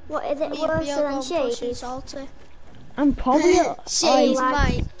 What is it Me and worse Theo than go pushing Shades? Salty. I'm probably Shades, like-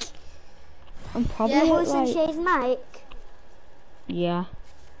 Mike. I'm probably Yeah, Worse than like, Shades Mike? yeah.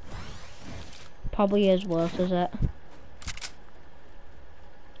 Probably is worse, is it?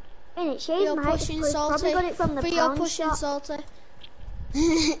 Ain't it? Shades Theo Mike pushing Salty. probably got it from the Theo pound pushing shop. Salty.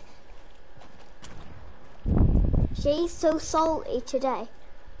 She's so salty today.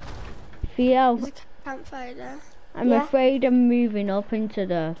 Theo, There's a campfire there. I'm Yeah. afraid I'm moving up into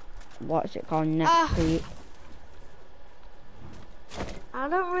the, what's it called, next week. I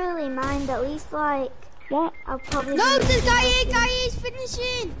don't really mind, at least like, What? I'll probably No, be the guy looking here, is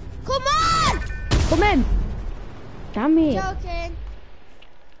finishing. Come on! Come in! Damn it. Joking.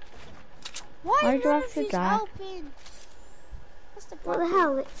 Why Why'd you none have of to you's die? helping? What's the What the problem?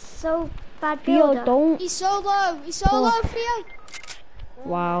 hell? It's so bad Theo, builder. don't. He's so low. He's so Oh. low, Theo.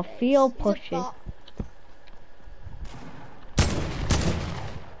 Wow, Theo He's a pushes. bot.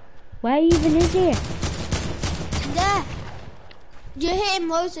 Where even is he? There. You hit him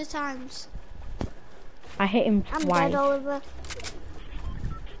loads of times. I hit him I'm twice. dead, Oliver.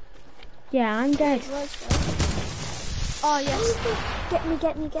 Yeah, I'm dead. Oh, yes. Get me,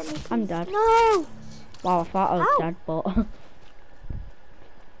 get me, get me. I'm dead. No! Wow, I thought I was Ow. dead, but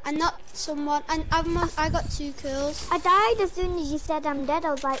I knocked someone, and I got 2 kills. I died as soon as you said I'm dead.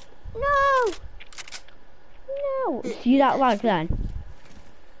 I was like, no! no. See that lag then?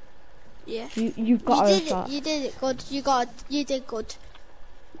 Yeah. You've got You a did shot. it. You did it good. You did good.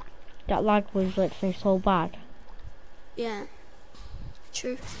 That lag was literally so bad. Yeah.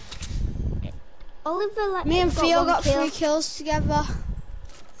 True. Oliver, like, Me and Theo one got kill. 3 kills together.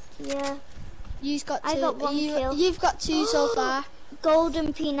 Yeah. You've got 2. I got 1 kill. You've got 2 so far.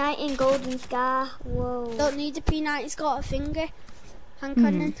 Golden P90 and Golden Scar. Whoa. Don't need a P90. It's got a finger. Hand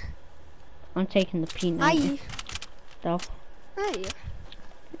cannon. I'm taking the P90 Are you? stuff. Are you?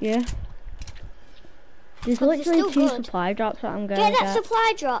 Yeah. There's But it's literally still 2 good. supply drops that I'm going Get to that get.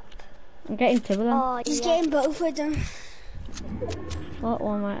 supply drop. I'm getting 2 of them. Oh, He's yeah. getting both of them. What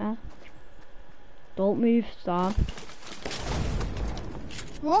one right there? Don't move, Storm.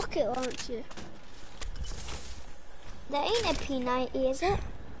 Rocket launcher. There ain't a P90, is it?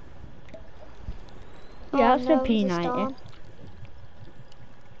 Yeah, Oh, that's no, a it's P90. Storm.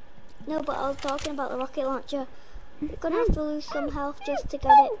 No, but I was talking about the rocket launcher. You're gonna have to lose some health just to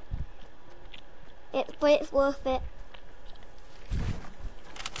get it. But it's worth it.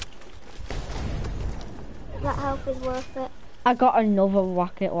 That health is worth it. I got another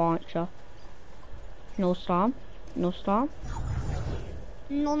rocket launcher. No Storm. No Storm.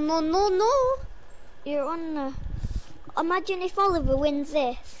 No, no, no, no. You're on the... Imagine if Oliver wins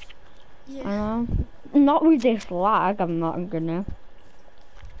this. Yeah. Not with this lag, I'm not gonna.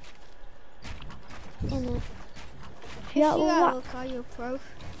 Innit? Yeah, If you lag. look, are you pro?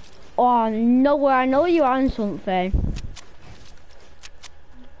 Oh no, I know you're on something.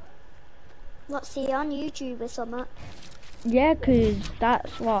 What's he on YouTube or something? Yeah, 'cause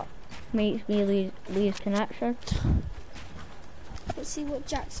that's what makes me lose connection. Let's see what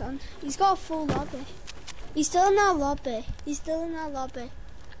Jack's on. He's got a full lobby. He's still in our lobby. He's still in our lobby.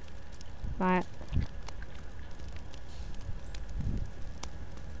 Right.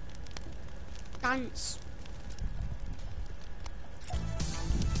 chance.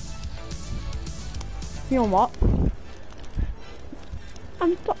 You know what?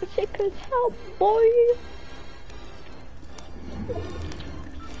 I'm toxic as hell, boys.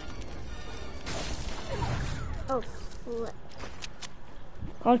 Oh, flip.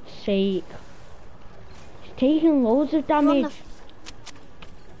 God's sake. He's taking loads of damage.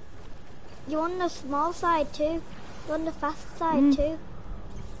 You're on the small side too. You're on the fast side too.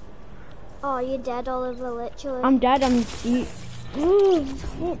 Oh, you're dead, Oliver, literally. I'm dead, I'm deep.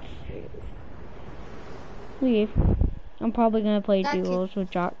 Leave. I'm probably gonna play duos with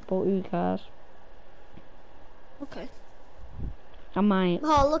Jack, but who cares? Okay. I might.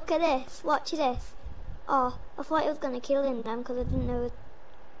 Oh, look at this. Watch this. Oh, I thought it was going to kill him then because I didn't know it.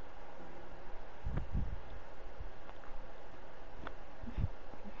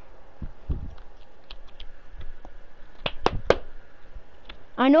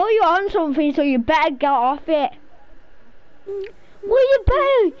 I know you're on something, so you better get off it. Well, you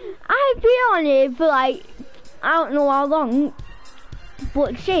better. I've been on it for like, I don't know how long,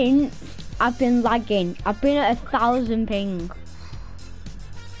 but since I've been lagging. I've been at 1,000 ping.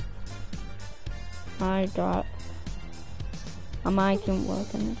 I got. My mic isn't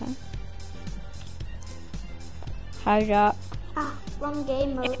working again. Hi, Jack. Ah, wrong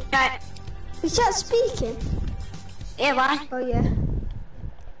game mode. Is Jack speaking? Yeah, why? Oh yeah.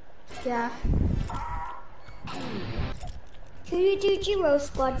 Yeah. Could you do duo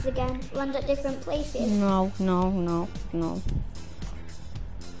squads again? Land at different places? No.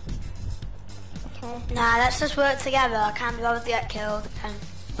 Okay. Nah, let's just work together. I can't be able to get killed.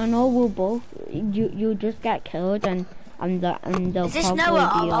 I know we'll both. You just get killed and they'll Is this probably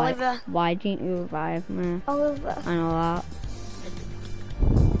Noah be or like, Oliver? why didn't you revive me? Oliver. I know that.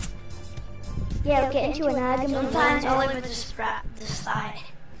 Yeah, we'll get into an argument. Sometimes Oliver just like,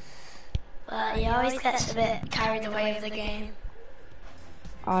 but he always gets a bit carried away with the game.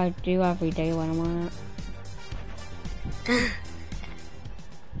 I do every day when I'm on it.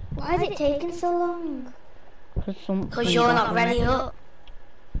 Why is it taking so long? Because you're not ready up.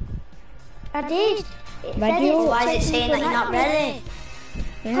 I did. It Ready said up? Why is it saying that you're not ready?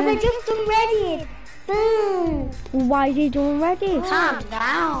 Because I just done ready. Why did you already? Calm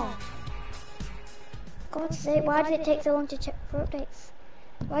down. God's sake, why did it take so long to check for updates?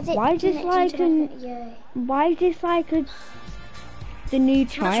 Why is this like the new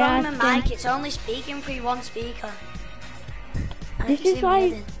What's wrong triad with my mic? It's only speaking through one speaker. And This it's is too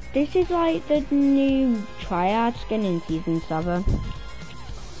like weird. this is like the new triad skin in season 7.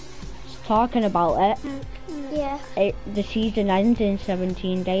 Just talking about it. Yeah. The season ends in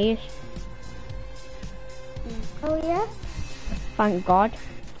 17 days. Oh yeah? Thank God.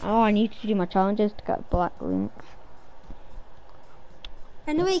 Oh, I need to do my challenges to get black links.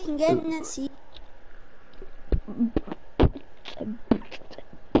 I know you can get in that seat.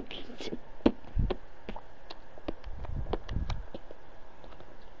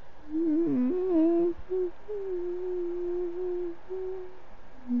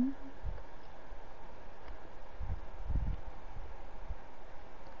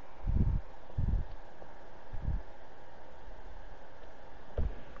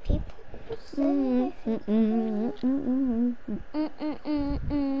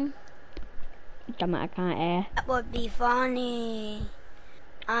 Damn it, I can't air. That would be funny.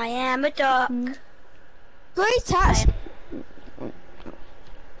 I am a duck. Great task.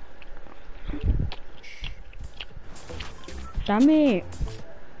 Damn it.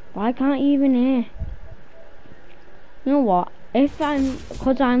 Why can't you even hear? You know what?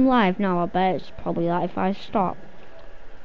 Because I'm live now, I bet it's probably like if I stop.